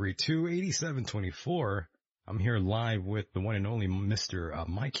 760-332-8724. I'm here live with the one and only Mr.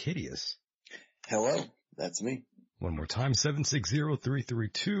 Mike Hideous. Hello, that's me. One more time,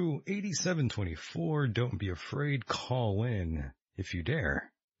 760-332-8724. Don't be afraid. Call in if you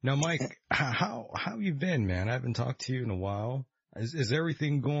dare. Now, Mike, how you been, man? I haven't talked to you in a while. Is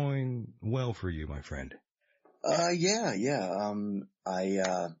everything going well for you, my friend? Yeah.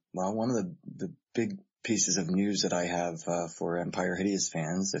 Well, one of the big pieces of news that I have, for Empire Hideous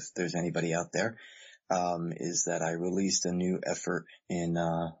fans, if there's anybody out there, is that I released a new effort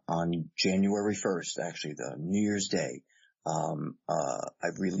on January 1st, actually the New Year's Day.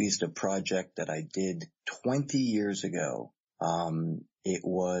 I've released a project that I did 20 years ago. It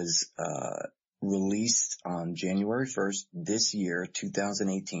was, released on January 1st this year,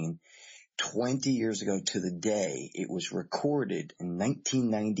 2018. 20 years ago to the day. It was recorded in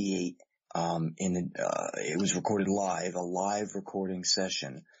 1998. It was recorded live, a live recording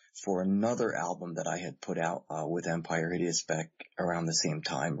session for another album that I had put out with Empire Hideous back around the same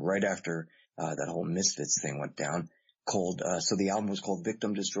time, right after that whole Misfits thing went down. So the album was called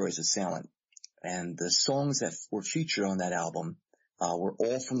Victim Destroys Assailant, and the songs that were featured on that album were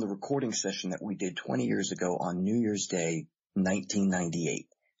all from the recording session that we did 20 years ago on New Year's Day, 1998.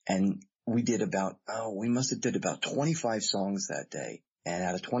 And we must have did about 25 songs that day, and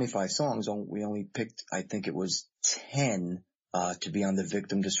out of 25 songs, we only picked, I think it was 10 to be on the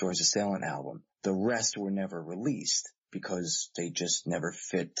Victim Destroys Assailant album. The rest were never released because they just never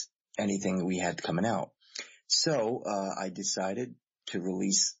fit anything that we had coming out. So I decided to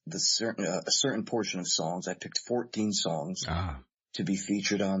release a certain portion of songs. I picked 14 songs to be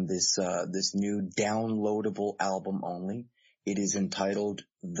featured on this new downloadable album only. It is entitled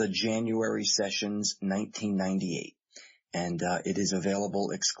The January Sessions 1998. And it is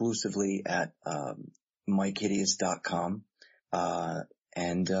available exclusively at MikeHideous.com.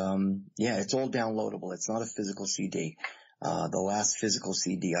 It's all downloadable. It's not a physical CD. The last physical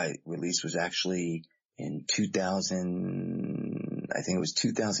CD I released was actually in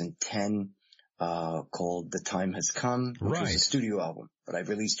 2010, called The Time Has Come, which was a studio album. But I've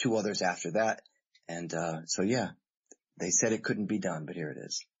released 2 others after that. And they said it couldn't be done, but here it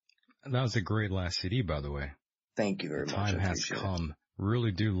is. That was a great last CD, by the way. Thank you very much. The Time Has Come.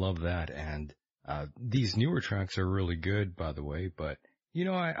 Really do love that. And these newer tracks are really good, by the way. But, you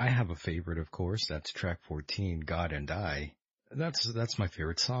know, I have a favorite, of course. That's track 14, God and I. That's my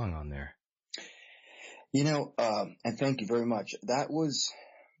favorite song on there. You know, and thank you very much. That was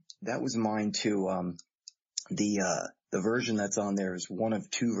mine too. The version that's on there is one of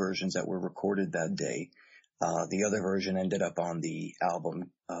 2 versions that were recorded that day. The other version ended up on the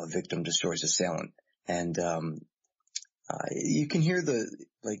album, Victim Destroys Assailant. And, you can hear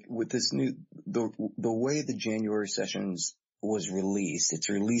with this new, the way the January Sessions was released, it's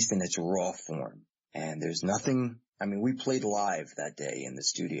released in its raw form. And there's nothing, I mean, we played live that day in the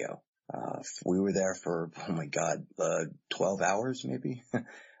studio. We were there for, 12 hours maybe.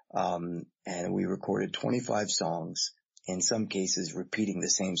 And we recorded 25 songs, in some cases repeating the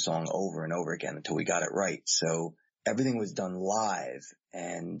same song over and over again until we got it right. So everything was done live,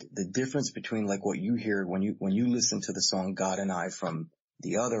 and the difference between like what you hear when you listen to the song God and I from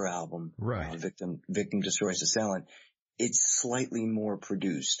the other album, right. Victim Destroys Assailant, it's slightly more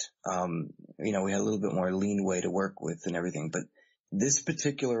produced. We had a little bit more lean way to work with and everything, but this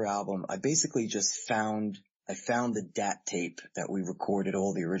particular album, I basically just found the DAT tape that we recorded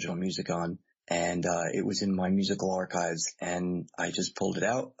all the original music on, and it was in my musical archives, and I just pulled it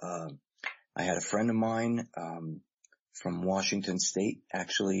out. I had a friend of mine from Washington State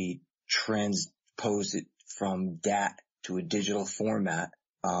actually transposed it from DAT to a digital format,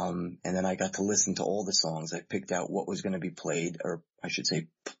 and then I got to listen to all the songs. I picked out what was going to be played, or I should say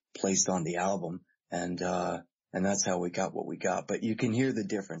placed on the album, and that's how we got what we got. But you can hear the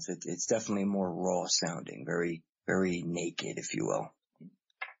difference. It's definitely more raw sounding, very, very naked, if you will.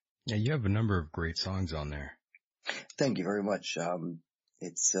 Yeah, you have a number of great songs on there. Thank you very much.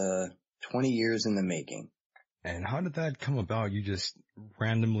 It's 20 years in the making. And how did that come about? You just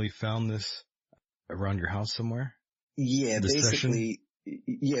randomly found this around your house somewhere? Yeah, basically,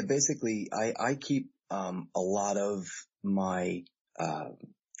 I keep a lot of my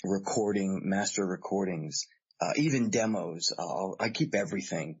master recordings, even demos. I keep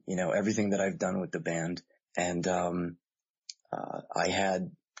everything, everything that I've done with the band. And I have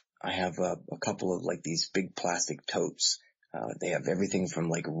a couple of like these big plastic totes. They have everything from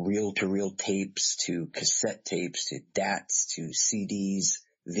like reel-to-reel tapes to cassette tapes to DATs to CDs,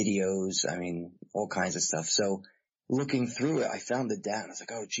 videos. I mean, all kinds of stuff. So looking through it, I found the DAT and I was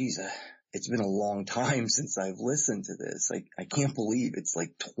like, oh geez, it's been a long time since I've listened to this. Like, I can't believe it's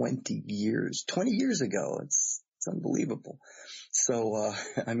like 20 years ago. It's unbelievable. So,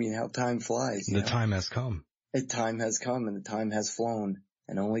 I mean, how time flies. The time has come. The time has come and the time has flown,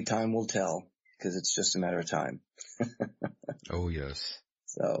 and only time will tell, because it's just a matter of time. Oh yes.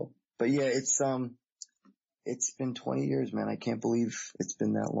 So, but yeah, it's been 20 years, man. I can't believe it's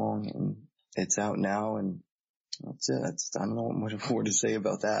been that long, and it's out now, and that's it. I don't know what more to say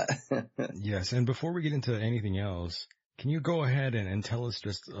about that. Yes, and before we get into anything else, can you go ahead and tell us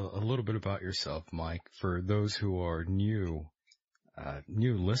just a little bit about yourself, Mike, for those who are new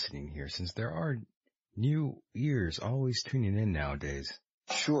listening here, since there are new ears always tuning in nowadays.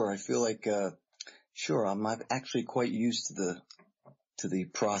 Sure, I feel like, I'm actually quite used to the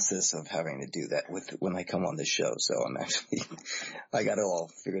process of having to do that when I come on this show. So I got it all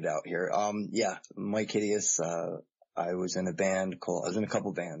figured out here. Mike Hideous, I was in a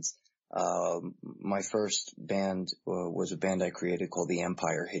couple bands. My first band was a band I created called the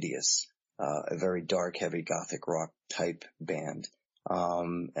Empire Hideous, a very dark, heavy gothic rock type band.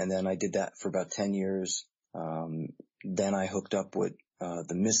 And then I did that for about 10 years. Then I hooked up with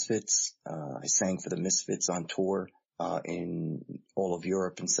the Misfits. I sang for the Misfits on tour in all of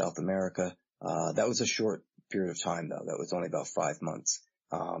Europe and South America. That was a short period of time, though. That was only about 5 months.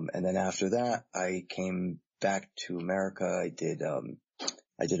 And then after that, I came back to America. I did a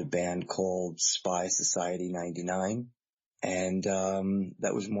band called Spy Society 99. And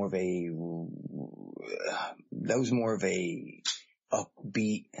that was more of a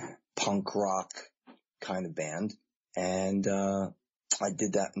upbeat punk rock kind of band. And I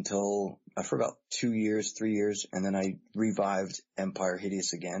did that for about 2 years, 3 years, and then I revived Empire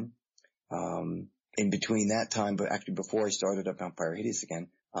Hideous again. in between that time, but actually before I started up Empire Hideous again,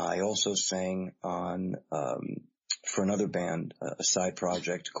 I also sang on, for another band, a side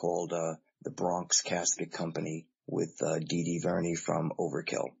project called, the Bronx Casket Company with, Dee Dee Verney from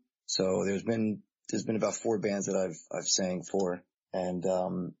Overkill. So there's been about 4 bands that I've sang for. And,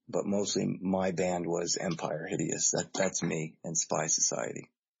 but mostly my band was Empire Hideous. That's me and Spy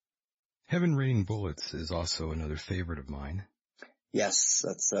Society. Heaven Raining Bullets is also another favorite of mine. Yes,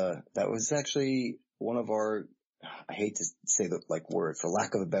 that was actually one of our, I hate to say the word, for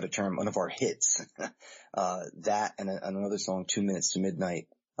lack of a better term, one of our hits. That and another song, 2 Minutes to Midnight,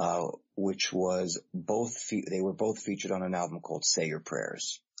 which was they were both featured on an album called Say Your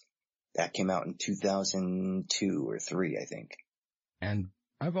Prayers. That came out in 2002 or 3, I think. And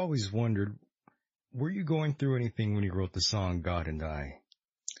I've always wondered, were you going through anything when you wrote the song God and I?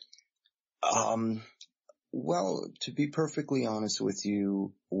 Well, to be perfectly honest with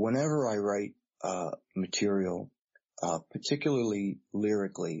you, whenever I write, material, particularly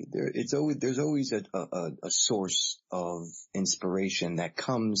lyrically, there's always a source of inspiration that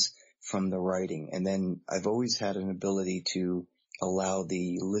comes from the writing. And then I've always had an ability to allow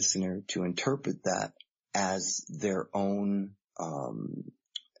the listener to interpret that as their own,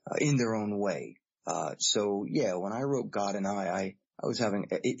 in their own way. So yeah, when I wrote God and I was having,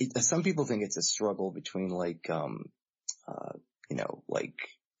 some people think it's a struggle between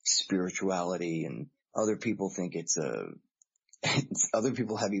spirituality, and other people think other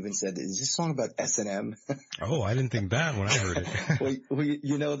people have even said, is this song about S&M? Oh, I didn't think that when I heard it. Well,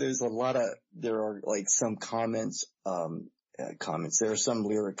 there are some comments, there are some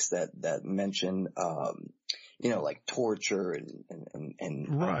lyrics that mention, torture and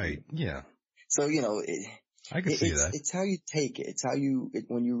right. Yeah. So, I can see that. It's how you take it. It's how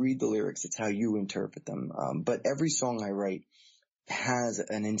when you read the lyrics, it's how you interpret them. But every song I write has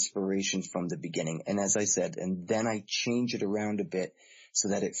an inspiration from the beginning. And as I said, and then I change it around a bit so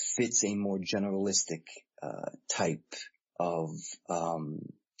that it fits a more generalistic, type of,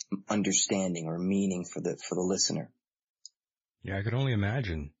 understanding or meaning for the listener. Yeah, I could only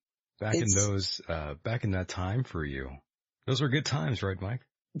imagine back in that time for you. Those were good times, right, Mike?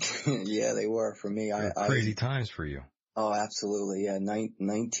 Yeah, they were for me. Crazy times for you. Oh, absolutely. Yeah.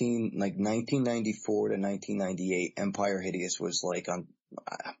 1994 to 1998, Empire Hideous was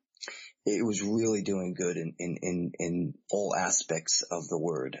it was really doing good in all aspects of the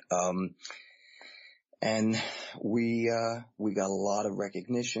word. And we got a lot of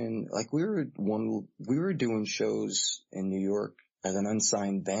recognition. We were doing shows in New York as an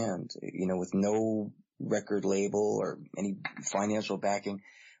unsigned band, with no record label or any financial backing.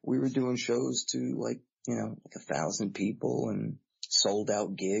 We were doing shows to 1,000 people and sold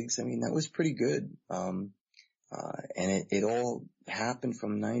out gigs. I mean, that was pretty good. And it all happened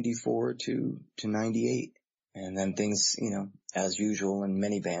from 94 to 98. And then things, as usual in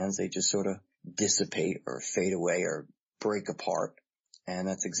many bands, they just sort of dissipate or fade away or break apart. And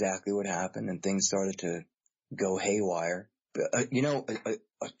that's exactly what happened. And things started to go haywire. But, a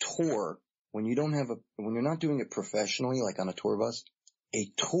tour, when you're not doing it professionally, like on a tour bus, a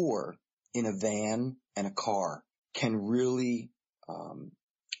tour in a van and a car can really,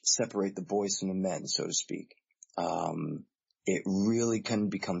 separate the boys from the men, so to speak. It really can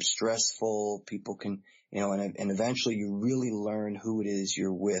become stressful. People can, and eventually you really learn who it is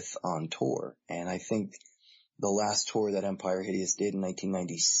you're with on tour. And I think the last tour that Empire Hideous did in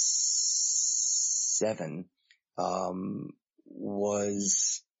 1997,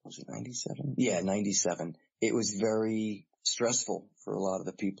 was it 97? Yeah, 97. It was very stressful for a lot of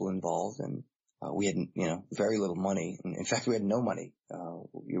the people involved, and we had, very little money. In fact, we had no money.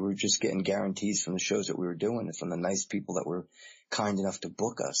 We were just getting guarantees from the shows that we were doing and from the nice people that were kind enough to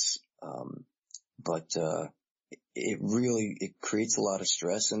book us. But it creates a lot of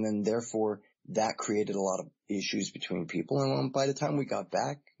stress, and then therefore that created a lot of issues between people. And by the time we got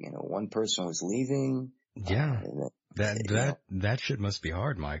back, one person was leaving. Yeah. That shit must be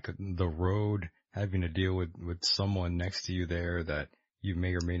hard, Mike. The road, having to deal with someone next to you there that you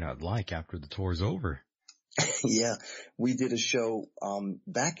may or may not like after the tour's over. Yeah. We did a show,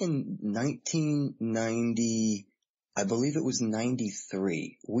 back in 1990, I believe it was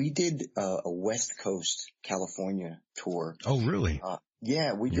 93. We did a West Coast California tour. Oh, really?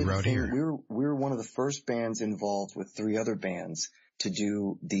 Yeah, we did. Out here. We were one of the first bands involved with 3 other bands to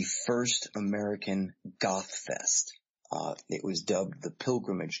do the first American Goth Fest. It was dubbed the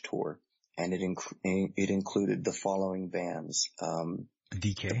Pilgrimage Tour, and it included the following bands.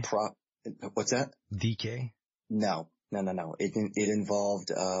 DK? What's that? DK? No. It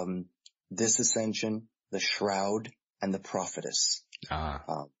involved, This Ascension, The Shroud, and The Prophetess.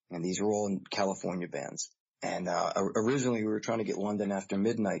 And these are all California bands. And originally we were trying to get London After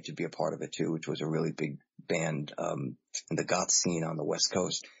Midnight to be a part of it too, which was a really big band in the goth scene on the West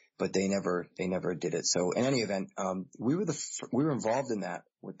Coast. But they never did it. So in any event, we were involved in that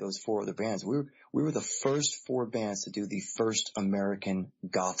with those 4 other bands. We were the first 4 bands to do the first American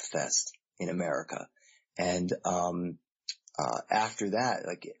Goth Fest in America. And after that,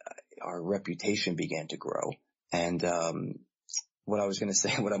 like, our reputation began to grow. And what I was going to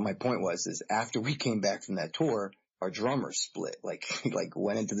say, my point was, is after we came back from that tour, our drummer split. Like, he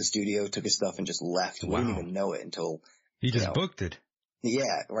went into the studio, took his stuff, and just left. Wow. We didn't even know it until he just booked it.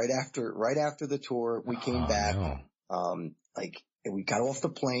 Yeah, right after the tour, we came back. No. We got off the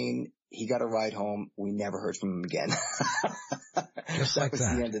plane. He got a ride home. We never heard from him again. Just like that. That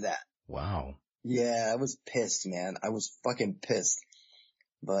was the end of that. Wow. Yeah, I was pissed, man. I was fucking pissed.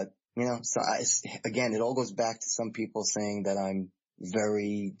 But, so again, it all goes back to some people saying that I'm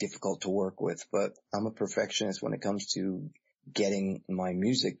very difficult to work with, but I'm a perfectionist when it comes to getting my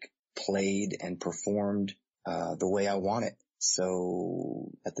music played and performed the way I want it.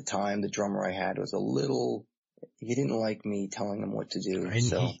 So at the time, the drummer I had was he didn't like me telling him what to do.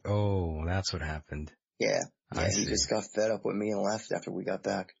 That's what happened. Yeah. He just got fed up with me and left after we got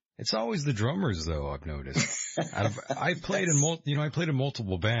back. It's always the drummers, though, I've noticed. I played in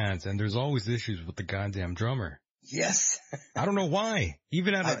multiple bands, and there's always issues with the goddamn drummer. Yes. I don't know why.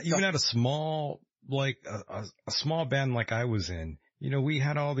 Even at a small, a small band like I was in, we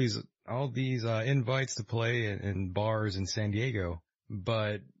had all these invites to play in bars in San Diego,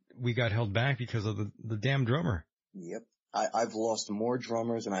 but we got held back because of the damn drummer. Yep. I've lost more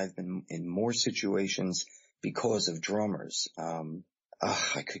drummers, and I've been in more situations because of drummers.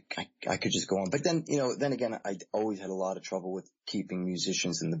 I could just go on. But then, then again, I always had a lot of trouble with keeping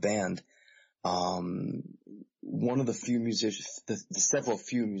musicians in the band. One of the few musicians, the several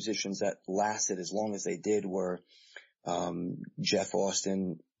few musicians that lasted as long as they did were, Jeff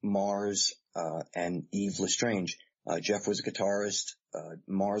Austin, Mars, and Yves Lestrange. Jeff was a guitarist,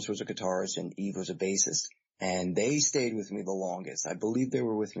 Mars was a guitarist, and Yves was a bassist. And they stayed with me the longest. I believe they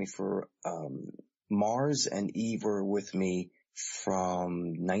were with me for, Mars and Yves were with me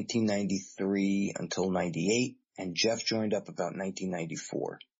from 1993 until 98, and Jeff joined up about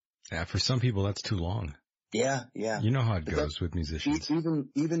 1994. Yeah, for some people that's too long. Yeah. You know how it goes with musicians.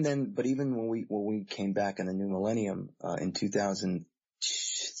 Even then, but even when we came back in the new millennium, in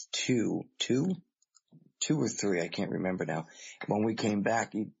 2002, two or three, I can't remember now. When we came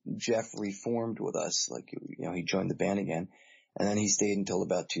back, Jeff reformed with us, he joined the band again, and then he stayed until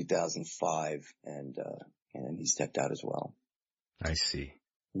about 2005, and then he stepped out as well. I see.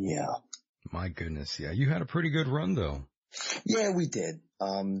 Yeah. My goodness. Yeah. You had a pretty good run though. Yeah, we did.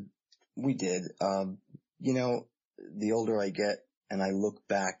 The older I get and I look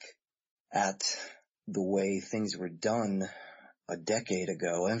back at the way things were done a decade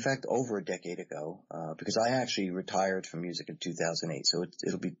ago, in fact, over a decade ago, because I actually retired from music in 2008. So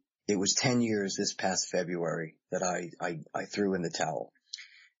it was 10 years this past February that I threw in the towel.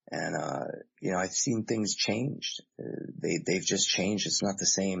 And, I've seen things changed. They've just changed. It's not the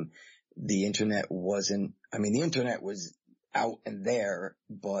same. The internet was out and there,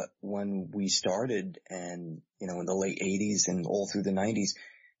 but when we started and, in the late 80s and all through the 90s,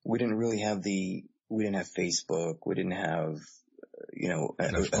 we didn't have Facebook. We didn't have,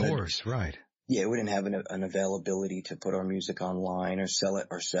 of course, right. Yeah, we didn't have an availability to put our music online or sell it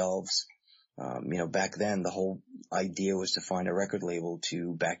ourselves. Back then the whole idea was to find a record label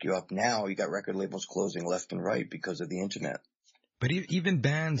to back you up. Now you got record labels closing left and right because of the internet. But even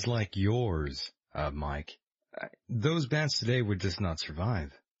bands like yours, Mike, those bands today would just not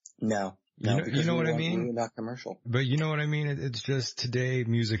survive. No. You know what I mean? We're not commercial. But you know what I mean? It's just today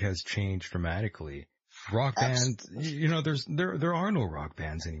music has changed dramatically. Rock bands, there are no rock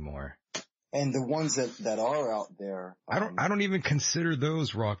bands anymore. And the ones that are out there, I don't even consider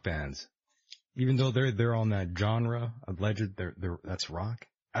those rock bands. Even though they're on that genre, alleged, that's rock.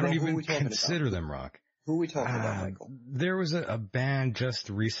 I don't even consider them rock. Who are we talking about, Michael? There was a band just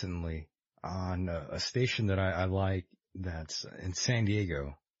recently on a station that I like that's in San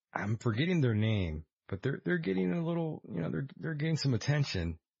Diego. I'm forgetting their name, but they're getting a little, they're getting some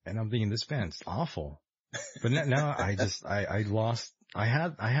attention, and I'm thinking this band's awful. But now I lost. I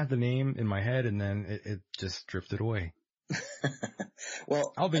had the name in my head, and then it just drifted away.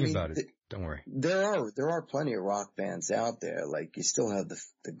 Well, I'll think about it. Don't worry. There are plenty of rock bands out there. Like, you still have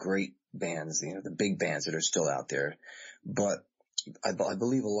the great bands, the big bands that are still out there. But I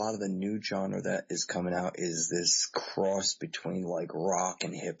believe a lot of the new genre that is coming out is this cross between like rock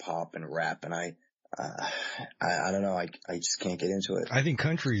and hip hop and rap. And I I don't know. I just can't get into it. I think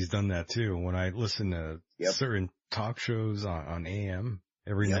country's done that too. When I listen to certain talk shows on AM,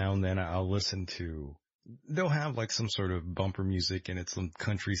 every now and then I'll listen to, they'll have like some sort of bumper music and it's some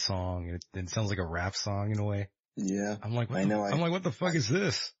country song and it sounds like a rap song in a way. Yeah. I'm like, what the fuck is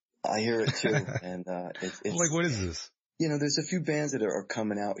this? I hear it too. And, it's I'm like, what is this? You know, there's a few bands that are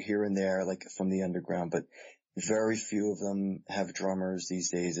coming out here and there, like from the underground, but very few of them have drummers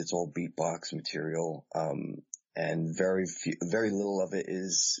these days. It's all beatbox material. And very little of it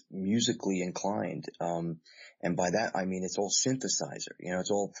is musically inclined. And by that, I mean, it's all synthesizer, you know,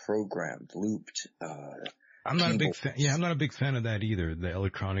 it's all programmed, looped, I'm not a big fan. Yeah, I'm not a big fan of that either. The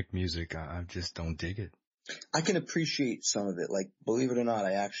electronic music, I just don't dig it. I can appreciate some of it. Like, believe it or not,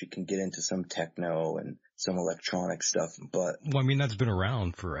 I actually can get into some techno and some electronic stuff, but. Well, I mean, that's been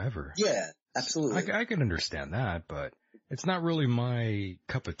around forever. Yeah, absolutely. I can understand that, but it's not really my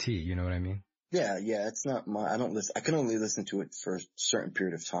cup of tea. You know what I mean? Yeah, it's not I don't listen, I can only listen to it for a certain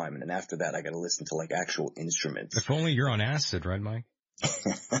period of time, and then after that I gotta listen to like actual instruments. If only you're on acid, right, Mike?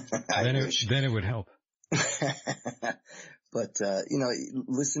 then it would help. But, you know,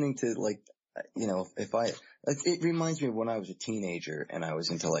 listening to like, you know, it reminds me of when I was a teenager and I was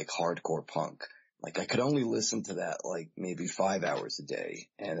into like hardcore punk. Like I could only listen to that like maybe 5 hours a day.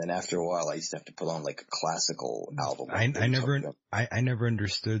 And then after a while I used to have to put on like a classical album. I never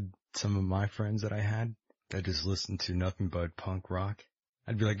understood some of my friends that I had that just listened to nothing but punk rock.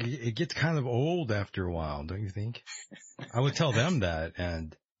 I'd be like, it gets kind of old after a while, don't you think? I would tell them that,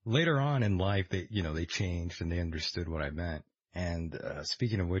 and later on in life, they changed and they understood what I meant. And,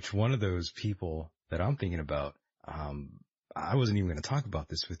 speaking of which, one of those people that I'm thinking about, I wasn't even going to talk about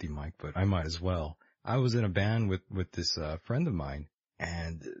this with you, Mike, but I might as well. I was in a band with this, friend of mine,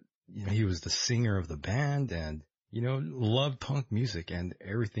 and, you know, he was the singer of the band and, you know, loved punk music and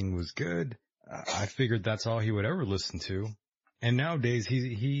everything was good. I figured that's all he would ever listen to. And nowadays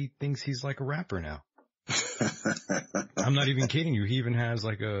he thinks he's like a rapper now. I'm not even kidding you. He even has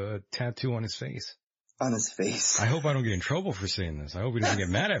like a tattoo on his face. On his face. I hope I don't get in trouble for saying this. I hope he doesn't get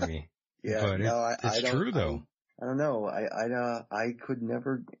mad at me. Yeah, but no, it's true though. I don't know. I could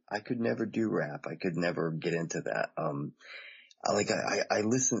never do rap. I could never get into that. I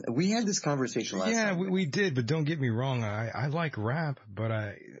listen. We had this conversation last time. Yeah, we did, but don't get me wrong. I like rap, but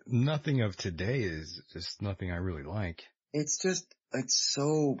nothing of today is just nothing I really like. It's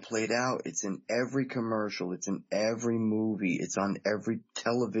so played out. It's in every commercial. It's in every movie. It's on every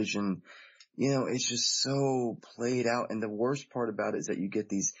television. You know, it's just so played out. And the worst part about it is that you get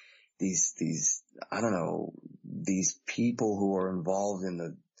these, I don't know, these people who are involved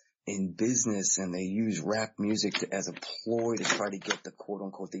in business and they use rap music as a ploy to try to get the quote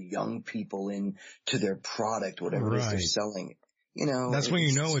unquote the young people in to their product, whatever it is they're selling. You know, that's when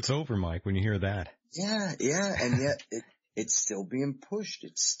you know it's over, Mike, when you hear that. Yeah. And yet it's still being pushed.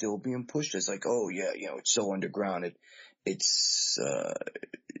 It's still being pushed. It's like, oh yeah, you know, it's so underground. It's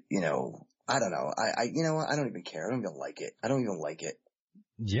you know, I don't know. You know what? I don't even care. I don't even like it.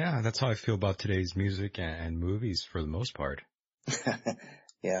 Yeah, that's how I feel about today's music and movies for the most part.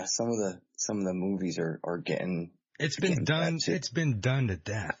 Yeah, some of the movies are getting. It's been done to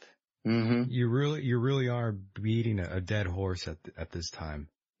death. Mm-hmm. You really are beating a dead horse at this time.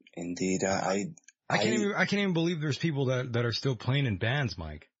 Indeed, I can't even believe there's people that are still playing in bands,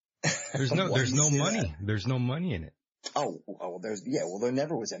 Mike. There's no money. There's no money in it. Oh, there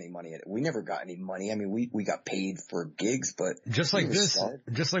never was any money in it. We never got any money. I mean, we got paid for gigs, but just like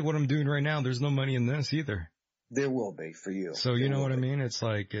just like what I'm doing right now, there's no money in this either. There will be for you. So you know what I mean? It's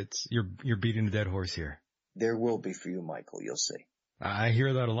like you're beating a dead horse here. There will be for you, Michael. You'll see. I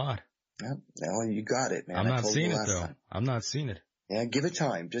hear that a lot. Yeah, well, you got it, man. I'm not seeing it though. I'm not seeing it. Yeah, give it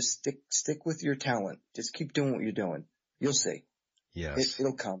time. Just stick with your talent. Just keep doing what you're doing. You'll see. Yes.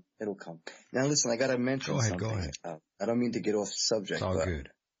 It'll come. Now listen, I gotta mention something. Go ahead. I don't mean to get off subject, it's all but good.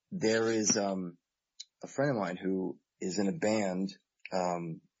 There is, a friend of mine who is in a band,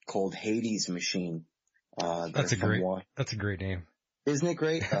 called Hades Machine. That's a great name. Isn't it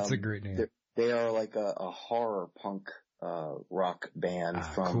great? That's a great name. They are like a horror punk, rock band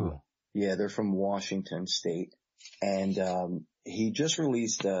cool. Yeah, they're from Washington State. And, he just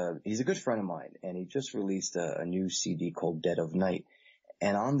released, he's a good friend of mine, and he just released a new CD called Dead of Night.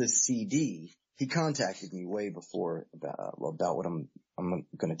 And on the CD, he contacted me way before about what I'm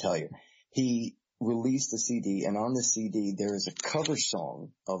going to tell you. He released the CD, and on the CD there is a cover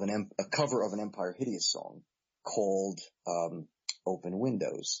song of a cover of an Empire Hideous song called Open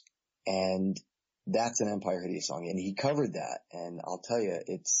Windows, and that's an Empire Hideous song, and he covered that, and I'll tell you,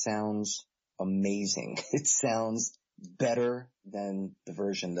 it sounds amazing. It sounds better than the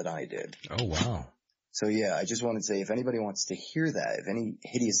version that I did. Oh wow. So yeah, I just wanted to say, if anybody wants to hear that, if any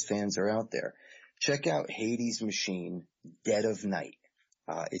Hideous fans are out there, check out Hades Machine, Dead of Night.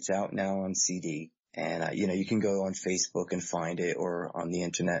 It's out now on CD, and you can go on Facebook and find it, or on the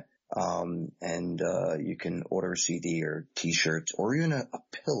internet, and you can order a CD or T-shirts, or even a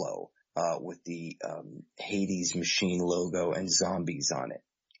pillow with the Hades Machine logo and zombies on it.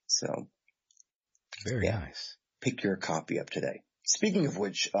 So very nice. Pick your copy up today. Speaking of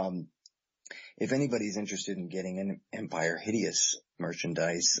which, if anybody's interested in getting an Empire Hideous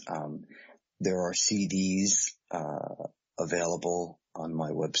merchandise, there are CDs available on my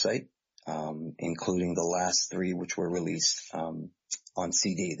website, including the last 3 which were released on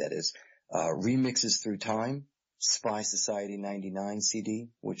CD. That is Remixes Through Time, Spy Society 99 CD,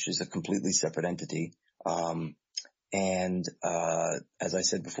 which is a completely separate entity, and as I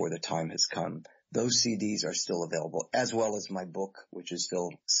said before, The Time Has Come. Those CDs are still available, as well as my book, which is still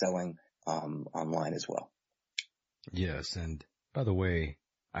selling online as well. Yes, and by the way,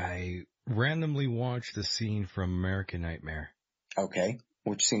 I randomly watched the scene from American Nightmare. Okay.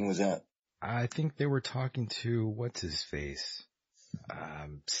 Which scene was that? I think they were talking to, what's his face?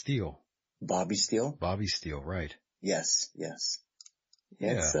 Steele. Bobby Steele? Bobby Steele, right. Yes.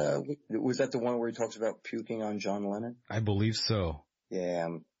 It's, was that the one where he talks about puking on John Lennon? I believe so. Yeah,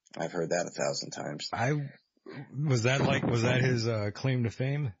 I've heard that 1,000 times. Was that his claim to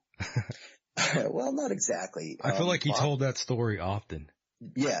fame? Well, not exactly. I feel like he told that story often.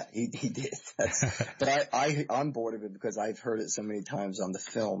 Yeah, he did. But I'm bored of it because I've heard it so many times on the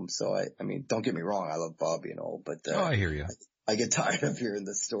film. So I mean, don't get me wrong, I love Bobby and all, but I hear you. I get tired of hearing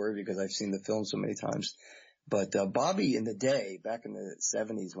the story because I've seen the film so many times. But Bobby, in the day, back in the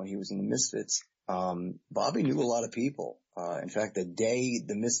 70s when he was in the Misfits, Bobby knew a lot of people. In fact, the day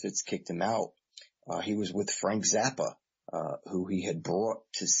the Misfits kicked him out, he was with Frank Zappa, who he had brought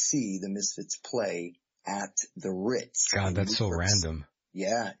to see the Misfits play at the Ritz. God, that's so random.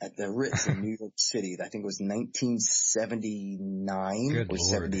 Yeah, at the Ritz in New York City. I think it was 1979 or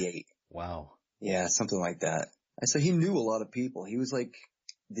 78. Wow. Yeah, something like that. And so he knew a lot of people. He was like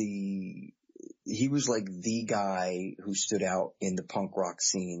the guy who stood out in the punk rock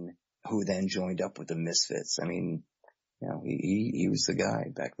scene, who then joined up with the Misfits. I mean, he was the guy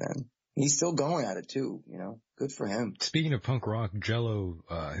back then. He's still going at it too, good for him. Speaking of punk rock, Jello,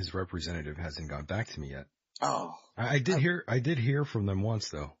 his representative, hasn't got back to me yet. Oh. I did hear from them once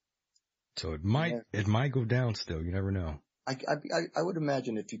though. So it might go down still. You never know. I would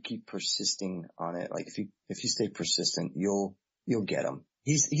imagine if you keep persisting on it, like if you stay persistent, you'll get him.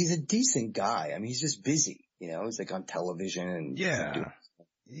 He's a decent guy. I mean, he's just busy, he's like on television and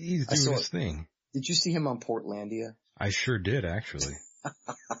he's doing his thing. Did you see him on Portlandia? I sure did, actually.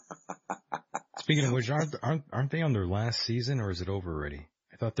 Speaking of which, aren't they on their last season, or is it over already?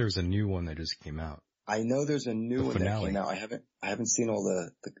 I thought there was a new one that just came out. I know there's a new one that came out. I haven't seen all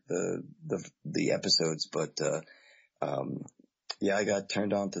the episodes, but I got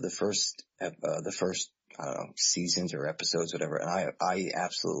turned on to the first I don't know, seasons or episodes, whatever, and I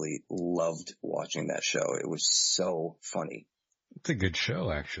absolutely loved watching that show. It was so funny. It's a good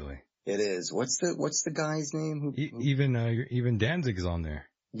show, actually. It is. What's the guy's name? Even Danzig's on there.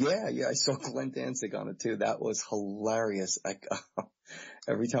 Yeah, I saw Glenn Danzig on it too. That was hilarious.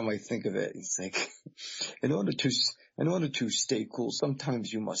 Every time I think of it, it's like, in order to stay cool,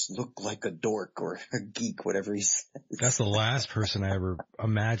 sometimes you must look like a dork or a geek, whatever he says. That's the last person I ever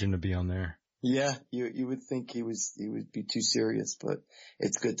imagined to be on there. Yeah, you would think he would be too serious, but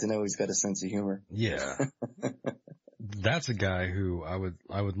it's good to know he's got a sense of humor. Yeah. That's a guy who I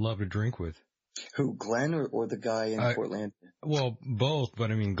would love to drink with. Who, Glenn or the guy in Portland? Well, both,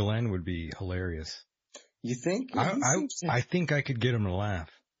 but I mean, Glenn would be hilarious. You think? I think I could get him to laugh.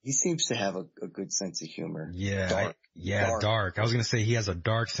 He seems to have a good sense of humor. Yeah. Dark. I was going to say he has a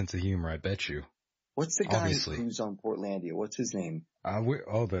dark sense of humor, I bet you. What's the guy who's on Portlandia? What's his name?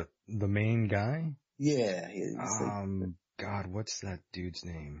 The main guy? Yeah. God, what's that dude's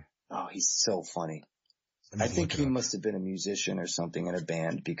name? Oh, he's so funny. I think he must have been a musician or something in a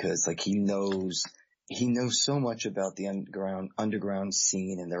band, because like he knows so much about the underground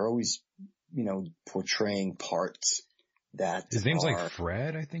scene, and they're always, portraying parts that his name's like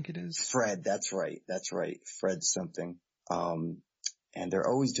Fred, I think it is. Fred, that's right. Fred something. And they're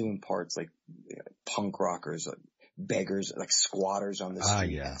always doing parts like punk rockers, like beggars, like squatters on the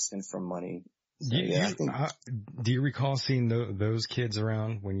street asking for money. So, do you recall seeing those kids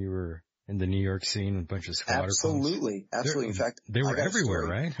around when you were in the New York scene, a bunch of squatter Absolutely. In fact, they were everywhere,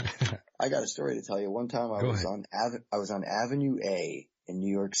 right? I got a story to tell you. One time I was on Avenue A in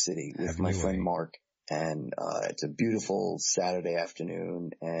New York City with my friend Mark, And, it's a beautiful Saturday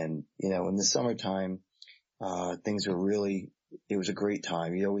afternoon. And, in the summertime, things are really, it was a great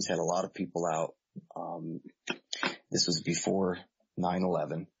time. You always had a lot of people out. This was before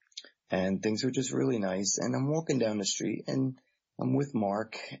 9/11 and things were just really nice. And I'm walking down the street and I'm with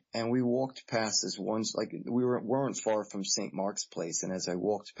Mark and we walked past this one, like we weren't far from St. Mark's Place. And as I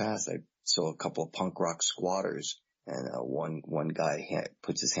walked past, I saw a couple of punk rock squatters and, one guy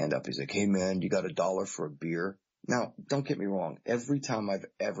puts his hand up. He's like, "Hey man, you got $1 for a beer?" Now, don't get me wrong. Every time I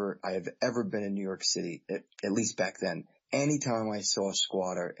have ever been in New York City, at least back then, anytime I saw a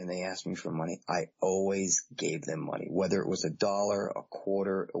squatter and they asked me for money, I always gave them money. Whether it was $1, a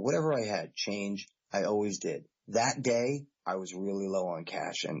quarter, whatever I had, change, I always did. That day, I was really low on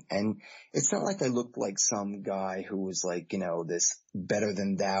cash. And it's not like I looked like some guy who was like, this better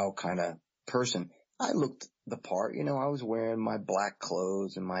than thou kind of person. I looked the part, I was wearing my black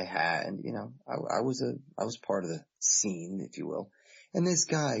clothes and my hat and, I was part of the scene, if you will. And this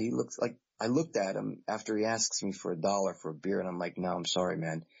guy, he looks like, I looked at him after he asks me for $1 for a beer and I'm like, "No, I'm sorry,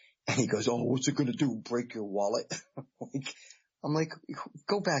 man." And he goes, "Oh, what's it going to do? Break your wallet?" I'm like,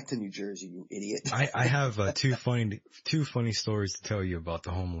 "Go back to New Jersey, you idiot." I have two funny stories to tell you about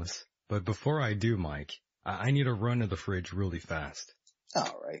the homeless. But before I do, Mike, I need to run to the fridge really fast.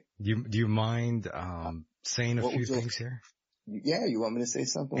 All right. Do you mind saying a few things here? Yeah, you want me to say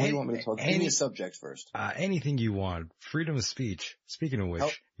something? What do you want me to talk about? Give me a subject first. Anything you want. Freedom of speech. Speaking of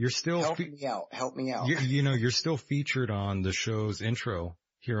which, you're still... Help me out. You're still featured on the show's intro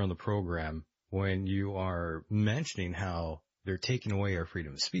here on the program when you are mentioning how they're taking away our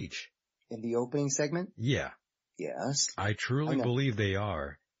freedom of speech. In the opening segment? Yeah. Yes. I truly believe they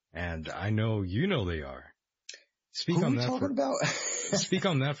are, and I know you know they are. Speak Who on are we that talking about? Speak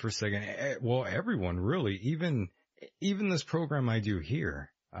on that for a second. Well, everyone really, even this program I do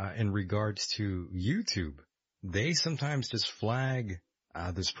here, in regards to YouTube, they sometimes just flag,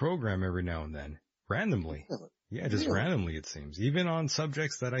 this program every now and then, randomly. Really? Yeah, just randomly it seems. Even on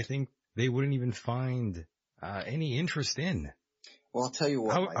subjects that I think they wouldn't even find, any interest in. Well, I'll tell you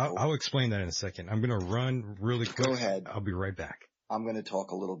what, I'll explain that in a second. I'm gonna run really quick. Go ahead. I'll be right back. I'm gonna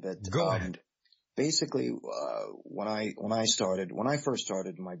talk a little bit. Go ahead. Basically, when I first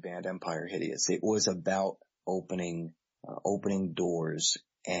started my band Empire Hideous, it was about opening doors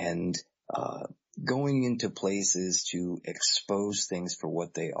and, going into places to expose things for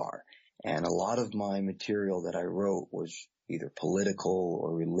what they are. And a lot of my material that I wrote was either political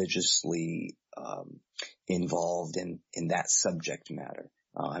or religiously, involved in that subject matter.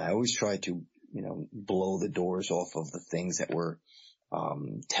 And I always tried to, blow the doors off of the things that were,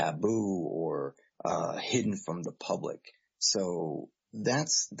 taboo or, hidden from the public. So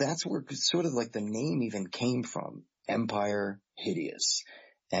that's where sort of like the name even came from, Empire Hideous.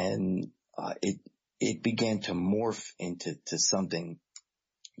 And, it began to morph into something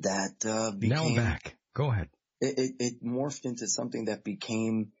that, became. Now I'm back. Go ahead. It morphed into something that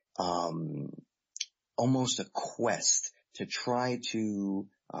became, almost a quest to try to,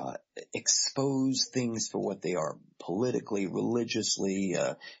 expose things for what they are, politically, religiously,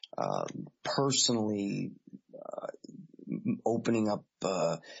 personally, opening up,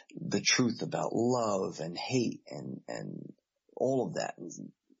 the truth about love and hate and all of that.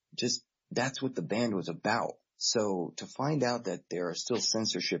 Just, that's what the band was about. So to find out that there are still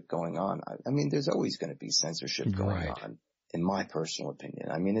censorship going on, I mean, there's always going to be censorship going on, in my personal opinion.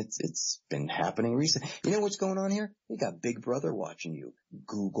 I mean, it's been happening recently. You know what's going on here? You got Big Brother watching you.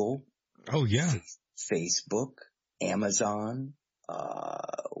 Google. Oh, yeah. Facebook, Amazon,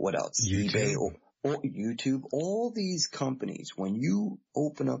 what else? YouTube. eBay or YouTube. All these companies, when you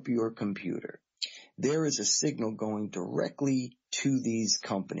open up your computer, there is a signal going directly to these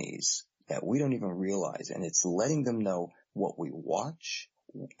companies that we don't even realize. And it's letting them know what we watch.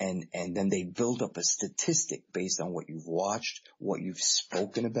 And then they build up a statistic based on what you've watched, what you've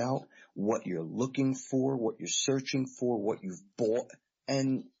spoken about, what you're looking for, what you're searching for, what you've bought.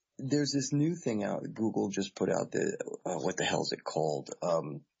 And there's this new thing out. Google just put out what the hell is it called?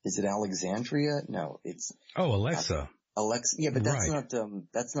 Is it Alexandria? No, it's. Oh, Alexa. Alexa. Yeah, but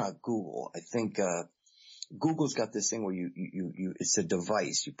that's not Google. I think, Google's got this thing where it's a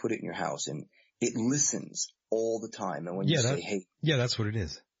device. You put it in your house and it listens all the time. And when you say, hey. Yeah, that's what it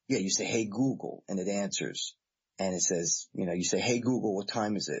is. Yeah, you say, "Hey Google," and it answers. And it says, you say, "Hey Google, what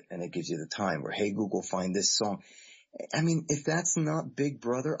time is it?" And it gives you the time. Or, "Hey Google, find this song." I mean, if that's not Big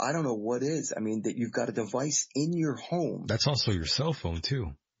Brother, I don't know what is. I mean, that you've got a device in your home. That's also your cell phone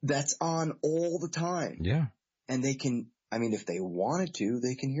too. That's on all the time. Yeah. And they can, I mean, if they wanted to,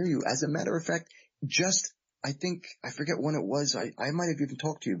 they can hear you. As a matter of fact, I forget when it was, I might have even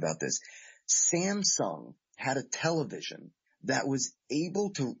talked to you about this. Samsung had a television that was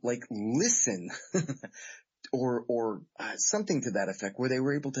able to like listen or something to that effect, where they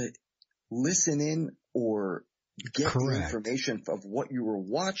were able to listen in or get the information of what you were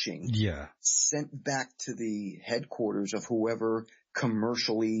watching sent back to the headquarters of whoever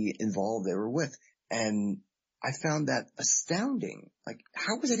commercially involved they were with. And I found that astounding. Like,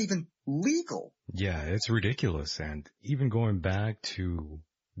 how was that even legal? Yeah, it's ridiculous. And even going back to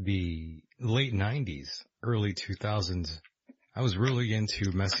the late 90s, early 2000s, I was really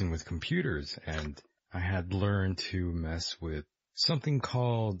into messing with computers, and I had learned to mess with something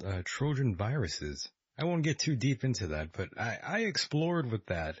called Trojan viruses. I won't get too deep into that, but I explored with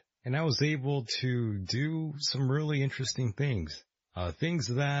that, and I was able to do some really interesting things. Things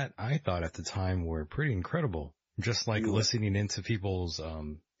that I thought at the time were pretty incredible. Just like listening into people's,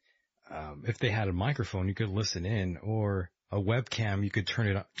 if they had a microphone, you could listen in, or a webcam, you could turn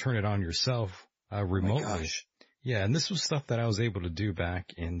it on yourself, remotely. Oh my gosh. Yeah, and this was stuff that I was able to do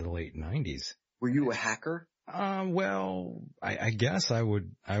back in the late 90s. Were you a hacker? Well, I guess I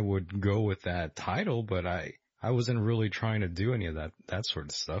would go with that title, but I wasn't really trying to do any of that sort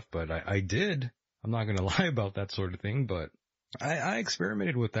of stuff, but I did. I'm not gonna lie about that sort of thing, but I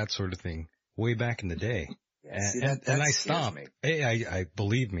experimented with that sort of thing way back in the day. Yeah, and I stopped. I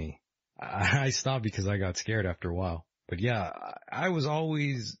believe me, I stopped because I got scared after a while. But yeah, I was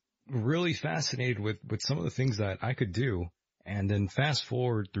always really fascinated with some of the things that I could do, and then fast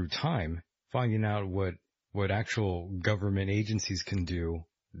forward through time, finding out what actual government agencies can do.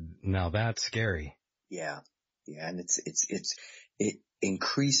 Now that's scary. Yeah. Yeah. And it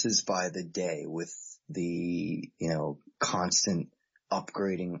increases by the day with the, constant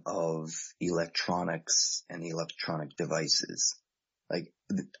upgrading of electronics and electronic devices. Like,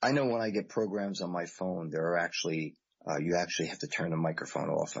 I know when I get programs on my phone, there are actually, you actually have to turn the microphone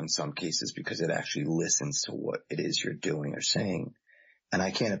off in some cases because it actually listens to what it is you're doing or saying. And I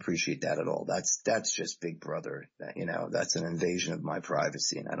can't appreciate that at all. That's just Big Brother. That's an invasion of my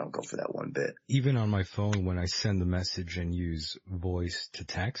privacy, and I don't go for that one bit. Even on my phone, when I send the message and use voice to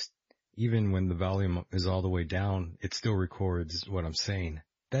text, even when the volume is all the way down, it still records what I'm saying.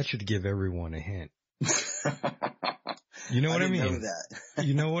 That should give everyone a hint. You know what I mean? Know that.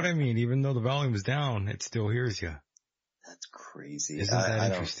 You know what I mean? Even though the volume is down, it still hears you. That's crazy. Isn't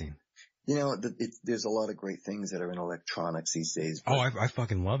that interesting? There's a lot of great things that are in electronics these days. Oh, I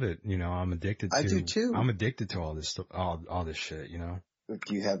fucking love it. I'm addicted to. I do too. I'm addicted to all this stuff, all this shit.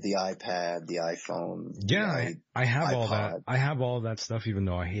 Do you have the iPad, the iPhone? Yeah, I have iPod. all that. I have all that stuff, even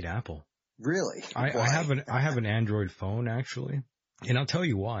though I hate Apple. Really? I have an Android phone actually, and I'll tell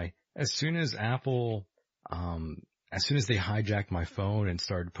you why. As soon as Apple, as soon as they hijacked my phone and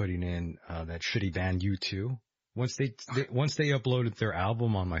started putting in that shitty band U2. Once they uploaded their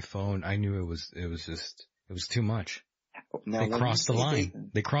album on my phone, I knew it was too much. Now, they crossed the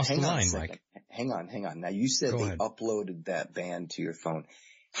line. They crossed the line, Mike. Hang on. Now you said they uploaded that band to your phone.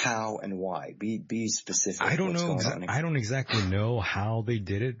 How and why? Be specific. I don't know. I don't exactly know how they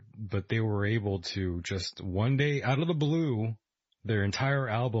did it, but they were able to just one day out of the blue, their entire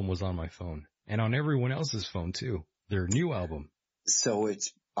album was on my phone and on everyone else's phone too. Their new album. So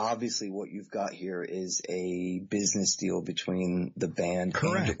it's obviously what you've got here is a business deal between the band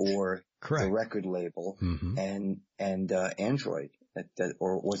or the record label and Android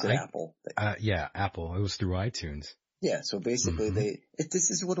or was it Apple? Yeah, Apple. It was through iTunes. Yeah, so basically this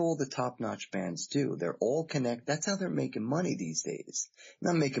is what all the top-notch bands do. They're all connect. That's how they're making money these days.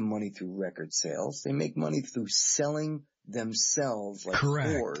 Not making money through record sales. They make money through selling themselves like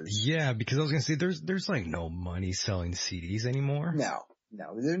whores. Yeah, because I was going to say there's like no money selling CDs anymore. No,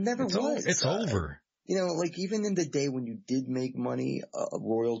 there never was. It's over. Like even in the day when you did make money,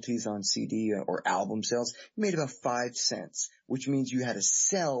 royalties on CD or album sales, you made about 5 cents, which means you had to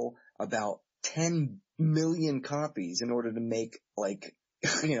sell about 10 million copies in order to make like,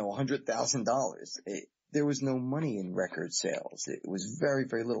 $100,000. There was no money in record sales. It was very,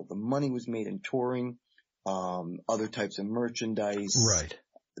 very little. The money was made in touring, other types of merchandise. Right.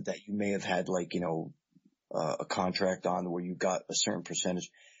 That you may have had like, a contract on where you got a certain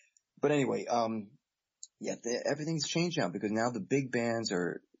percentage. But anyway, everything's changed now because now the big bands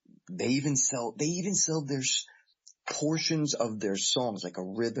they even sell their portions of their songs, like a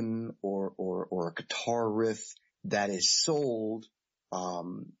rhythm or a guitar riff that is sold,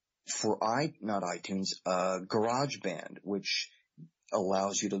 for not iTunes, GarageBand, which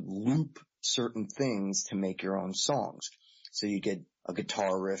allows you to loop certain things to make your own songs. So you get a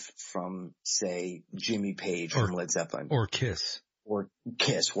guitar riff from, say, Jimmy Page from Led Zeppelin. Or Kiss. Or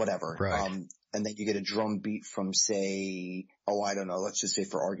Kiss, whatever. Right. and then you get a drum beat from, say, I don't know, let's just say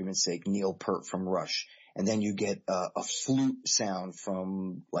for argument's sake, Neil Peart from Rush. And then you get a flute sound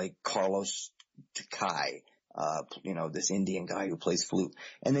from like Carlos Takai, this Indian guy who plays flute.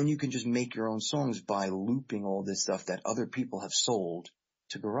 And then you can just make your own songs by looping all this stuff that other people have sold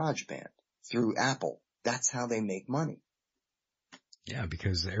to GarageBand through Apple. That's how they make money. Yeah,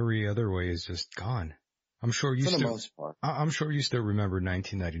 because every other way is just gone. I'm sure you for the most part. I'm sure you still remember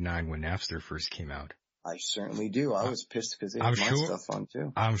 1999 when Napster first came out. I certainly do. I was pissed because they had my stuff on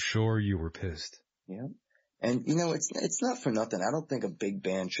too. I'm sure you were pissed. Yeah. And it's not for nothing. I don't think a big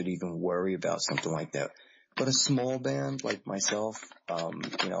band should even worry about something like that. But a small band like myself,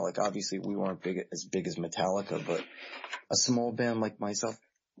 like obviously we weren't as big as Metallica, but a small band like myself,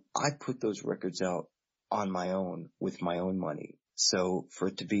 I put those records out on my own with my own money. So for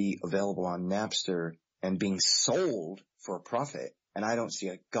it to be available on Napster and being sold for a profit, and I don't see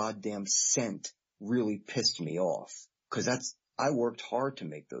a goddamn cent, really pissed me off. Cause I worked hard to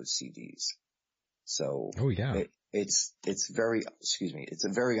make those CDs. So. Oh yeah. It's a very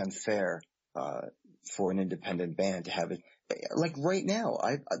unfair, for an independent band to have it. Like right now,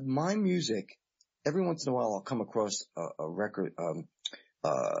 my music, every once in a while I'll come across a record,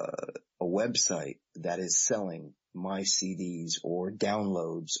 a website that is selling my CDs or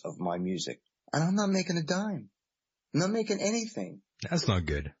downloads of my music. And I'm not making a dime. I'm not making anything. That's not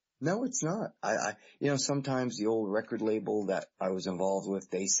good. No, it's not. Sometimes the old record label that I was involved with,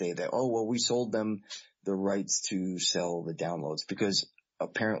 they say that, we sold them the rights to sell the downloads, because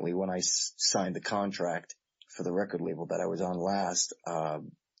apparently when I signed the contract for the record label that I was on last,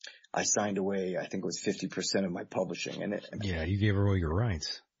 I signed away, I think it was 50% of my publishing. Yeah, you gave away your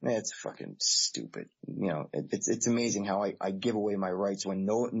rights. It's fucking stupid. It's amazing how I give away my rights when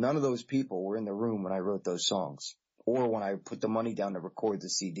none of those people were in the room when I wrote those songs or when I put the money down to record the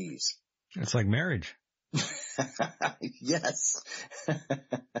CDs. It's like marriage. Yes. You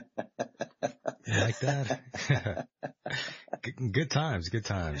like that? Good times.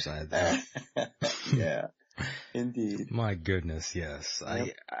 Yeah, indeed. My goodness, yes.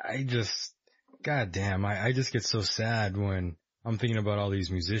 Yep. I just, goddamn, I just get so sad when I'm thinking about all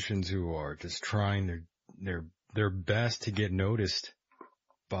these musicians who are just trying their best to get noticed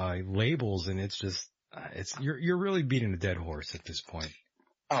by labels, and it's just, you're really beating a dead horse at this point.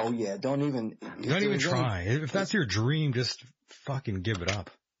 Oh yeah, don't even try. If that's your dream, just fucking give it up.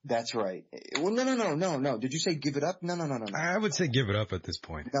 That's right. Well, no. Did you say give it up? No. I would say give it up at this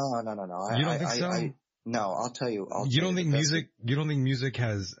point. No. You don't think so? No, I'll tell you. You don't think music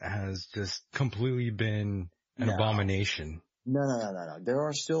has just completely been an abomination? No. There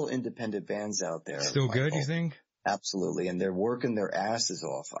are still independent bands out there. Still good, you think? Absolutely. And they're working their asses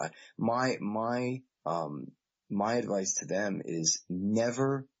off. My advice to them is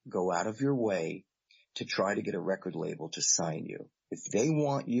never go out of your way to try to get a record label to sign you. If they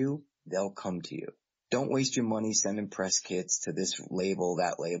want you, they'll come to you. Don't waste your money sending press kits to this label,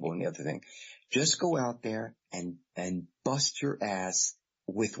 that label, and the other thing. Just go out there and bust your ass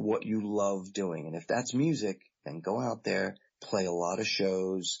with what you love doing. And if that's music, then go out there, play a lot of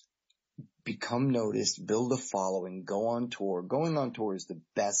shows, become noticed, build a following, go on tour. Going on tour is the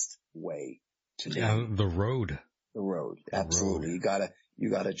best way to do it. The road. The road. Absolutely. You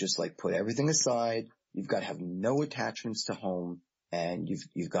gotta just like put everything aside. You've got to have no attachments to home. And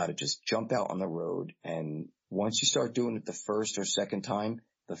you've got to just jump out on the road. And once you start doing it the first or second time,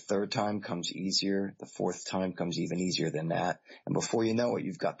 the third time comes easier. The fourth time comes even easier than that. And before you know it,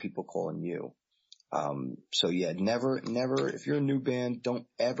 you've got people calling you. So yeah, never, if you're a new band, don't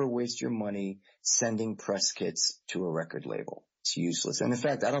ever waste your money sending press kits to a record label. It's useless. And in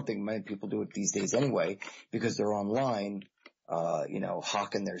fact, I don't think many people do it these days anyway, because they're online,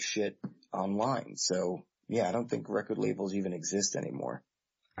 hawking their shit online. So yeah, I don't think record labels even exist anymore.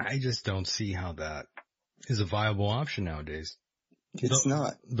 I just don't see how that is a viable option nowadays. It's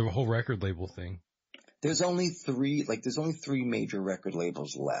not. The whole record label thing. There's only three major record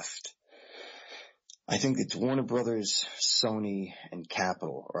labels left. I think it's Warner Brothers, Sony, and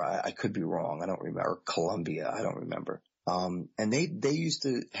Capitol, or I could be wrong. I don't remember. Or Columbia. I don't remember. And they used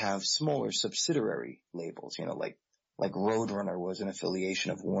to have smaller subsidiary labels, like Roadrunner was an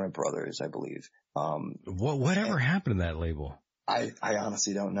affiliation of Warner Brothers, I believe. Whatever happened to that label? I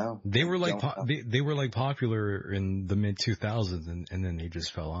honestly don't know. They were like popular in the mid 2000s and then they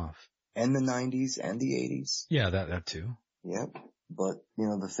just fell off. And the 90s and the 80s. Yeah, that too. Yep. But,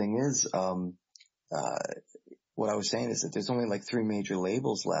 the thing is, what I was saying is that there's only like three major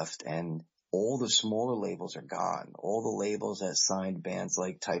labels left, and all the smaller labels are gone. All the labels that signed bands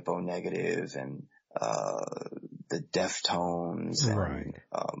like Typo Negative and, the Deftones, and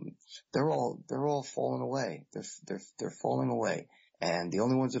they're all falling away. They're falling away, and the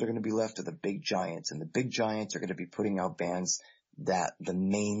only ones that are going to be left are the big giants, and the big giants are going to be putting out bands that the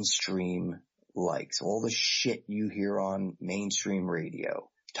mainstream likes. All the shit you hear on mainstream radio,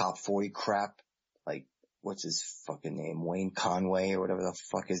 top 40 crap, like what's his fucking name, Wayne Conway or whatever the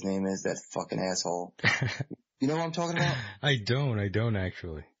fuck his name is, that fucking asshole. You know what I'm talking about? I don't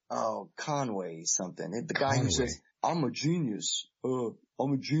actually. Oh, Conway something. The guy who says, I'm a genius,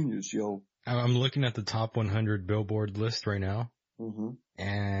 yo. I'm looking at the top 100 Billboard list right now. Mm-hmm.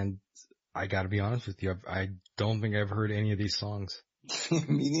 And I gotta be honest with you, I don't think I've heard any of these songs.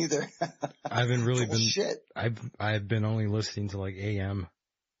 Me neither. I haven't really been, shit. I've been only listening to like AM.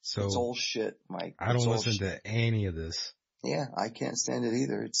 So it's all shit, Mike. I don't listen to any of this. Yeah, I can't stand it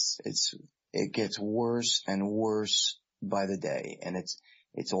either. It gets worse and worse by the day, and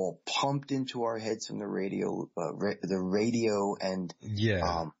it's all pumped into our heads from the radio, and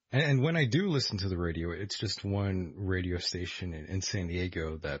and when I do listen to the radio, it's just one radio station in San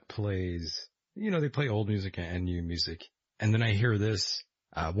Diego that plays, they play old music and new music. And then I hear this,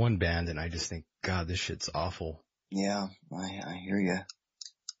 one band, and I just think, God, this shit's awful. Yeah, I hear you.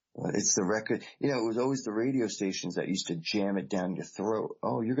 Well, it's the record. It was always the radio stations that used to jam it down your throat.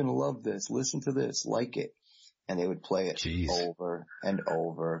 Oh, you're going to love this. Listen to this. Like it. And they would play it over and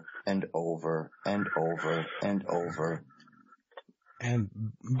over and over and over and over. And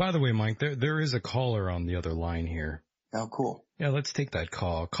by the way, Mike, there is a caller on the other line here. Oh, cool. Yeah, let's take that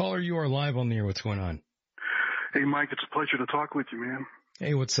call. Caller, you are live on the air. What's going on? Hey, Mike, it's a pleasure to talk with you, man.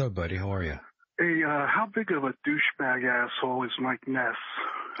 Hey, what's up, buddy? How are you? Hey, how big of a douchebag asshole is Mike Ness?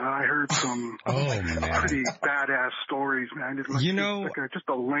 I heard some pretty badass stories, man. It's like just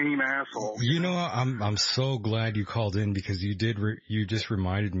a lame asshole. I'm so glad you called in, because you just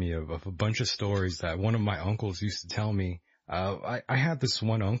reminded me of a bunch of stories that one of my uncles used to tell me. I had this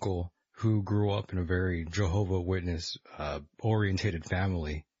one uncle who grew up in a very Jehovah's Witness, orientated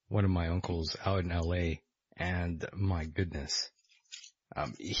family. One of my uncles out in LA, and my goodness.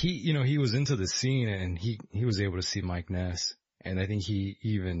 He was into the scene, and he was able to see Mike Ness. And I think he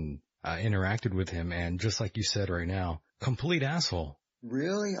even interacted with him, and just like you said right now, complete asshole.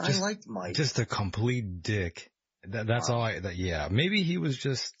 Really? I liked Mike. Just a complete dick. That's all maybe he was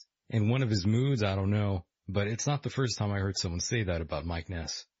just in one of his moods, I don't know. But it's not the first time I heard someone say that about Mike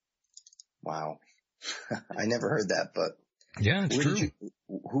Ness. Wow. I never heard that, but... Yeah, it's true.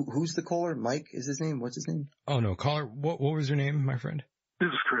 Who's the caller? Mike is his name? What's his name? Oh, no, caller, what was your name, my friend? This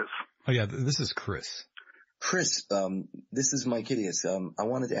is Chris. Oh, yeah, this is Chris. Chris, this is Mike Hideous. I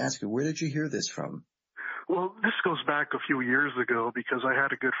wanted to ask you, where did you hear this from? Well, this goes back a few years ago, because I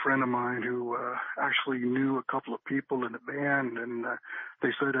had a good friend of mine who actually knew a couple of people in the band, and they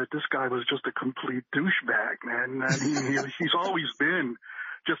said that this guy was just a complete douchebag, man. And he's always been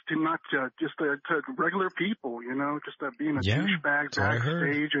just to regular people, just being a douchebag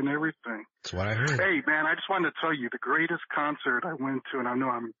backstage and everything. That's what I heard. Hey, man, I just wanted to tell you the greatest concert I went to, and I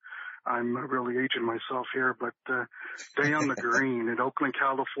know I'm really aging myself here, but Day on the Green in Oakland,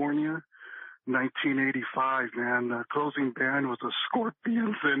 California, 1985, man. The closing band was the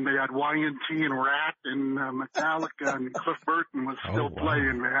Scorpions, and they had Y&T and Rat and Metallica, and Cliff Burton was still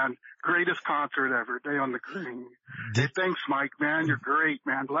playing, man. Greatest concert ever, Day on the Green. Hey, thanks, Mike, man. You're great,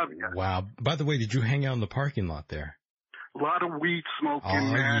 man. Love you. Wow. By the way, did you hang out in the parking lot there? A lot of weed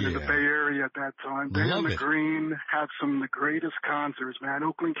smoking, man, in the Bay Area at that time. Day on the Green had some of the greatest concerts, man.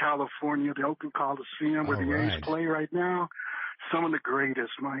 Oakland, California, the Oakland Coliseum, where the A's play right now. Some of the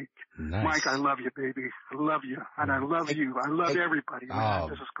greatest, Mike. Nice. Mike, I love you, baby. I love you. And I love you. I love everybody, man.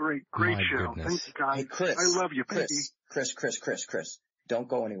 This is great. Great show. Goodness. Thank you, guys. Hey, Chris. I love you, baby. Chris. Don't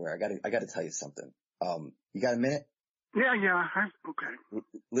go anywhere. I gotta tell you something. You got a minute? Yeah. Okay.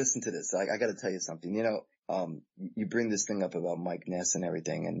 Listen to this. I gotta tell you something. You bring this thing up about Mike Ness and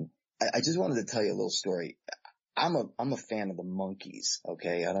everything, and I just wanted to tell you a little story. I'm a fan of the Monkees,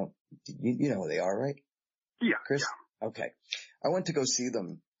 okay? You know who they are, right? Yeah. Chris? Yeah. Okay. I went to go see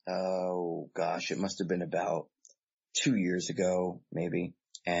them. Oh gosh, it must have been about 2 years ago, maybe.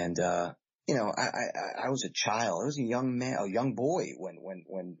 And, I was a child. I was a young boy when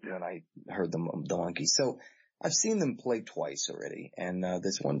I heard the Monkees. So I've seen them play twice already. And,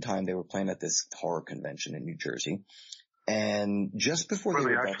 this one time they were playing at this horror convention in New Jersey. And just before were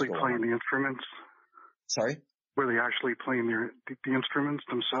they actually playing the instruments? Sorry? Were they actually playing the instruments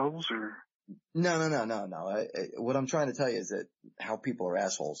themselves, or? No. What I'm trying to tell you is that how people are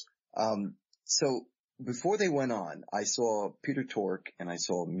assholes. So before they went on, I saw Peter Tork and I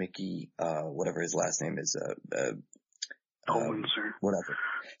saw Mickey, whatever his last name is, Owen, sir. Whatever.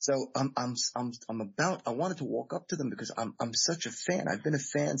 So I wanted to walk up to them because I'm such a fan. I've been a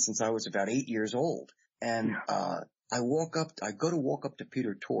fan since I was about 8 years old. And, I go to walk up to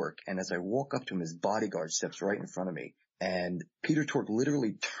Peter Tork, and as I walk up to him, his bodyguard steps right in front of me. And Peter Tork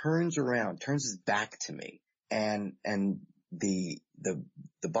literally turns his back to me, and the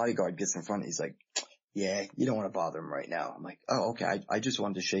bodyguard gets in front, and he's like, yeah, you don't want to bother him right now. I'm like, oh, okay. I just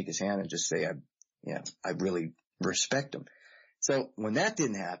wanted to shake his hand and just say I really respect him. So when that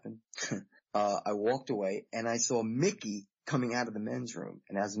didn't happen, I walked away and I saw Mickey coming out of the men's room.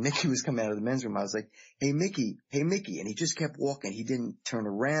 And as Mickey was coming out of the men's room, I was like, hey, Mickey. And he just kept walking. He didn't turn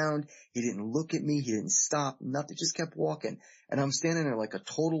around. He didn't look at me. He didn't stop. Nothing. Just kept walking. And I'm standing there like a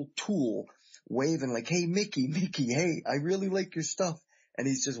total tool, waving like, hey, Mickey, hey, I really like your stuff. And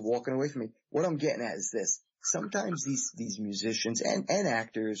he's just walking away from me. What I'm getting at is this. Sometimes these musicians and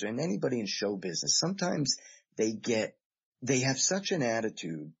actors and anybody in show business, sometimes they have such an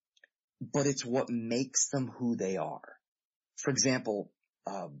attitude, but it's what makes them who they are. For example,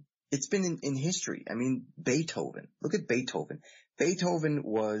 it's been in history. I mean, Beethoven. Look at Beethoven. Beethoven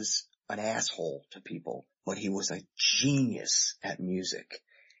was an asshole to people, but he was a genius at music.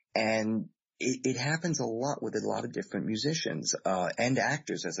 And it happens a lot with a lot of different musicians, and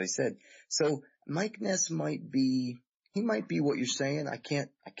actors, as I said. So Mike Ness might be what you're saying. I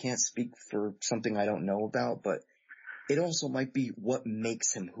can't speak for something I don't know about, but it also might be what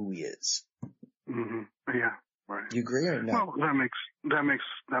makes him who he is. Mm-hmm. Yeah. Right. You agree or no? Well, that makes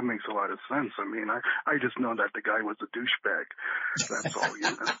a lot of sense. I mean, I just know that the guy was a douchebag. That's all,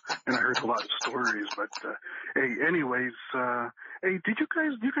 And I heard a lot of stories, but, hey, anyways, hey, did you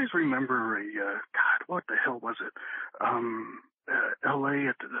guys remember God, what the hell was it? LA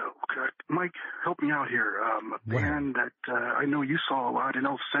at Mike, help me out here. A band that, I know you saw a lot in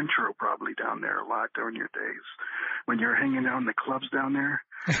El Centro, probably down there a lot during your days when you're hanging out in the clubs down there.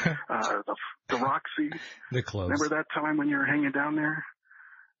 The Roxy. The clubs. Remember that time when you were hanging down there?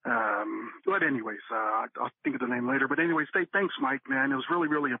 But anyways, I'll think of the name later. But anyways, thanks, Mike, man. It was really,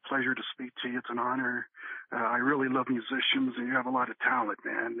 really a pleasure to speak to you. It's an honor. I really love musicians, and you have a lot of talent,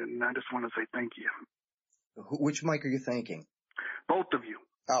 man. And I just want to say thank you. Which Mike are you thanking? Both of you.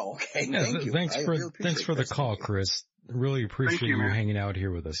 Oh, okay. Yeah, thank you. Thanks for the call, Chris. Really appreciate you hanging out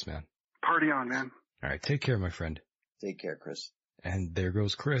here with us, man. Party on, man. All right. Take care, my friend. Take care, Chris. And there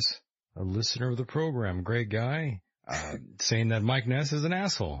goes Chris, a listener of the program. Great guy, saying that Mike Ness is an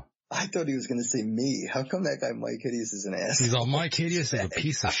asshole. I thought he was going to say me. How come that guy Mike Hideous is an asshole? He's all, Mike Hideous is a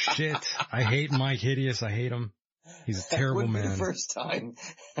piece of shit. I hate Mike Hideous. I hate him. He's a terrible man. The first time.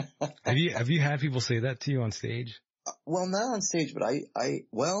 Have you had people say that to you on stage? Well, not on stage, but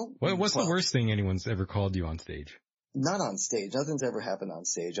What's the worst thing anyone's ever called you on stage? Not on stage. Nothing's ever happened on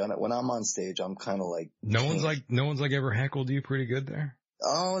stage. When I'm on stage, I'm kind of like... No one's ever heckled you pretty good there?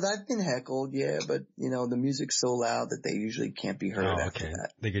 Oh, I've been heckled, yeah, but the music's so loud that they usually can't be heard after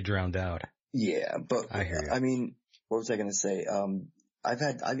that. They get drowned out. Yeah, but I hear you. I mean, what was I going to say?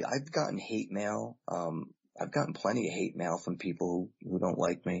 I've gotten hate mail. I've gotten plenty of hate mail from people who don't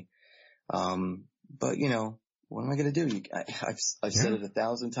like me. But what am I going to do? I've said it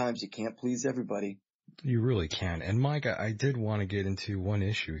 1,000 times. You can't please everybody. You really can. And Mike, I did want to get into one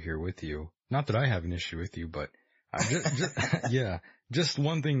issue here with you. Not that I have an issue with you, but just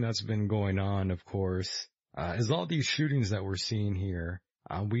one thing that's been going on, of course, is all these shootings that we're seeing here.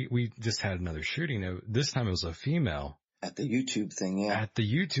 We just had another shooting. This time it was a female. At the YouTube thing, yeah. At the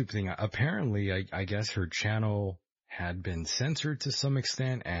YouTube thing. Apparently, I guess her channel had been censored to some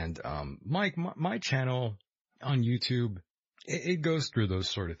extent. And, Mike, my channel on YouTube, it goes through those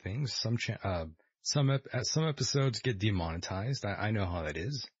sort of things. Some episodes get demonetized. I know how that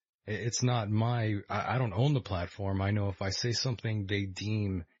is. It's not I don't own the platform. I know if I say something they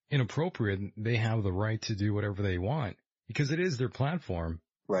deem inappropriate, they have the right to do whatever they want because it is their platform.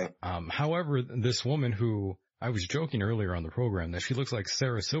 Right. However, this woman who I was joking earlier on the program that she looks like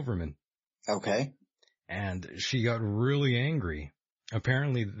Sarah Silverman. Okay. And she got really angry.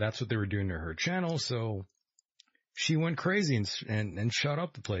 Apparently that's what they were doing to her channel. So she went crazy and shut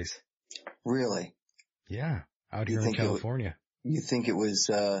up the place. Really? Yeah. Out here in California. You think it was,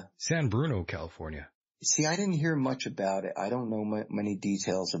 San Bruno, California. See, I didn't hear much about it. I don't know many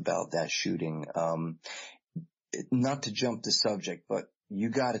details about that shooting. Not to jump the subject, but you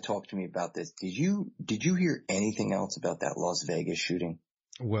got to talk to me about this. Did you hear anything else about that Las Vegas shooting?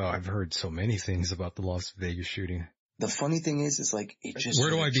 Well, I've heard so many things about the Las Vegas shooting. The funny thing is like, it just... Where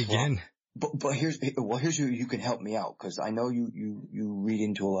do I begin? But here's you can help me out because I know you read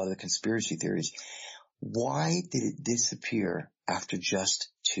into a lot of the conspiracy theories. Why did it disappear after just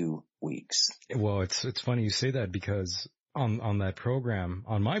 2 weeks? Well, it's funny you say that because on that program,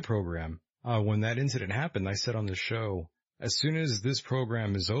 on my program, when that incident happened, I said on the show, as soon as this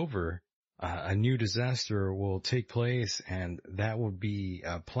program is over, a new disaster will take place, and that will be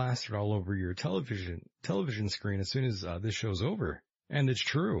plastered all over your television screen as soon as this show's over. And it's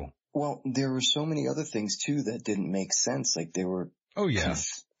true. Well, there were so many other things too that didn't make sense. Like there were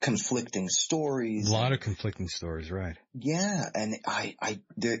conflicting stories. A lot of conflicting stories, right? Yeah, and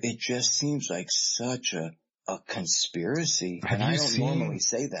it just seems like such a conspiracy, and I don't normally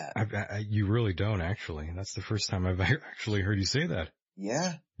say that. You really don't, actually. That's the first time I've actually heard you say that.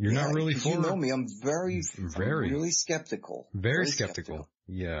 Yeah. You're not really for it. You know me, I'm really skeptical. Very skeptical.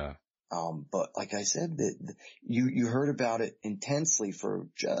 Yeah. But like I said, you heard about it intensely for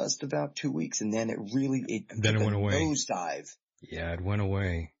just about 2 weeks, and then it went away. Nosedive. Yeah, it went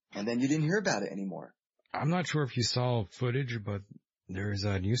away. And then you didn't hear about it anymore. I'm not sure if you saw footage, but there's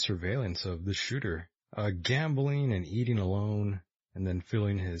a new surveillance of the shooter, gambling and eating alone, and then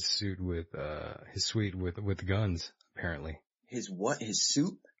filling his suite with guns, apparently. His what? His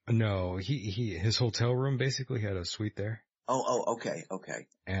suit? No, his hotel room basically had a suite there. Oh, okay.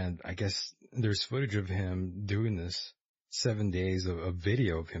 And I guess there's footage of him doing this, 7 days of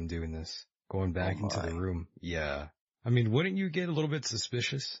video of him doing this, going back into the room. Yeah. I mean, wouldn't you get a little bit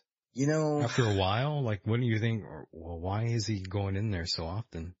suspicious? You know, after a while, like, wouldn't you think, well, why is he going in there so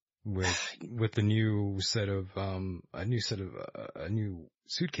often with the new set of, a new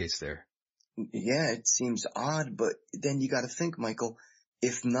suitcase there? Yeah, it seems odd, but then you got to think, Michael,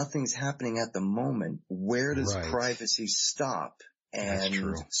 if nothing's happening at the moment, where does privacy stop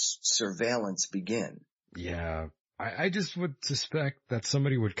and surveillance begin? Yeah. I just would suspect that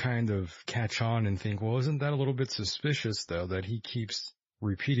somebody would kind of catch on and think, well, isn't that a little bit suspicious, though, that he keeps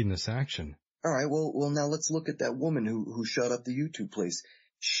repeating this action? All right, well, now let's look at that woman who shot up the YouTube place.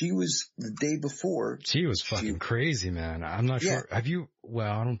 She was, the day before. She was fucking crazy, man. I'm not sure. Have you,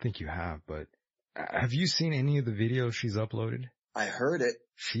 well, I don't think you have, but have you seen any of the videos she's uploaded? I heard it.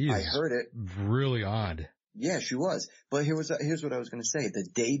 I heard it. Really odd. Yeah, she was. But here's what I was going to say. The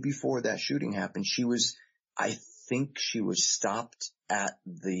day before that shooting happened, I think she was stopped at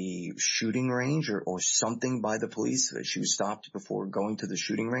the shooting range or something by the police. She was stopped before going to the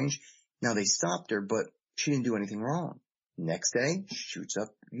shooting range. Now they stopped her, but she didn't do anything wrong. Next day, shoots up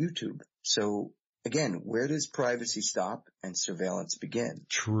YouTube. So again, where does privacy stop and surveillance begin?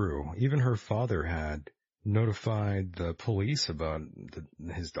 True. Even her father had notified the police about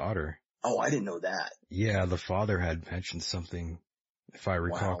his daughter. Oh, I didn't know that. Yeah, the father had mentioned something, if I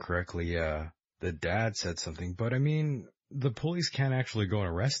recall correctly. Yeah, the dad said something. But I mean, the police can't actually go and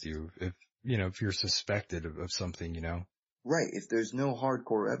arrest you if you're suspected of something, Right. If there's no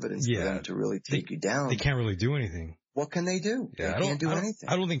hardcore evidence for them to really take you down. They can't really do anything. What can they do? Yeah, they can't do anything.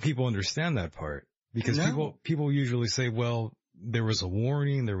 I don't think people understand that part because people usually say, well, there was a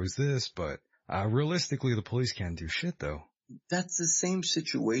warning, there was this, but realistically, the police can't do shit though. That's the same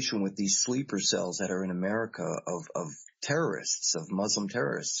situation with these sleeper cells that are in America of terrorists, of Muslim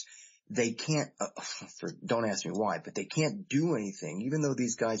terrorists. They can't, don't ask me why, but they can't do anything, even though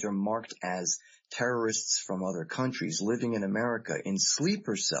these guys are marked as terrorists from other countries living in America in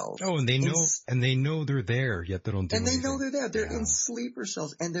sleeper cells. Oh, and they know they're there, yet they don't do anything. And they know they're there. They're in sleeper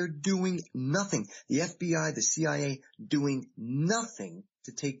cells, and they're doing nothing. The FBI, the CIA, doing nothing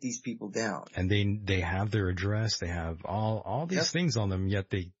to take these people down. And they have their address, they have all these things on them, yet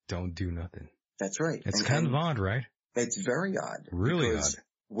they don't do nothing. That's right. It's kind of odd, right? It's very odd. Really odd.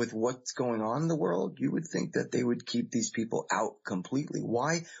 With what's going on in the world, you would think that they would keep these people out completely.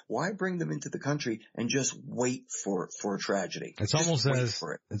 Why bring them into the country and just wait for a tragedy? It's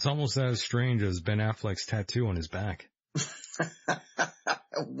almost as strange as Ben Affleck's tattoo on his back.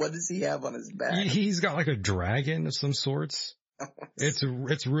 What does he have on his back? He's got like a dragon of some sorts.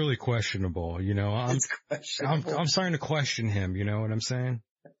 It's really questionable, It's questionable. I'm starting to question him, you know what I'm saying?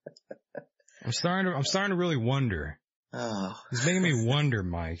 I'm starting to really wonder. Oh. He's making me wonder,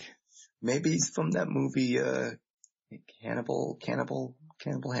 Mike. Maybe he's from that movie, Hannibal.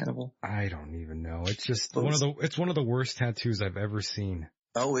 I don't even know. It's just one of the worst tattoos I've ever seen.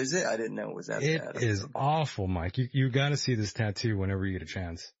 Oh, is it? I didn't know it was that bad. It is awful, Mike. You gotta see this tattoo whenever you get a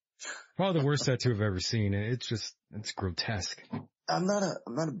chance. Probably the worst tattoo I've ever seen. It's grotesque. I'm not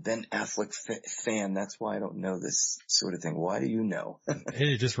a Ben Affleck fan. That's why I don't know this sort of thing. Why do you know?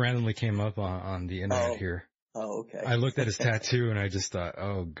 It just randomly came up on the internet here. Oh, okay. I looked at his tattoo and I just thought,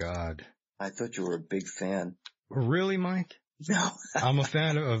 oh God. I thought you were a big fan. Really, Mike? No. I'm a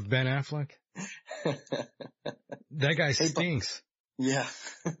fan of Ben Affleck. That guy stinks. Yeah.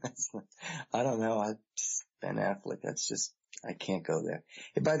 I don't know. Ben Affleck, I can't go there.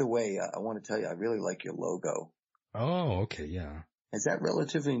 Hey, by the way, I want to tell you, I really like your logo. Oh, okay, yeah. Is that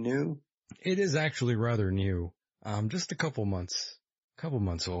relatively new? It is actually rather new. Just a couple months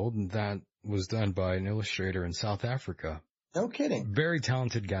old, and that was done by an illustrator in South Africa. No kidding. Very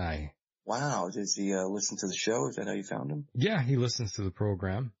talented guy. Wow. Does he listen to the show? Is that how you found him? Yeah, he listens to the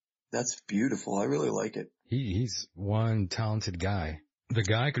program. That's beautiful. I really like it. He's one talented guy. The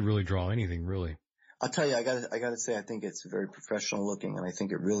guy could really draw anything, really. I'll tell you, I gotta say, I think it's very professional looking, and I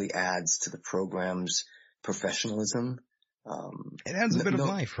think it really adds to the program's professionalism. It adds a bit of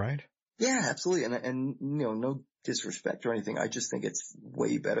life, right? Yeah, absolutely. And no disrespect or anything. I just think it's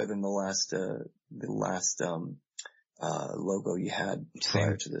way better than the last logo you had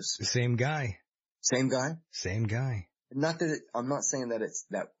prior to this. Same guy. Same guy? Same guy. Not that I'm not saying that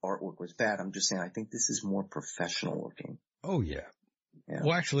that artwork was bad. I'm just saying I think this is more professional looking. Oh yeah.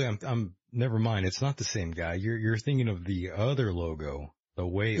 Well, actually, I'm never mind. It's not the same guy. You're thinking of the other logo, the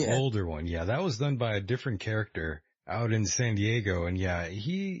way older one. Yeah, that was done by a different character out in San Diego, and yeah,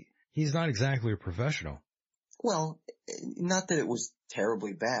 he's not exactly a professional. Well, not that it was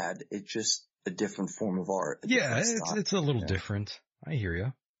terribly bad. It's just a different form of art. Yeah, it's a little different. I hear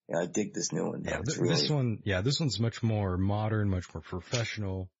you. Yeah, I dig this new one. Yeah, this one's much more modern, much more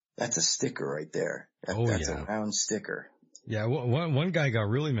professional. That's a sticker right there. That's a round sticker. Yeah, one guy got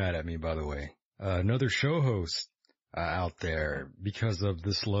really mad at me, by the way. Another show host out there, because of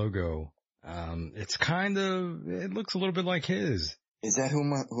this logo. It looks a little bit like his. Is that who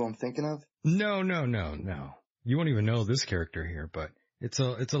I'm thinking of? No. You won't even know this character here, but it's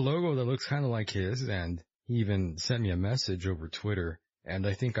a logo that looks kind of like his, and he even sent me a message over Twitter, and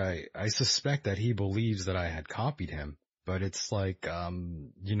I think I suspect that he believes that I had copied him, but it's like, I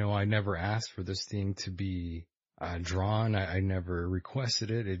never asked for this thing to be drawn. I never requested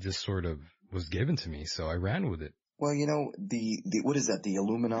it. It just sort of was given to me, so I ran with it. Well, the what is that? The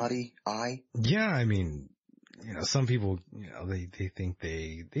Illuminati eye? Yeah, I mean, some people, they think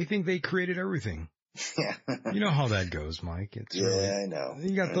they created everything. Yeah. You know how that goes, Mike. I know.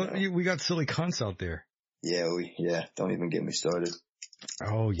 We got silly cunts out there. Yeah, don't even get me started.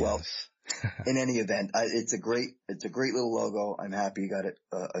 Oh, yes. Well, in any event, it's a great little logo. I'm happy you got it,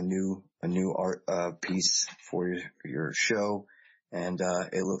 a new art, piece for your show. And,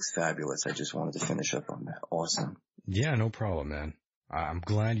 it looks fabulous. I just wanted to finish up on that. Awesome. Yeah, no problem, man. I'm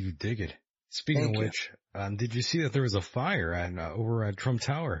glad you dig it. Speaking of which, did you see that there was a fire over at Trump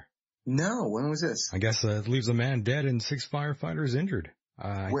Tower? No, when was this? I guess it leaves a man dead and 6 firefighters injured.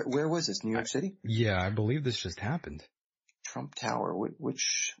 Where was this? New York City? Yeah, I believe this just happened. Trump Tower,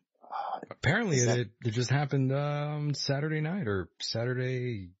 which? Apparently it just happened Saturday night or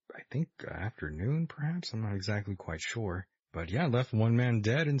Saturday, I think afternoon, perhaps. I'm not exactly quite sure. But yeah, left 1 man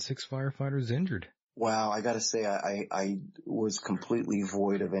dead and 6 firefighters injured. Wow, I gotta say, I was completely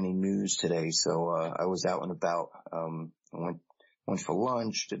void of any news today, so I was out and about. I went for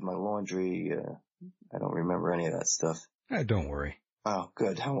lunch, did my laundry. I don't remember any of that stuff. Don't worry. Oh,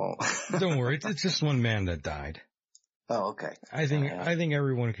 good. I won't. Don't worry. It's just 1 man that died. Oh, okay. I think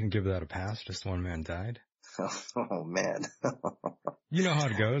everyone can give that a pass. Just 1 man died. Oh man. You know how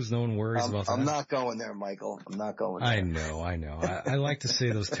it goes. No one worries about that. I'm not going there, Michael. I'm not going there. I know. I like to say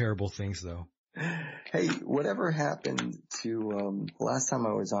those terrible things though. Hey, whatever happened to, last time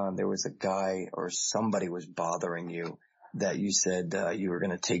I was on, there was a guy or somebody was bothering you that you said, you were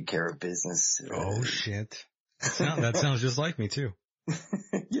going to take care of business. Oh shit. That sounds just like me too.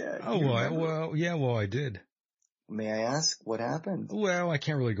 Yeah. Oh, well, I did. May I ask what happened? Well, I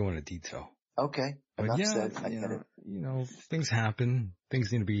can't really go into detail. Okay. But enough said. I get it. Things happen.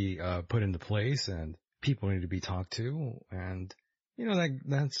 Things need to be, put into place and people need to be talked to. And,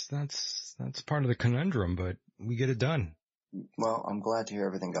 that's part of the conundrum, but we get it done. Well, I'm glad to hear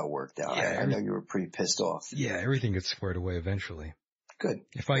everything got worked out. Yeah, I know you were pretty pissed off. Yeah, everything gets squared away eventually. Good.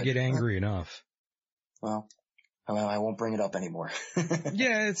 If I get angry enough. Well, I won't bring it up anymore.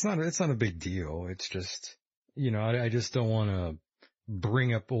 Yeah, it's not a big deal. It's just, I just don't want to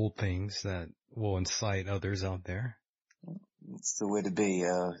bring up old things that will incite others out there. It's the way to be.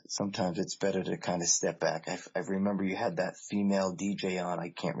 Sometimes it's better to kind of step back. I remember you had that female DJ on. I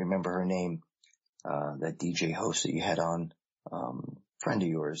can't remember her name. That DJ host that you had on, friend of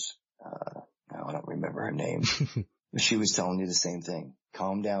yours. I don't remember her name. She was telling you the same thing.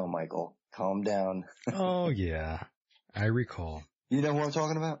 Calm down, Michael. Calm down. Oh yeah. I recall. You know who I'm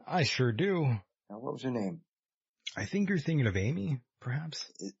talking about? I sure do. Now, what was her name? I think you're thinking of Amy, perhaps?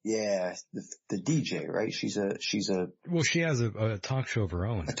 Yeah, the DJ, right? She's a. Well, she has a talk show of her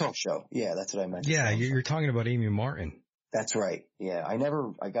own. A talk show. Yeah, that's what I meant. Yeah, you're talking about Amy Martin. That's right. Yeah,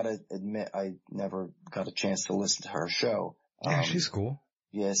 I gotta admit, I never got a chance to listen to her show. Yeah, she's cool.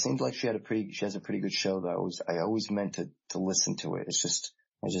 Yeah, it seems like she has a pretty good show though. I always meant to listen to it.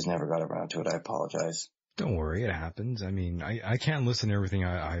 I just never got around to it. I apologize. Don't worry, it happens. I mean, I can't listen to everything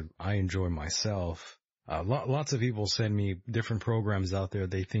I enjoy myself. Lots of people send me different programs out there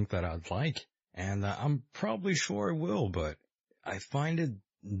they think that I'd like, and I'm probably sure I will, but I find it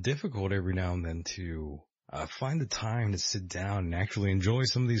difficult every now and then to find the time to sit down and actually enjoy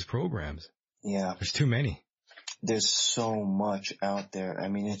some of these programs. Yeah. There's too many. There's so much out there. I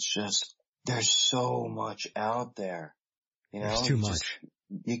mean, there's so much out there. You know, there's too much.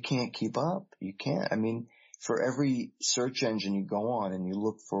 You can't keep up. You can't. I mean, for every search engine you go on and you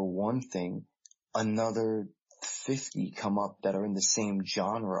look for one thing, another 50 come up that are in the same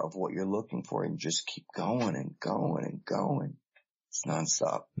genre of what you're looking for, and just keep going and going and going. It's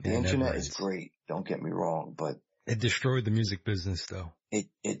nonstop. The internet is great. Don't get me wrong, but it destroyed the music business though.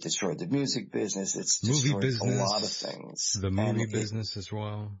 It destroyed the music business. It's destroyed a lot of things. The movie business as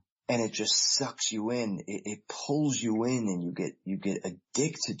well. And it just sucks you in. It pulls you in, and you get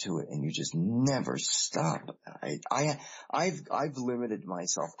addicted to it, and you just never stop. I've limited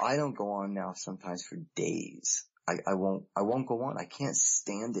myself. I don't go on now sometimes for days. I won't go on. I can't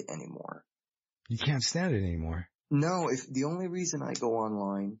stand it anymore. You can't stand it anymore? No, if the only reason I go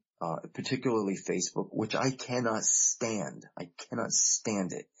online, particularly Facebook, which I cannot stand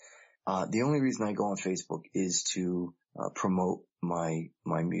it. The only reason I go on Facebook is to promote my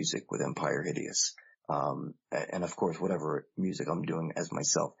music with Empire Hideous. And of course, whatever music I'm doing as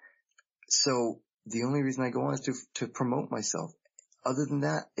myself. So the only reason I go on is to promote myself. Other than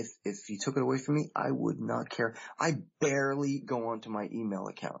that, if you took it away from me, I would not care. I barely go onto my email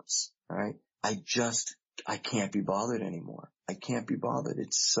accounts, all right? I can't be bothered anymore. I can't be bothered.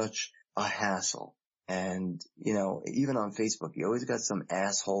 It's such a hassle. And, you know, even on Facebook, you always got some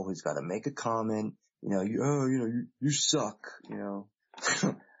asshole who's got to make a comment. You know, you suck, you know.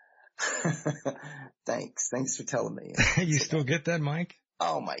 Thanks for telling me. You still get that, Mike?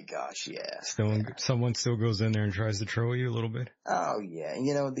 Oh my gosh, yeah. Someone still goes in there and tries to troll you a little bit? Oh yeah.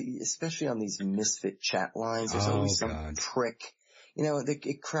 You know, especially on these misfit chat lines, there's always some prick. You know,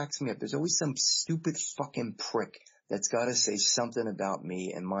 it cracks me up. There's always some stupid fucking prick that's got to say something about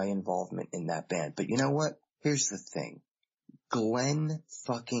me and my involvement in that band. But you know what? Here's the thing. Glenn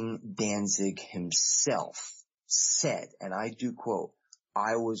fucking Danzig himself said, and I do quote,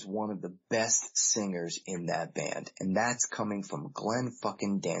 I was one of the best singers in that band. And that's coming from Glenn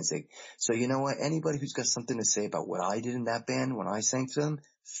fucking Danzig. So you know what? Anybody who's got something to say about what I did in that band when I sang for them,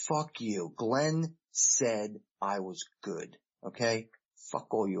 fuck you. Glenn said I was good. Okay?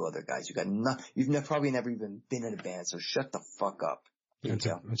 Fuck all you other guys. You've probably never even been in a band, so shut the fuck up. That's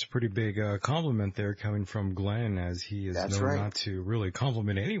a pretty big compliment there coming from Glenn, as he is known not to really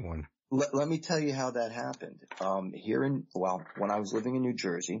compliment anyone. Let me tell you how that happened. When I was living in New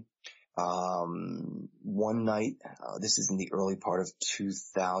Jersey, one night, this is in the early part of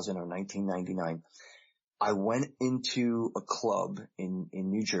 2000 or 1999, I went into a club in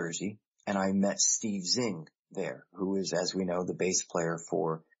New Jersey, and I met Steve Zing there, who is, as we know, the bass player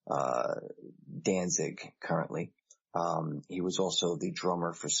for Danzig currently. He was also the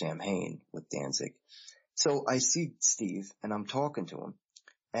drummer for Sam Hain with Danzig. So I see Steve, and I'm talking to him,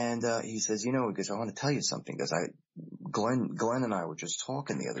 and he says, he goes, I want to tell you something, because Glenn and I were just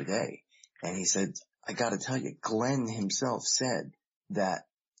talking the other day, and he said, I got to tell you, Glenn himself said that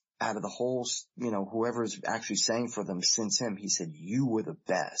out of the whole, whoever's actually sang for them since him, he said, you were the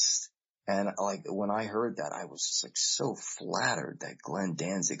best. And like, when I heard that, I was just like so flattered that Glenn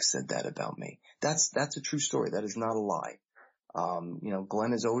Danzig said that about me. That's a true story. That is not a lie.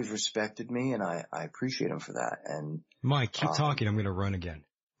 Glenn has always respected me, and I appreciate him for that. And Mike, keep talking. I'm going to run again.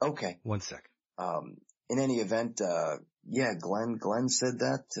 Okay. 1 sec. In any event, Glenn said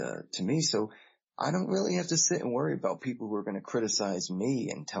that to me, so I don't really have to sit and worry about people who are going to criticize me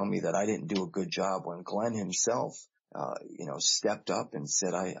and tell me that I didn't do a good job when Glenn himself stepped up and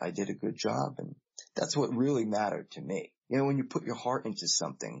said I did a good job. And that's what really mattered to me. When you put your heart into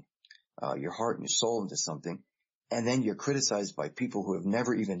something, your heart and your soul into something, and then you're criticized by people who have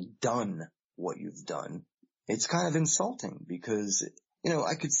never even done what you've done, it's kind of insulting, because,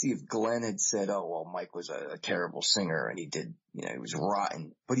 I could see if Glenn had said, oh, well, Mike was a terrible singer and he did, he was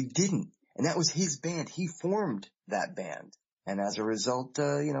rotten, but he didn't. And that was his band. He formed that band. And as a result,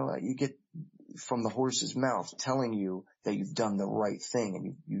 you get from the horse's mouth telling you that you've done the right thing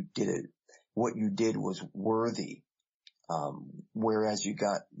and you did it. What you did was worthy. Whereas you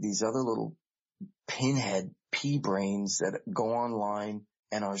got these other little pinhead pea brains that go online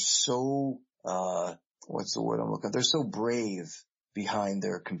and are so, what's the word I'm looking at? They're so brave behind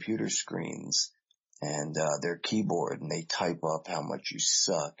their computer screens and their keyboard, and they type up how much you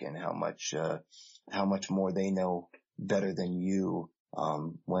suck and how much more they know better than you,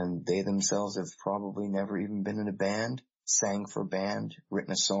 when they themselves have probably never even been in a band, sang for a band,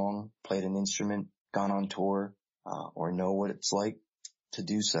 written a song, played an instrument, gone on tour, or know what it's like to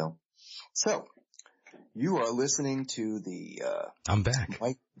do so. So, you are listening to the I'm back.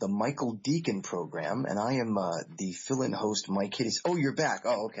 The Michael Deacon program, and I am the fill-in host, Mike Hitties. Oh, you're back.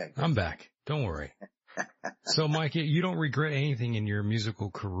 Oh, okay. I'm back. Don't worry. So, Mike, you don't regret anything in your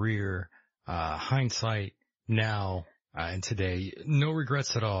musical career, hindsight now and today. No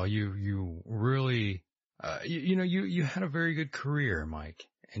regrets at all. You really, you had a very good career, Mike,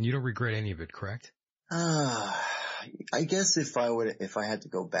 and you don't regret any of it, correct? I guess if I had to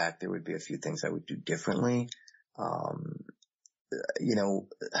go back, there would be a few things I would do differently.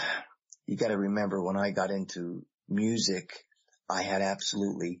 You gotta remember when I got into music, I had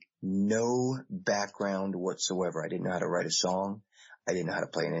absolutely no background whatsoever. I didn't know how to write a song. I didn't know how to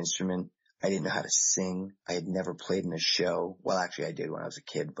play an instrument. I didn't know how to sing. I had never played in a show. Well, actually I did when I was a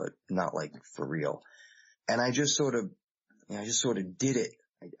kid, but not like for real. And I just sort of did it.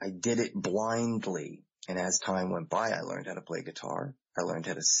 I did it blindly. And as time went by, I learned how to play guitar. I learned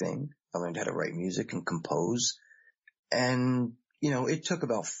how to sing. I learned how to write music and compose. And, it took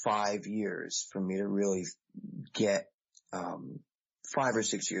about 5 years for me to really get, 5 or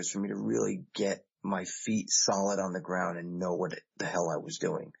 6 years for me to really get my feet solid on the ground and know what the hell I was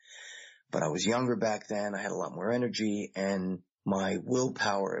doing. But I was younger back then. I had a lot more energy, and my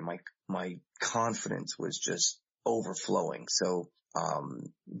willpower and my confidence was just overflowing. So,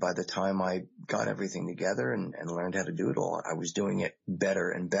 by the time I got everything together and learned how to do it all, I was doing it better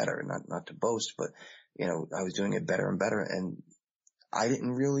and better. Not to boast, but, I was doing it better and better. And I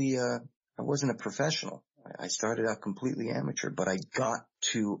didn't really, I wasn't a professional. I started out completely amateur, but I got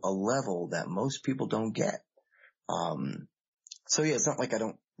to a level that most people don't get. So yeah, it's not like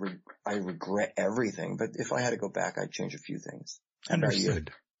I regret everything, but if I had to go back, I'd change a few things.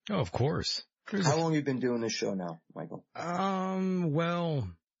 Understood. Oh, of course. How long have you been doing this show now, Michael? Well,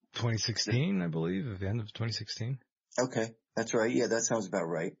 2016, I believe, at the end of 2016. Okay, that's right. Yeah, that sounds about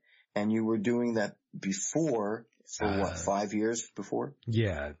right. And you were doing that before, for 5 years before?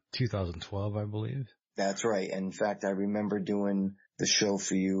 Yeah, 2012, I believe. That's right. And in fact, I remember doing the show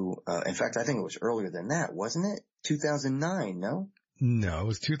for you. In fact, I think it was earlier than that, wasn't it? 2009, no? No, it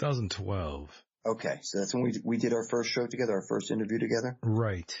was 2012. Okay, so that's when we did our first show together, our first interview together?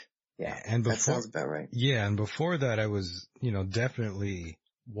 Right. Yeah, and before, that sounds about right. Yeah, and before that, I was, definitely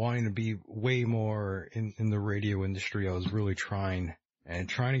wanting to be way more in the radio industry. I was really trying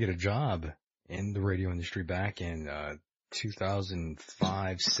to get a job in the radio industry back in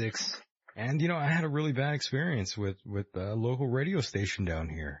 2005, 6. And, I had a really bad experience with a local radio station down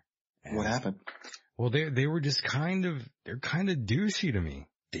here. And, what happened? Well, they were just they're kind of douchey to me.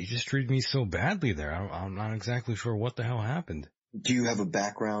 They just treated me so badly there. I'm not exactly sure what the hell happened. Do you have a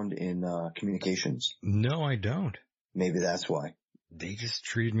background in communications? No, I don't. Maybe that's why. They just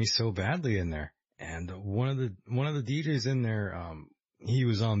treated me so badly in there. And one of the DJs in there, he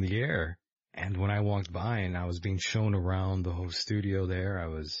was on the air. And when I walked by and I was being shown around the whole studio there, I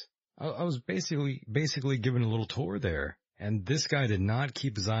was basically given a little tour there. And this guy did not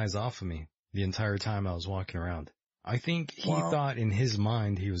keep his eyes off of me the entire time I was walking around. I think he thought in his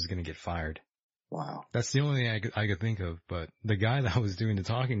mind he was going to get fired. Wow. That's the only thing I could think of. But the guy that was doing the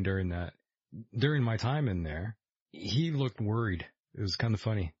talking during my time in there, he looked worried. It was kind of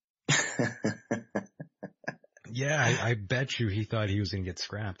funny. Yeah, I bet you he thought he was going to get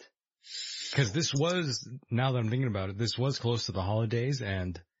scrapped. Because this was, now that I'm thinking about it, this was close to the holidays,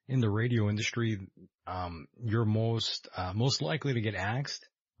 and in the radio industry, you're most likely to get axed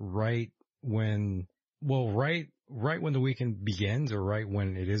right when the weekend begins, or right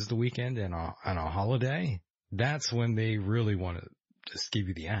when it is the weekend and on a holiday. That's when they really want to just give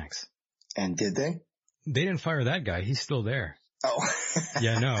you the axe. And did they? They didn't fire that guy. He's still there. Oh.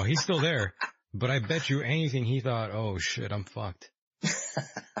 Yeah, no, he's still there. But I bet you anything he thought, oh shit, I'm fucked.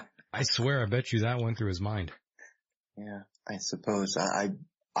 I swear, I bet you that went through his mind. Yeah, I suppose.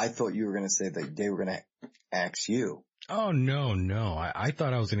 I thought you were going to say that they were going to axe you. Oh, no. I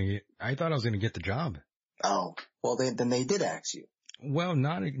thought I was going to get the job. Oh, well then they did axe you. Well,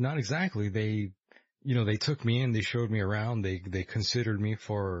 not exactly. They took me in, they showed me around, they considered me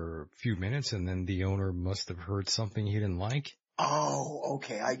for a few minutes, and then the owner must have heard something he didn't like. Oh,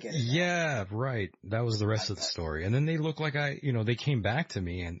 okay, I get it. Yeah, right. That was the rest of the story. And then they looked like they came back to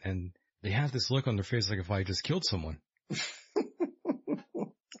me and they had this look on their face like if I just killed someone.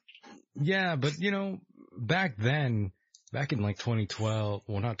 Yeah, but back then, back in like 2012,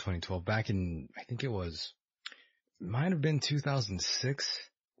 well, not 2012, back in, I think it might have been 2006,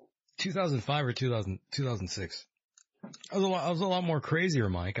 2005 or 2006. I was a lot more crazier,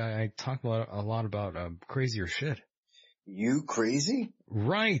 Mike. I talked a lot about crazier shit. You crazy?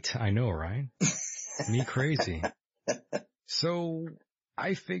 Right. I know, right? Me crazy. So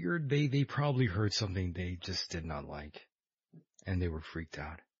I figured they probably heard something they just did not like, and they were freaked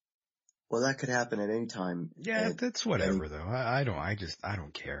out. Well, that could happen at any time. Yeah, that's whatever though. I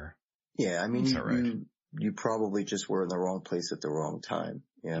don't care. Yeah, I mean, it's all right. You probably just were in the wrong place at the wrong time.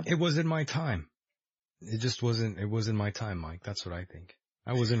 Yeah. It wasn't my time. It wasn't my time, Mike. That's what I think.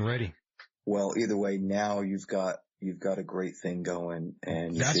 I wasn't ready. Well, either way, now you've got a great thing going,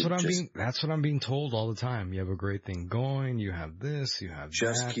 and that's what I'm being told all the time. You have a great thing going. You have this. You have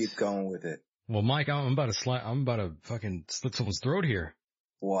just that. keep going with it. Well, Mike, I'm about to fucking slit someone's throat here.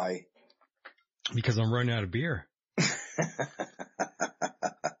 Why? Because I'm running out of beer.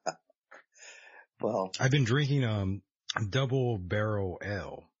 Well, I've been drinking double barrel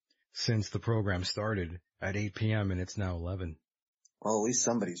ale since the program started at 8 p.m. and it's now 11. Well, at least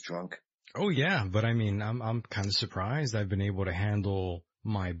somebody's drunk. Oh yeah, but I mean, I'm kind of surprised I've been able to handle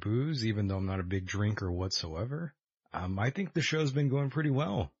my booze, even though I'm not a big drinker whatsoever. I think the show's been going pretty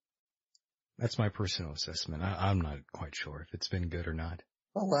well. That's my personal assessment. I'm not quite sure if it's been good or not.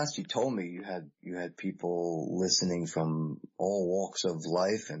 Well, last you told me you had people listening from all walks of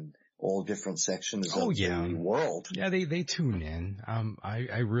life and all different sections of the world. Yeah, they tune in.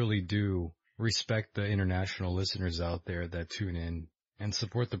 I really do respect the international listeners out there that tune in and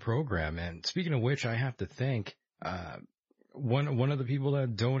support the program. And speaking of which, I have to thank one of the people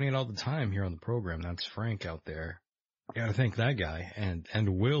that donate all the time here on the program. That's Frank out there. I gotta thank that guy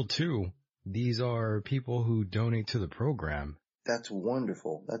and Will too. These are people who donate to the program. That's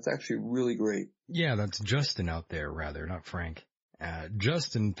wonderful. That's actually really great. Yeah, that's Justin out there, rather, not Frank.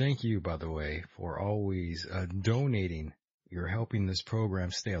 Justin, thank you, by the way, for always donating. You're helping this program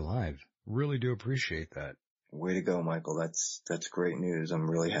stay alive. Really do appreciate that. Way to go, Michael. That's great news. I'm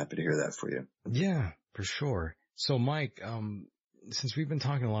really happy to hear that for you. Yeah, for sure. So, Mike, since we've been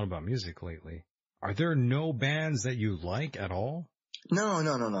talking a lot about music lately, are there no bands that you like at all? No,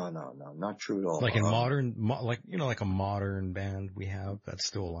 not true at all. Like in like a modern band we have that's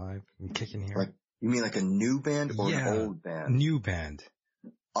still alive and kicking here. Like, you mean like a new band or an old band? New band.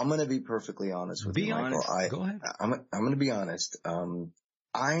 I'm gonna be perfectly honest with you, Michael. Go ahead. I'm gonna be honest. I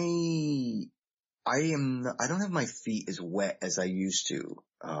don't have my feet as wet as I used to.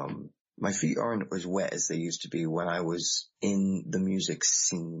 My feet aren't as wet as they used to be when I was in the music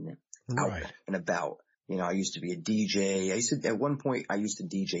scene, right, out and about. You know, I used to be a DJ. At one point, I used to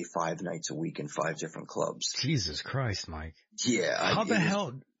DJ 5 nights a week in 5 different clubs. Jesus Christ, Mike. Yeah. How the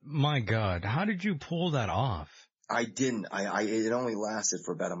hell, my God, how did you pull that off? I didn't. It only lasted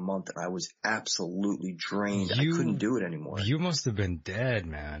for about a month and I was absolutely drained. I couldn't do it anymore. You must have been dead,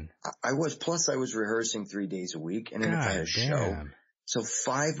 man. I was. Plus I was rehearsing 3 days a week and then if I had a show. So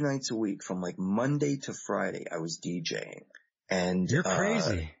 5 nights a week from like Monday to Friday, I was DJing. And you're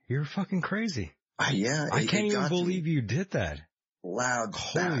crazy. You're fucking crazy. Yeah. I can't even believe you did that. Loud,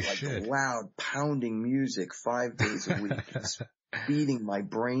 holy shit. Loud pounding music 5 days a week, just beating my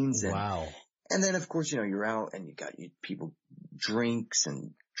brains in. Wow. And then of course, you know, you're out and you got people drinks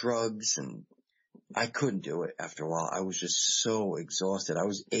and drugs and I couldn't do it after a while. I was just so exhausted. I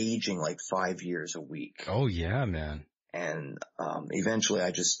was aging like 5 years a week. Oh yeah, man. And, eventually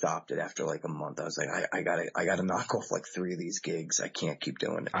I just stopped it after like a month. I was like, I gotta knock off like 3 of these gigs. I can't keep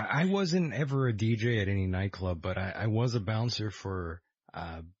doing it. I wasn't ever a DJ at any nightclub, but I was a bouncer for,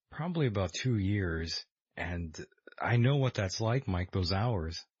 probably about 2 years. And I know what that's like, Mike, those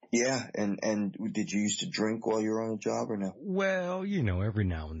hours. Yeah. And did you used to drink while you were on the job or no? Well, you know, every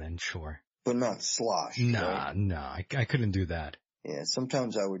now and then, sure. But not slosh. Nah, I couldn't do that. Yeah,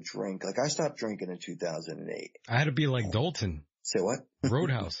 sometimes I would drink. Like I stopped drinking in 2008. I had to be like Dalton. Say what?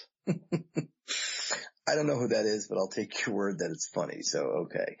 Roadhouse. I don't know who that is, but I'll take your word that it's funny. So,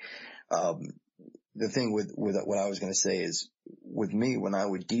 okay. The thing with what I was going to say is with me, when I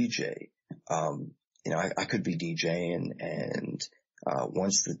would DJ, you know, I could be DJing and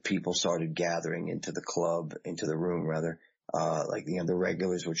once the people started gathering into the room rather, like, you know, the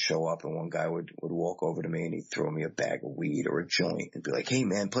regulars would show up and one guy would walk over to me and he'd throw me a bag of weed or a joint and be like, hey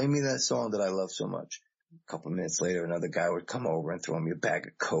man, play me that song that I love so much. A couple of minutes later, another guy would come over and throw me a bag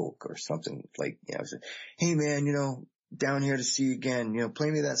of Coke or something like, you know, say, hey man, you know, down here to see you again, you know, play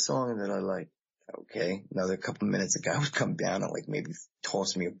me that song that I like. Okay. Another couple of minutes, the guy would come down and like maybe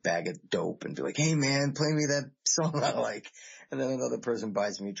toss me a bag of dope and be like, hey man, play me that song I like. And then another person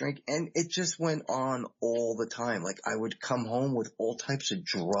buys me a drink, and it just went on all the time. Like I would come home with all types of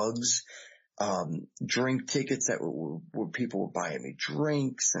drugs, drink tickets that were people were buying me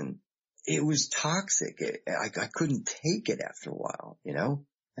drinks, and it was toxic. I couldn't take it after a while, you know?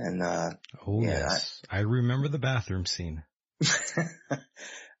 And, yes. I remember the bathroom scene.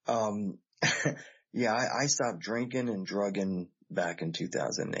 Yeah, I stopped drinking and drugging back in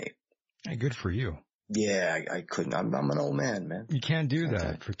 2008. Hey, good for you. Yeah, I couldn't. I'm an old man. You can't do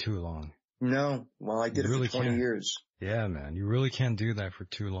that for too long. No. Well, I did it for 20 years. Yeah, man. You really can't do that for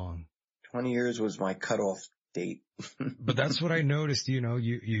too long. 20 years was my cutoff date. But that's what I noticed. You know,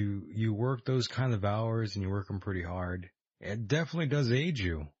 you work those kind of hours and you work them pretty hard. It definitely does age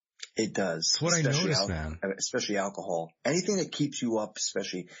you. It does. That's what I noticed, man. Especially alcohol. Anything that keeps you up,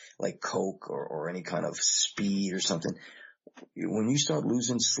 especially like Coke or any kind of speed or something. When you start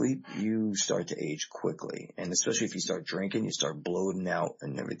losing sleep, you start to age quickly. And especially if you start drinking, you start bloating out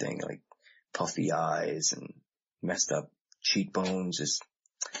and everything, like puffy eyes and messed up cheekbones, just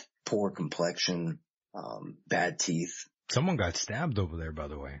poor complexion, bad teeth. Someone got stabbed over there, by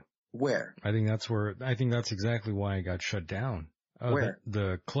the way. Where? I think that's exactly why I got shut down. Where?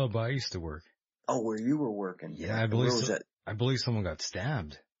 The club I used to work. Oh, where you were working. Yeah, I believe where was that? I believe someone got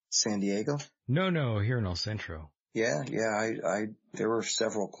stabbed. San Diego? No, here in El Centro. Yeah, there were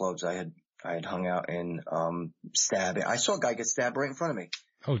several clubs I had hung out in, stabbing. I saw a guy get stabbed right in front of me.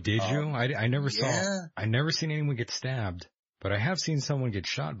 Oh, did you? I never I never seen anyone get stabbed, but I have seen someone get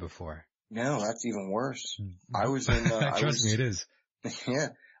shot before. No, that's even worse. I was in, Trust me, it is. Yeah.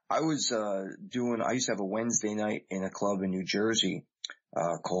 I was, I used to have a Wednesday night in a club in New Jersey,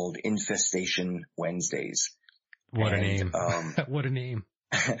 called Infestation Wednesdays. What a name. What a name.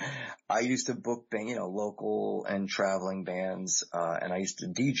 I used to book, local and traveling bands, and I used to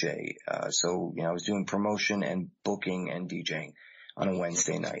DJ. So, I was doing promotion and booking and DJing on a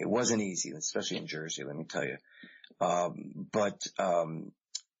Wednesday night. It wasn't easy, especially in Jersey, let me tell you. But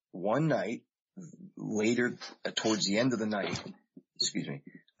one night later, towards the end of the night,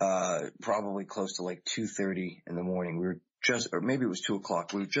 probably close to like 2:30 in the morning, we were or maybe it was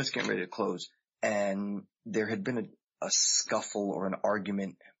 2:00. We were just getting ready to close, and there had been a scuffle or an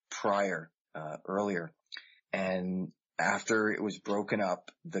argument earlier. And after it was broken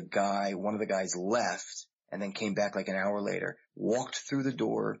up, one of the guys left and then came back like an hour later, walked through the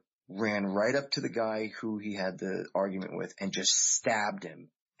door, ran right up to the guy who he had the argument with and just stabbed him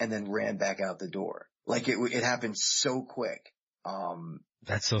and then ran back out the door. Like it happened so quick.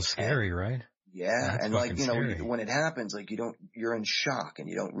 That's so scary, right? Yeah. That's and like, scary. when it happens, like you're in shock and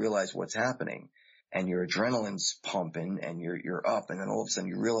you don't realize what's happening. And your adrenaline's pumping and you're up, and then all of a sudden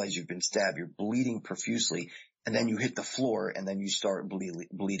you realize you've been stabbed, you're bleeding profusely, and then you hit the floor and then you start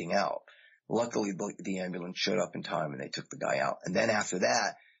bleeding out. Luckily the ambulance showed up in time and they took the guy out. And then after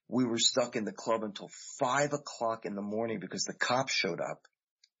that, we were stuck in the club until 5:00 in the morning because the cops showed up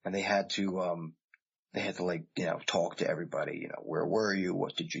and they had to talk to everybody, where were you?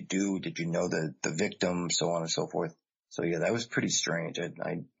 What did you do? Did you know the victim? So on and so forth. So yeah, that was pretty strange.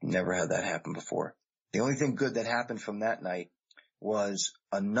 I never had that happen before. The only thing good that happened from that night was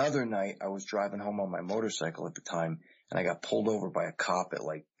another night I was driving home on my motorcycle at the time, and I got pulled over by a cop at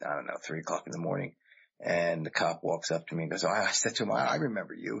 3:00 in the morning. And the cop walks up to me and goes, I said to him, I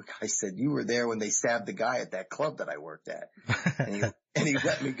remember you. I said, you were there when they stabbed the guy at that club that I worked at. and he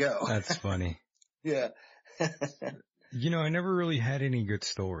let me go. That's funny. Yeah. I never really had any good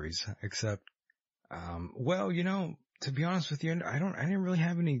stories except, to be honest with you, I didn't really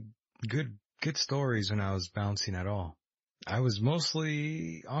have any good stories when I was bouncing at all. I was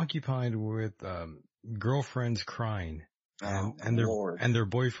mostly occupied with, girlfriends crying and their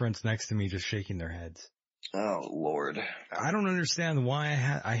boyfriends next to me just shaking their heads. Oh Lord. I don't understand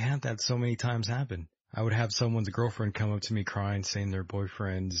why I had that so many times happen. I would have someone's girlfriend come up to me crying, saying their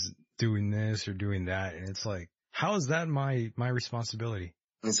boyfriend's doing this or doing that. And it's like, how is that my responsibility?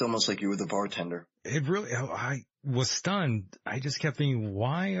 It's almost like you were the bartender. It really, I was stunned. I just kept thinking,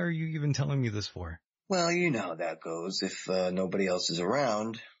 why are you even telling me this for? Well, you know how that goes. If nobody else is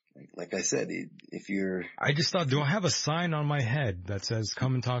around, like I said, if you're... I just thought, do I have a sign on my head that says,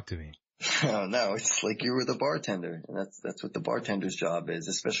 come and talk to me? Oh, no, it's like you were the bartender. And that's what the bartender's job is,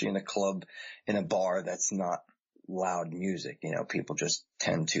 especially in a club, in a bar that's not loud music. People just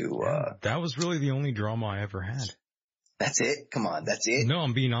tend to... that was really the only drama I ever had. That's it? Come on, that's it? No,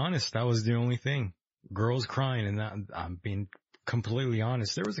 I'm being honest. That was the only thing. Girls crying, and I'm being completely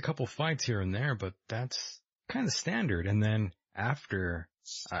honest. There was a couple fights here and there, but that's kind of standard. And then after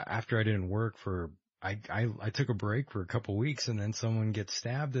I didn't work for I took a break for a couple weeks and then someone gets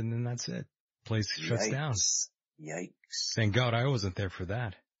stabbed and then that's it. Place shuts down. Yikes. Thank God I wasn't there for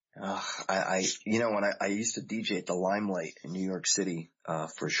that. When I used to DJ at the Limelight in New York City,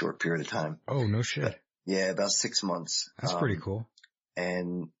 for a short period of time. Oh, no shit. Yeah, about 6 months. That's pretty cool.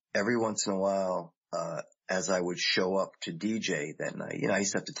 And every once in a while, as I would show up to DJ that night, I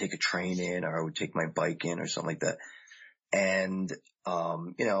used to have to take a train in or I would take my bike in or something like that. And,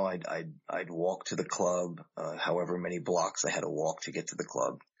 I'd walk to the club, however many blocks I had to walk to get to the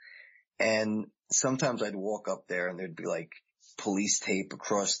club. And sometimes I'd walk up there and there'd be like police tape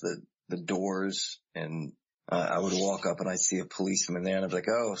across the doors. And, I would walk up and I'd see a policeman there and I'd be like,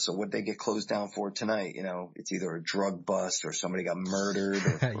 oh, so what'd they get closed down for tonight? It's either a drug bust or somebody got murdered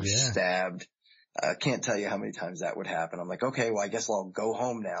or stabbed. I can't tell you how many times that would happen. I'm like, okay, well, I guess I'll go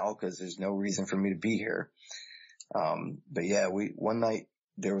home now because there's no reason for me to be here. But yeah, one night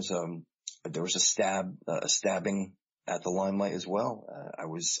there was a stabbing at the Limelight as well. I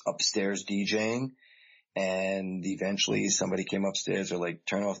was upstairs DJing and eventually somebody came upstairs. They're like,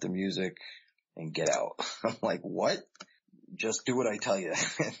 turn off the music and get out. I'm like, what? Just do what I tell you.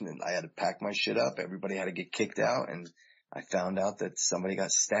 And then I had to pack my shit up. Everybody had to get kicked out and I found out that somebody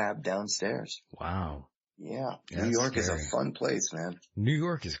got stabbed downstairs. Wow. Yeah. New York is a fun place, man. New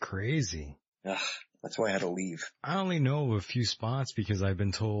York is crazy. That's why I had to leave. I only know a few spots because I've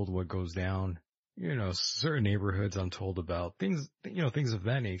been told what goes down. Certain neighborhoods I'm told about. Things of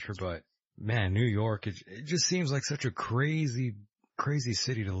that nature. But, man, New York, it just seems like such a crazy, crazy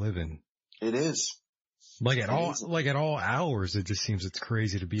city to live in. It is. Like at all hours, it just seems it's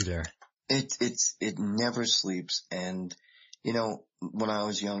crazy to be there. It never sleeps. And, when I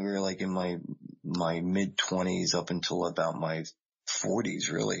was younger, like in my mid-20s up until about my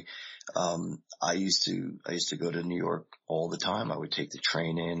 40s, really, I used to go to New York all the time. I would take the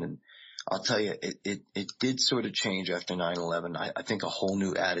train in and I'll tell you, it did sort of change after 9/11. I think a whole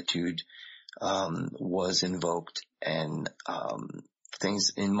new attitude, was invoked and,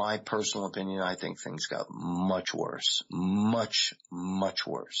 things, in my personal opinion, I think things got much worse, much, much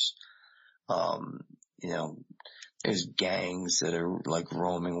worse. There's gangs that are like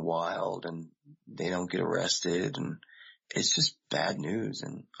roaming wild and they don't get arrested and it's just bad news.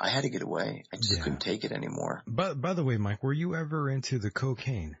 And I had to get away. I just couldn't take it anymore. But by the way, Mike, were you ever into the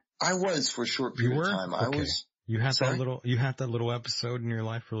cocaine? I was for a short period of time. Okay. I was. You had that little episode in your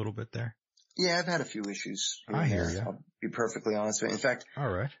life for a little bit there? Yeah, I've had a few issues. I hear you. I'll be perfectly honest with you. In fact, all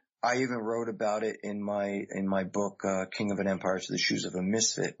right. I even wrote about it in my book, King of an Empire to the Shoes of a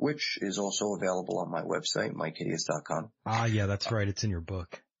Misfit, which is also available on my website, MikeHideous.com. Ah, yeah, that's right. It's in your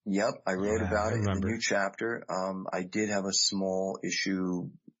book. Yep. I wrote about it in the new chapter. I did have a small issue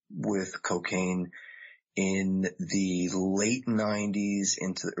with cocaine in the late 90s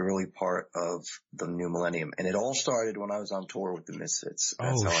into the early part of the new millennium. And it all started when I was on tour with the Misfits.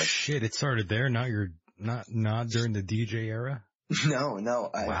 Shit. It started there. Not during the DJ era? No.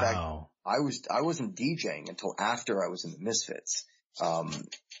 Wow. In fact, I wasn't DJing until after I was in the Misfits. I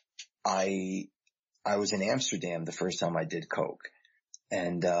was in Amsterdam the first time I did coke.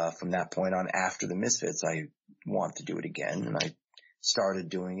 And, from that point on, after the Misfits, I wanted to do it again. And I started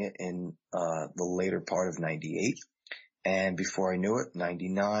doing it in, the later part of 98. And before I knew it,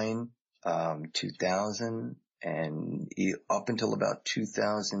 99, 2000, and up until about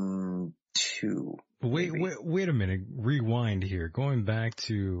 2002. Wait a minute. Rewind here. Going back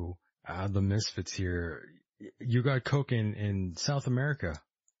to, the Misfits here. You got coke in South America.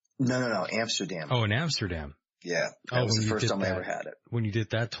 No, Amsterdam. Oh, in Amsterdam. Yeah. That was the first time I ever had it. When you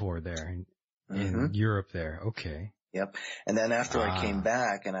did that tour there in Europe there. Okay. Yep. And then after I came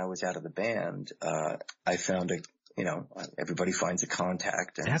back and I was out of the band, I found everybody finds a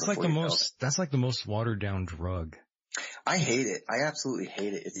contact. And that's like the most watered down drug. I hate it. I absolutely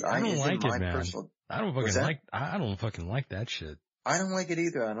hate it. I don't like it, man. I don't fucking like that shit. I don't like it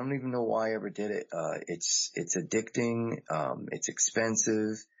either. I don't even know why I ever did it. It's addicting. It's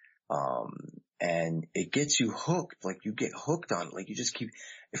expensive. And it gets you hooked. Like you get hooked on it. Like you just keep,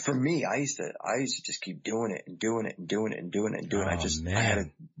 for me, I used to just keep doing it and doing it and doing it and doing it and doing it. I had to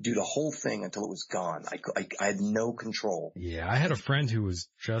do the whole thing until it was gone. I had no control. Yeah. I had a friend who was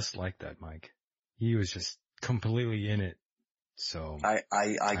just like that, Mike. He was just completely in it. So I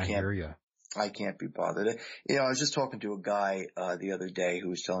can't hear you. I can't be bothered. I was just talking to a guy, the other day who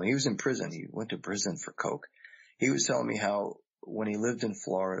was telling me he was in prison. He went to prison for coke. He was telling me how when he lived in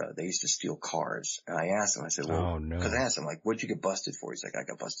Florida, they used to steal cars. And I asked him, I said, well, cause I asked him, like, what'd you get busted for? He's like, I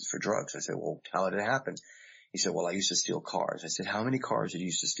got busted for drugs. I said, well, how did it happen? He said, well, I used to steal cars. I said, how many cars did you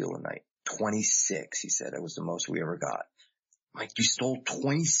used to steal a night? 26. He said, that was the most we ever got. like, you stole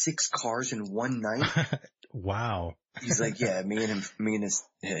 26 cars in one night? Wow. He's like, yeah, him and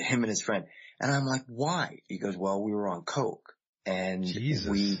his friend. And I'm like, why? He goes, well, we were on coke and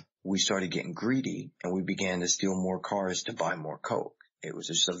we started getting greedy and we began to steal more cars to buy more coke. It was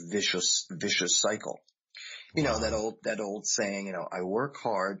just a vicious cycle. You know, that old saying, you know, I work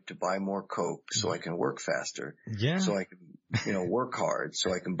hard to buy more coke so I can work faster. Yeah. So I can, you know, work hard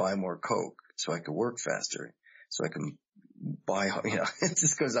so I can buy more coke so I can work faster so I can buy, you know, it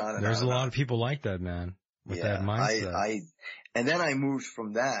just goes on and on. There's a lot of people like that, man, with that mindset. And then I moved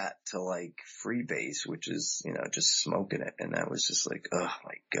from that to like freebase, which is, you know, just smoking it. And that was just like, oh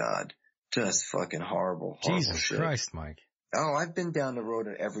my God, just fucking horrible Jesus shit. Christ, Mike. Oh, I've been down the road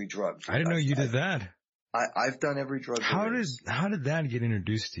of every drug. I didn't know you did that. I've done every drug. How did that get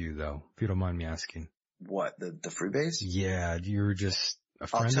introduced to you though, if you don't mind me asking? What, the freebase? Yeah, you were just a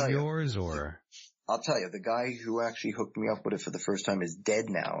friend of yours or? I'll tell you, the guy who actually hooked me up with it for the first time is dead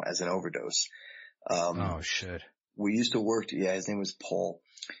now as an overdose. Oh shit. We used to work, his name was Paul.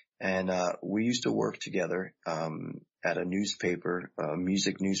 And, we used to work together, at a newspaper, a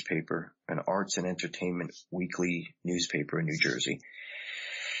music newspaper, an arts and entertainment weekly newspaper in New Jersey.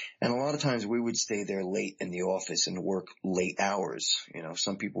 And a lot of times we would stay there late in the office and work late hours. You know,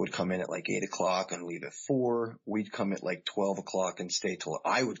 some people would come in at like 8 o'clock and leave at 4. We'd come at like 12 o'clock and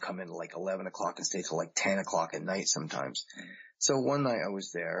I would come in at like 11 o'clock and stay till like 10 o'clock at night sometimes. So one night I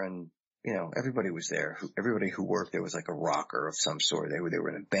was there and, you know, everybody was there. Everybody who worked there was like a rocker of some sort. They were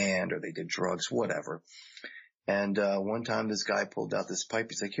in a band or they did drugs, whatever. And, one time this guy pulled out this pipe.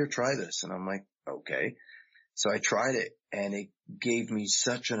 He's like, here, try this. And I'm like, okay. So I tried it and it gave me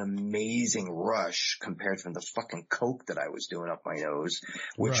such an amazing rush compared to the fucking coke that I was doing up my nose,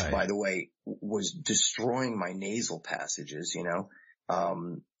 which by the way was destroying my nasal passages, you know?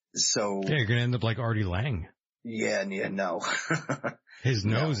 So. Yeah, you're going to end up like Artie Lang. Yeah, no. His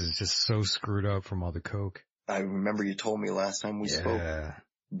nose is just so screwed up from all the coke. I remember you told me last time we spoke.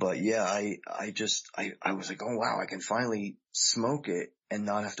 But yeah, I was like, oh wow, I can finally smoke it and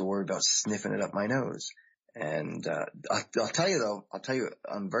not have to worry about sniffing it up my nose. And, I'll tell you,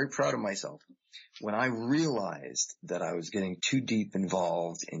 I'm very proud of myself. When I realized that I was getting too deep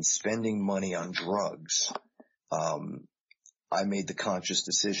involved in spending money on drugs, I made the conscious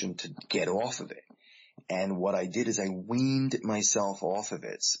decision to get off of it. And what I did is I weaned myself off of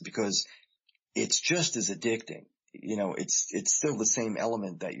it because it's just as addicting. You know, it's still the same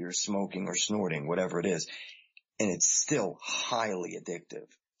element that you're smoking or snorting, whatever it is. And it's still highly addictive.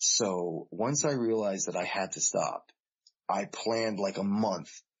 So once I realized that I had to stop, I planned like a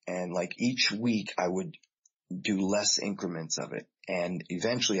month and like each week I would do less increments of it. And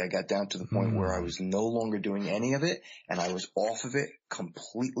eventually I got down to the point where I was no longer doing any of it and I was off of it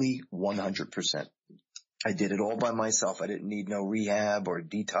completely 100%. I did it all by myself. I didn't need no rehab or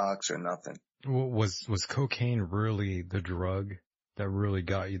detox or nothing. Was cocaine really the drug that really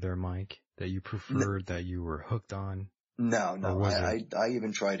got you there, Mike? That you preferred, that you were hooked on? No. I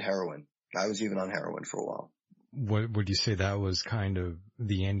even tried heroin. I was even on heroin for a while. What would you say that was kind of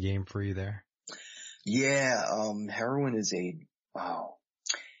the end game for you there? Yeah, heroin is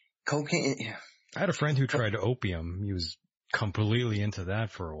cocaine. I had a friend who tried opium. He was completely into that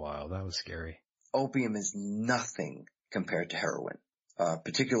for a while. That was scary. Opium is nothing compared to heroin.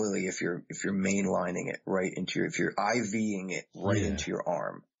 Particularly if you're mainlining it right into if you're IVing it right into your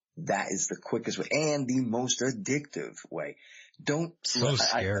arm. That is the quickest way and the most addictive way.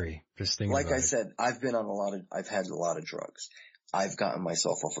 Scary. Just think like I said, I've had a lot of drugs. I've gotten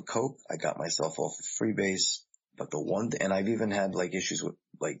myself off of coke. I got myself off of freebase. But and I've even had like issues with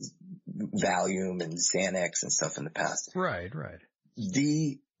like Valium and Xanax and stuff in the past. Right.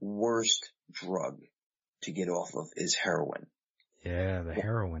 The worst drug to get off of is heroin. Yeah, the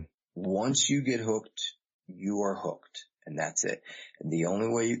heroin. Once you get hooked, you are hooked. And that's it. And the only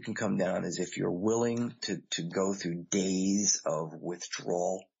way you can come down is if you're willing to go through days of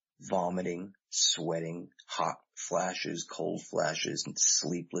withdrawal, vomiting, sweating, hot flashes, cold flashes, and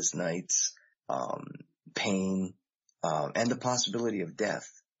sleepless nights, pain, and the possibility of death.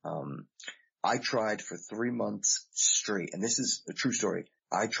 I tried for 3 months straight, and this is a true story.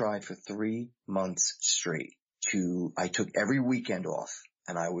 I tried for 3 months straight I took every weekend off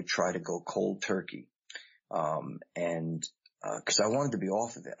and I would try to go cold turkey. Cause I wanted to be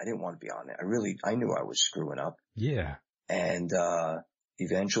off of it. I didn't want to be on it. I knew I was screwing up. Yeah. And,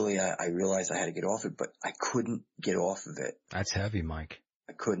 eventually I realized I had to get off it, but I couldn't get off of it. That's heavy, Mike.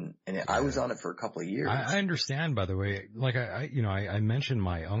 I couldn't. And I was on it for a couple of years. I understand, by the way. Like I mention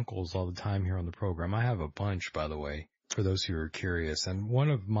my uncles all the time here on the program. I have a bunch, by the way, for those who are curious. And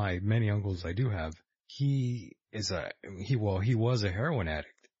one of my many uncles I do have, he he was a heroin addict.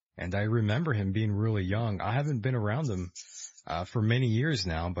 And I remember him being really young. I haven't been around him, for many years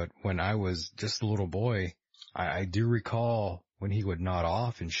now, but when I was just a little boy, I do recall when he would nod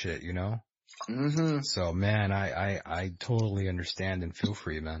off and shit, you know? Mm-hmm. So man, I totally understand and feel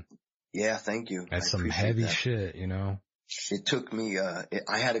for you, man. Yeah, thank you. That's some heavy shit, you know? It took me,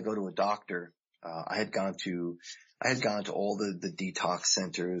 I had to go to a doctor. I had gone to all the detox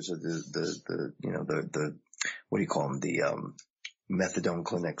centers or the what do you call them? The, methadone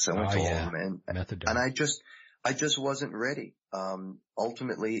clinics. I went to all of them and I just wasn't ready.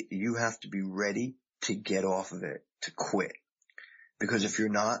 Ultimately you have to be ready to get off of it, to quit. Because if you're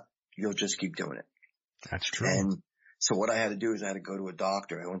not, you'll just keep doing it. That's true. And so what I had to do is I had to go to a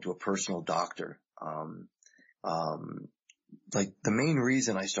doctor. I went to a personal doctor. Like the main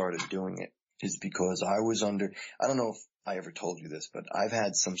reason I started doing it is because I was I don't know if I ever told you this, but I've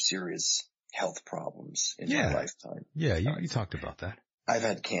had some serious health problems in my lifetime. Yeah, you talked about that. I've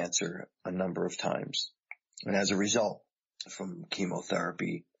had cancer a number of times. And as a result, from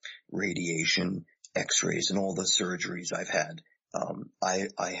chemotherapy, radiation, x-rays, and all the surgeries I've had,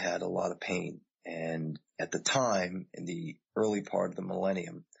 I had a lot of pain. And at the time, in the early part of the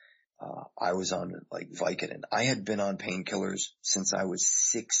millennium, I was on like Vicodin. I had been on painkillers since I was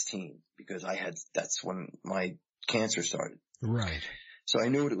 16 because that's when my cancer started. Right. So I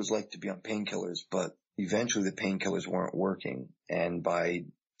knew what it was like to be on painkillers, but eventually the painkillers weren't working. And by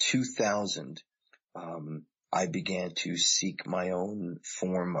 2000, I began to seek my own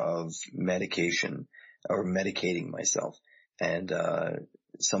form of medication or medicating myself. And,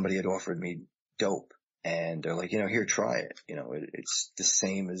 somebody had offered me dope and they're like, here, try it. It's the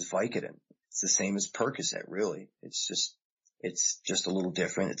same as Vicodin. It's the same as Percocet, really. It's just a little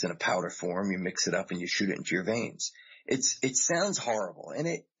different. It's in a powder form. You mix it up and you shoot it into your veins. It sounds horrible, and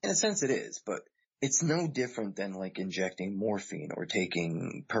in a sense it is, but it's no different than like injecting morphine or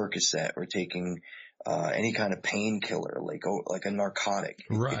taking Percocet or taking, any kind of painkiller, like a narcotic.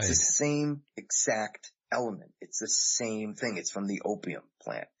 Right. It's the same exact element. It's the same thing. It's from the opium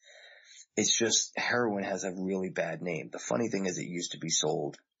plant. It's just heroin has a really bad name. The funny thing is it used to be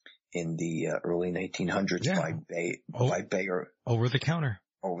sold in the early 1900s by Bayer. Over the counter.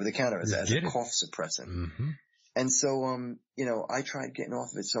 Over the counter as a cough suppressant. Mm-hmm. And so, I tried getting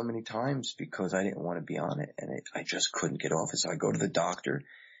off of it so many times because I didn't want to be on it, and I just couldn't get off it. So I go to the doctor,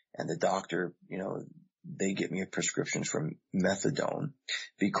 and the doctor, they get me a prescription for methadone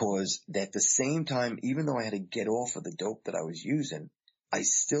because at the same time, even though I had to get off of the dope that I was using, I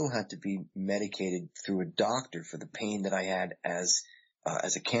still had to be medicated through a doctor for the pain that I had as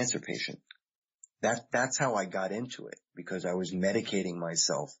a cancer patient. That's how I got into it, because I was medicating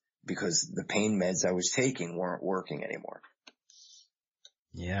myself because the pain meds I was taking weren't working anymore.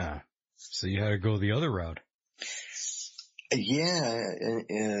 Yeah. So you had to go the other route. Yeah,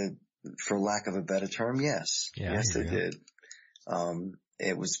 for lack of a better term, yes. Yeah, yes, I did.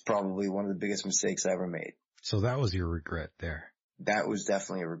 It was probably one of the biggest mistakes I ever made. So that was your regret there. That was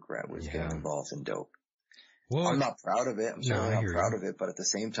definitely a regret, was getting involved in dope. Well, I'm not proud of it. I'm certainly not proud of it, but at the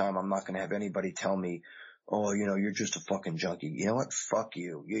same time, I'm not going to have anybody tell me, oh, you're just a fucking junkie. You know what? Fuck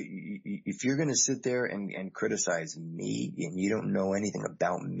you. If you're going to sit there and criticize me and you don't know anything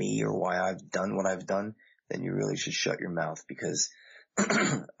about me or why I've done what I've done, then you really should shut your mouth, because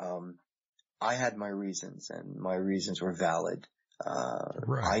I had my reasons and my reasons were valid.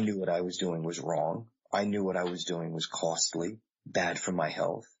 Right. I knew what I was doing was wrong. I knew what I was doing was costly, bad for my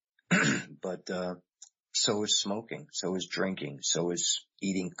health. But, so is smoking, so is drinking, so is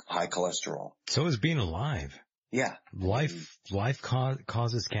eating high cholesterol. So is being alive. Yeah. Life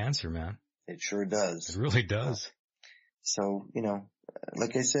causes cancer, man. It sure does. It really does. So,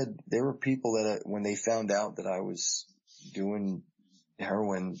 like I said, there were people that when they found out that I was doing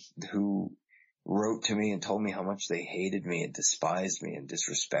heroin who wrote to me and told me how much they hated me and despised me and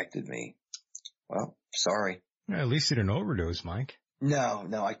disrespected me. Well, sorry. At least you didn't overdose, Mike. No,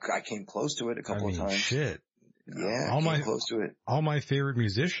 I came close to it a couple of times. Shit. Yeah, I came close to it. All my favorite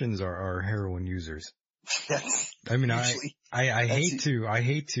musicians are heroin users. I mean, I hate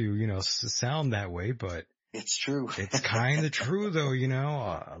to, sound that way, but it's true. It's kind of true though,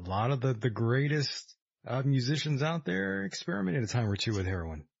 a lot of the greatest musicians out there experimented a time or two with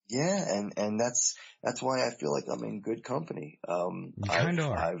heroin. Yeah, and that's why I feel like I'm in good company. You kind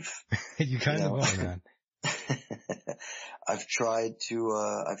of are. You kind of are, man. I've tried to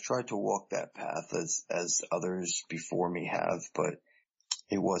walk that path as others before me have, but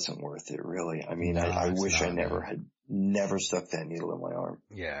it wasn't worth it, really. I mean, I wish I never stuck that needle in my arm.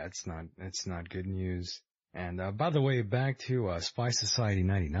 Yeah, it's not good news. And by the way, back to Spy Society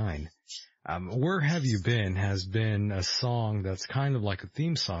 99. Where Have You Been has been a song that's kind of like a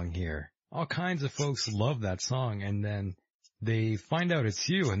theme song here. All kinds of folks love that song, and then they find out it's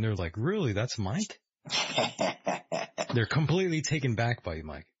you, and they're like, really, that's Mike? They're completely taken back by you,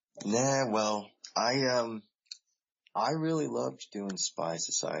 Mike. Nah, well, I really loved doing Spy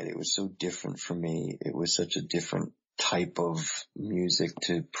Society. It was so different for me. It was such a different type of music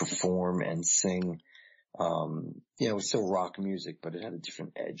to perform and sing. It was still rock music, but it had a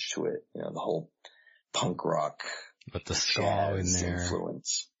different edge to it. The whole punk rock, with the ska in there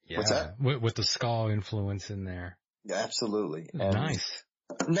influence. Yeah, what's that? With the ska influence in there. Yeah, absolutely. Nice.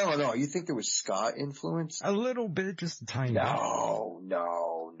 No. You think there was ska influence? A little bit, just a tiny bit. No.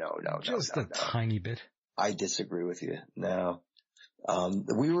 Just a tiny bit. I disagree with you. No.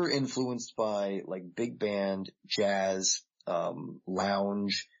 We were influenced by like big band, jazz,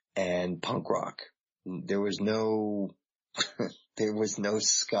 lounge, and punk rock. There was no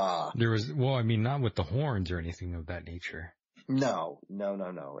ska. Not with the horns or anything of that nature. No.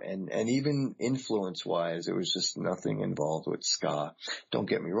 And even influence-wise, there was just nothing involved with ska. Don't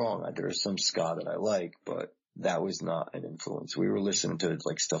get me wrong, there is some ska that I like, but that was not an influence. We were listening to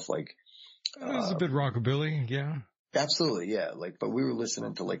like stuff like... It was a bit rockabilly, yeah. Absolutely, yeah. But we were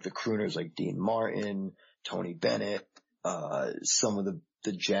listening to like the crooners like Dean Martin, Tony Bennett, some of the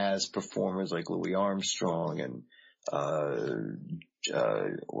jazz performers like Louis Armstrong and, what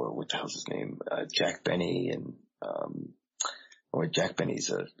the hell's his name? Jack Benny and, Jack Benny's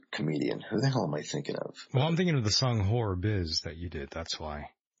a comedian. Who the hell am I thinking of? Well, I'm thinking of the song Horror Biz that you did. That's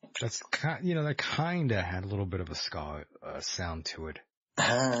why. That's that kind of had a little bit of a ska sound to it.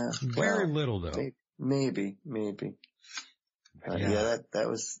 Very little though. Maybe.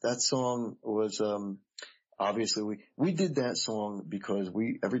 That song was, obviously we did that song because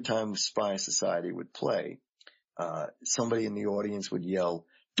every time Spy Society would play, somebody in the audience would yell,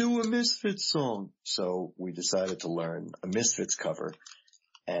 do a Misfits song. So we decided to learn a Misfits cover.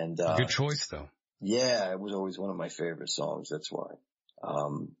 And, good choice though. Yeah, it was always one of my favorite songs. That's why.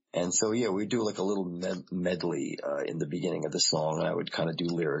 And so yeah, we do like a little medley, in the beginning of the song. And I would kind of do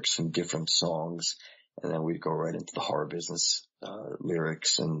lyrics from different songs. And then we'd go right into the Horror Business,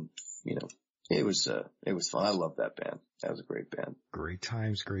 lyrics. And, it was fun. I love that band. That was a great band. Great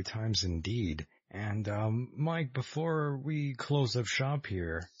times indeed. And, Mike, before we close up shop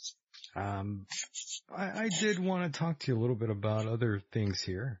here, I did want to talk to you a little bit about other things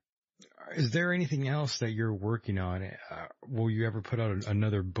here. Is there anything else that you're working on? Will you ever put out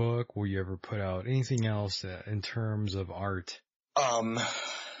another book? Will you ever put out anything else in terms of art?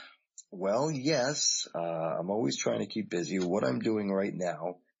 Well, yes. I'm always trying to keep busy. What I'm doing right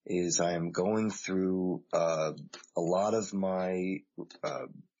now is I am going through, a lot of my,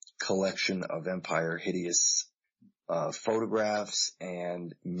 collection of Empire Hideous, photographs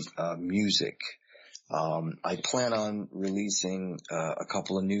and, music. I plan on releasing, a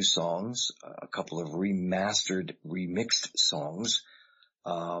couple of new songs, a couple of remixed songs.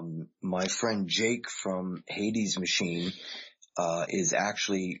 My friend Jake from Hades Machine, is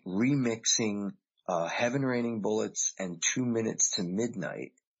actually remixing, Heaven Raining Bullets and 2 Minutes to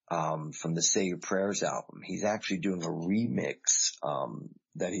Midnight, from the Say Your Prayers album. He's actually doing a remix,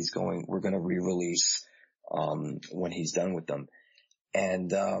 that we're going to re-release, when he's done with them.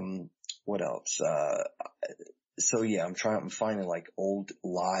 And, what else? So yeah, I'm finding like old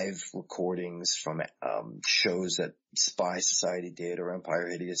live recordings from, shows that Spy Society did or Empire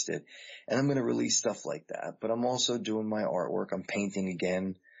Hideous did. And I'm going to release stuff like that. But I'm also doing my artwork. I'm painting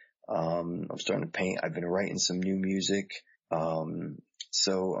again. I'm starting to paint. I've been writing some new music.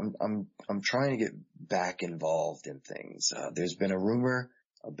 So I'm trying to get back involved in things. There's been a rumor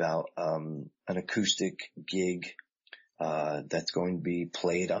about, an acoustic gig, that's going to be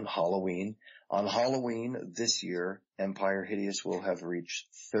played on Halloween. On Halloween this year, Empire Hideous will have reached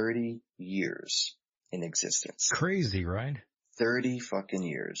 30 years in existence. Crazy, right? 30 fucking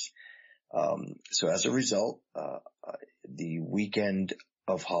years. So as a result, the weekend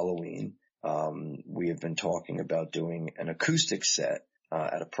of Halloween, we have been talking about doing an acoustic set,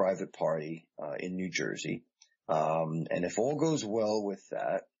 at a private party, in New Jersey. And if all goes well with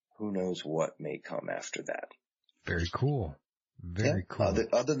that, who knows what may come after that. Very cool. Very cool.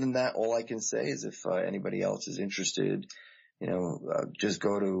 Other than that, all I can say is if anybody else is interested, just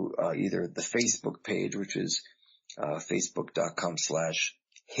go to either the Facebook page, which is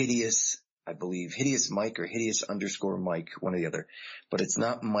facebook.com/hideous, I believe, Hideous Mike or Hideous_Mike, one or the other. But it's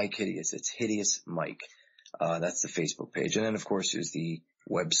not Mike Hideous, it's Hideous Mike. That's the Facebook page. And then, of course, there's the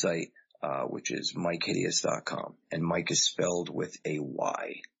website, which is MikeHideous.com. And Mike is spelled with a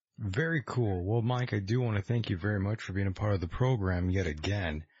Y. Very cool. Well, Mike, I do want to thank you very much for being a part of the program yet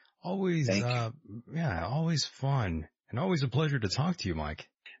again. Always, always fun and always a pleasure to talk to you, Mike.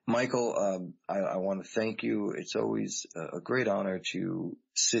 Michael, I want to thank you. It's always a great honor to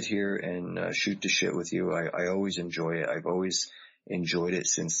sit here and shoot the shit with you. I always enjoy it. I've always enjoyed it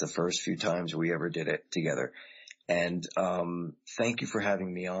since the first few times we ever did it together. And thank you for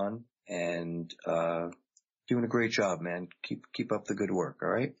having me on and doing a great job, man. Keep up the good work, all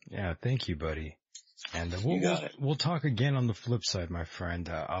right? Yeah, thank you, buddy. And we'll talk again on the flip side, my friend.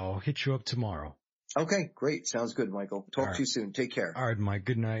 I'll hit you up tomorrow. Okay, great. Sounds good, Michael. Talk to you soon. Take care. All right, Mike.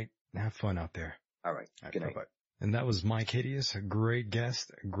 Good night. Have fun out there. All right. Good night. Bye-bye. And that was Mike Hideous, a great guest,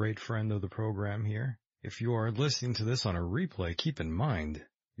 a great friend of the program here. If you are listening to this on a replay, keep in mind,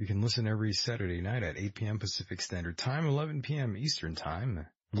 you can listen every Saturday night at 8 p.m. Pacific Standard Time, 11 p.m. Eastern Time,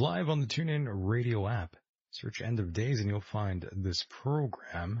 live on the TuneIn Radio app. Search End of Days and you'll find this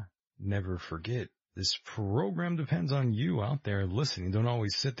program. Never forget, this program depends on you out there listening. Don't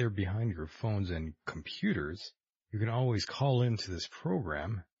always sit there behind your phones and computers. You can always call into this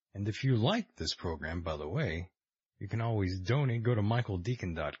program. And if you like this program, by the way, you can always donate. Go to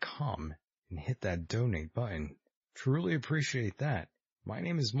michaeldeacon.com and hit that donate button. Truly appreciate that. My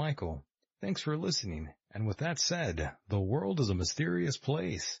name is Michael. Thanks for listening. And with that said, the world is a mysterious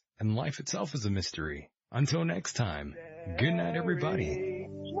place, and life itself is a mystery. Until next time, good night, everybody.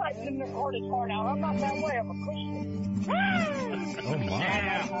 Writing the hardest part out. I'm not that way. I'm a Christian. Oh,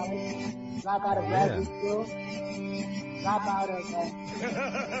 my. Drop out of graduate school. Drop out of...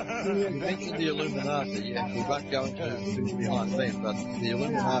 You mentioned the Illuminati. Yeah, we won't go into behind them, but the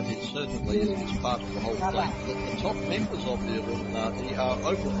Illuminati certainly is part of the whole thing. The top members of the Illuminati are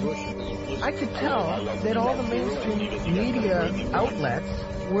open worshippers. I could tell that all the mainstream media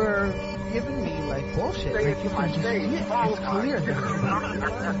outlets were giving me like bullshit. Like you can just see it. It's clear.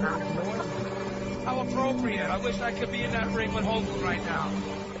 How appropriate. I wish I could be in that ring with Hogan right now.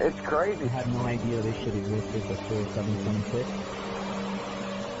 It's crazy. I had no idea this shit existed before 726.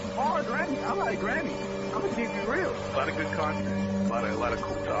 Oh, a Grammy. I like Grammy. I'm gonna keep you real. A lot of good content. A lot of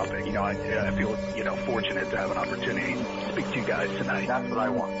cool topics. You know, I feel, fortunate to have an opportunity to speak to you guys tonight. That's what I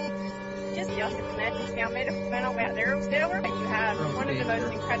want. Just Justice Matthews now made a comment about there but you have one of the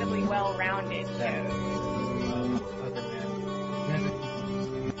most incredibly well-rounded shows.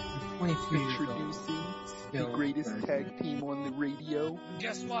 Introducing the greatest tag team on the radio.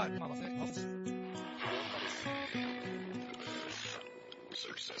 Guess what, motherfucker?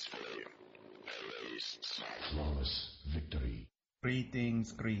 Successfully erased. Flawless victory.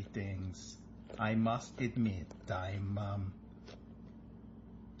 Greetings. I must admit, I'm,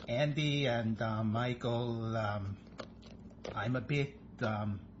 Andy and Michael, I'm a bit,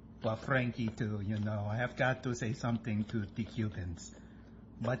 Frankie too, I have got to say something to the Cubans.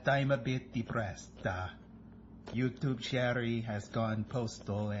 But I'm a bit depressed. YouTube Sherry has gone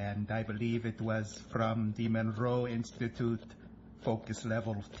postal, and I believe it was from the Monroe Institute Focus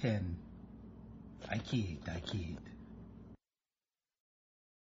Level 10. I kid.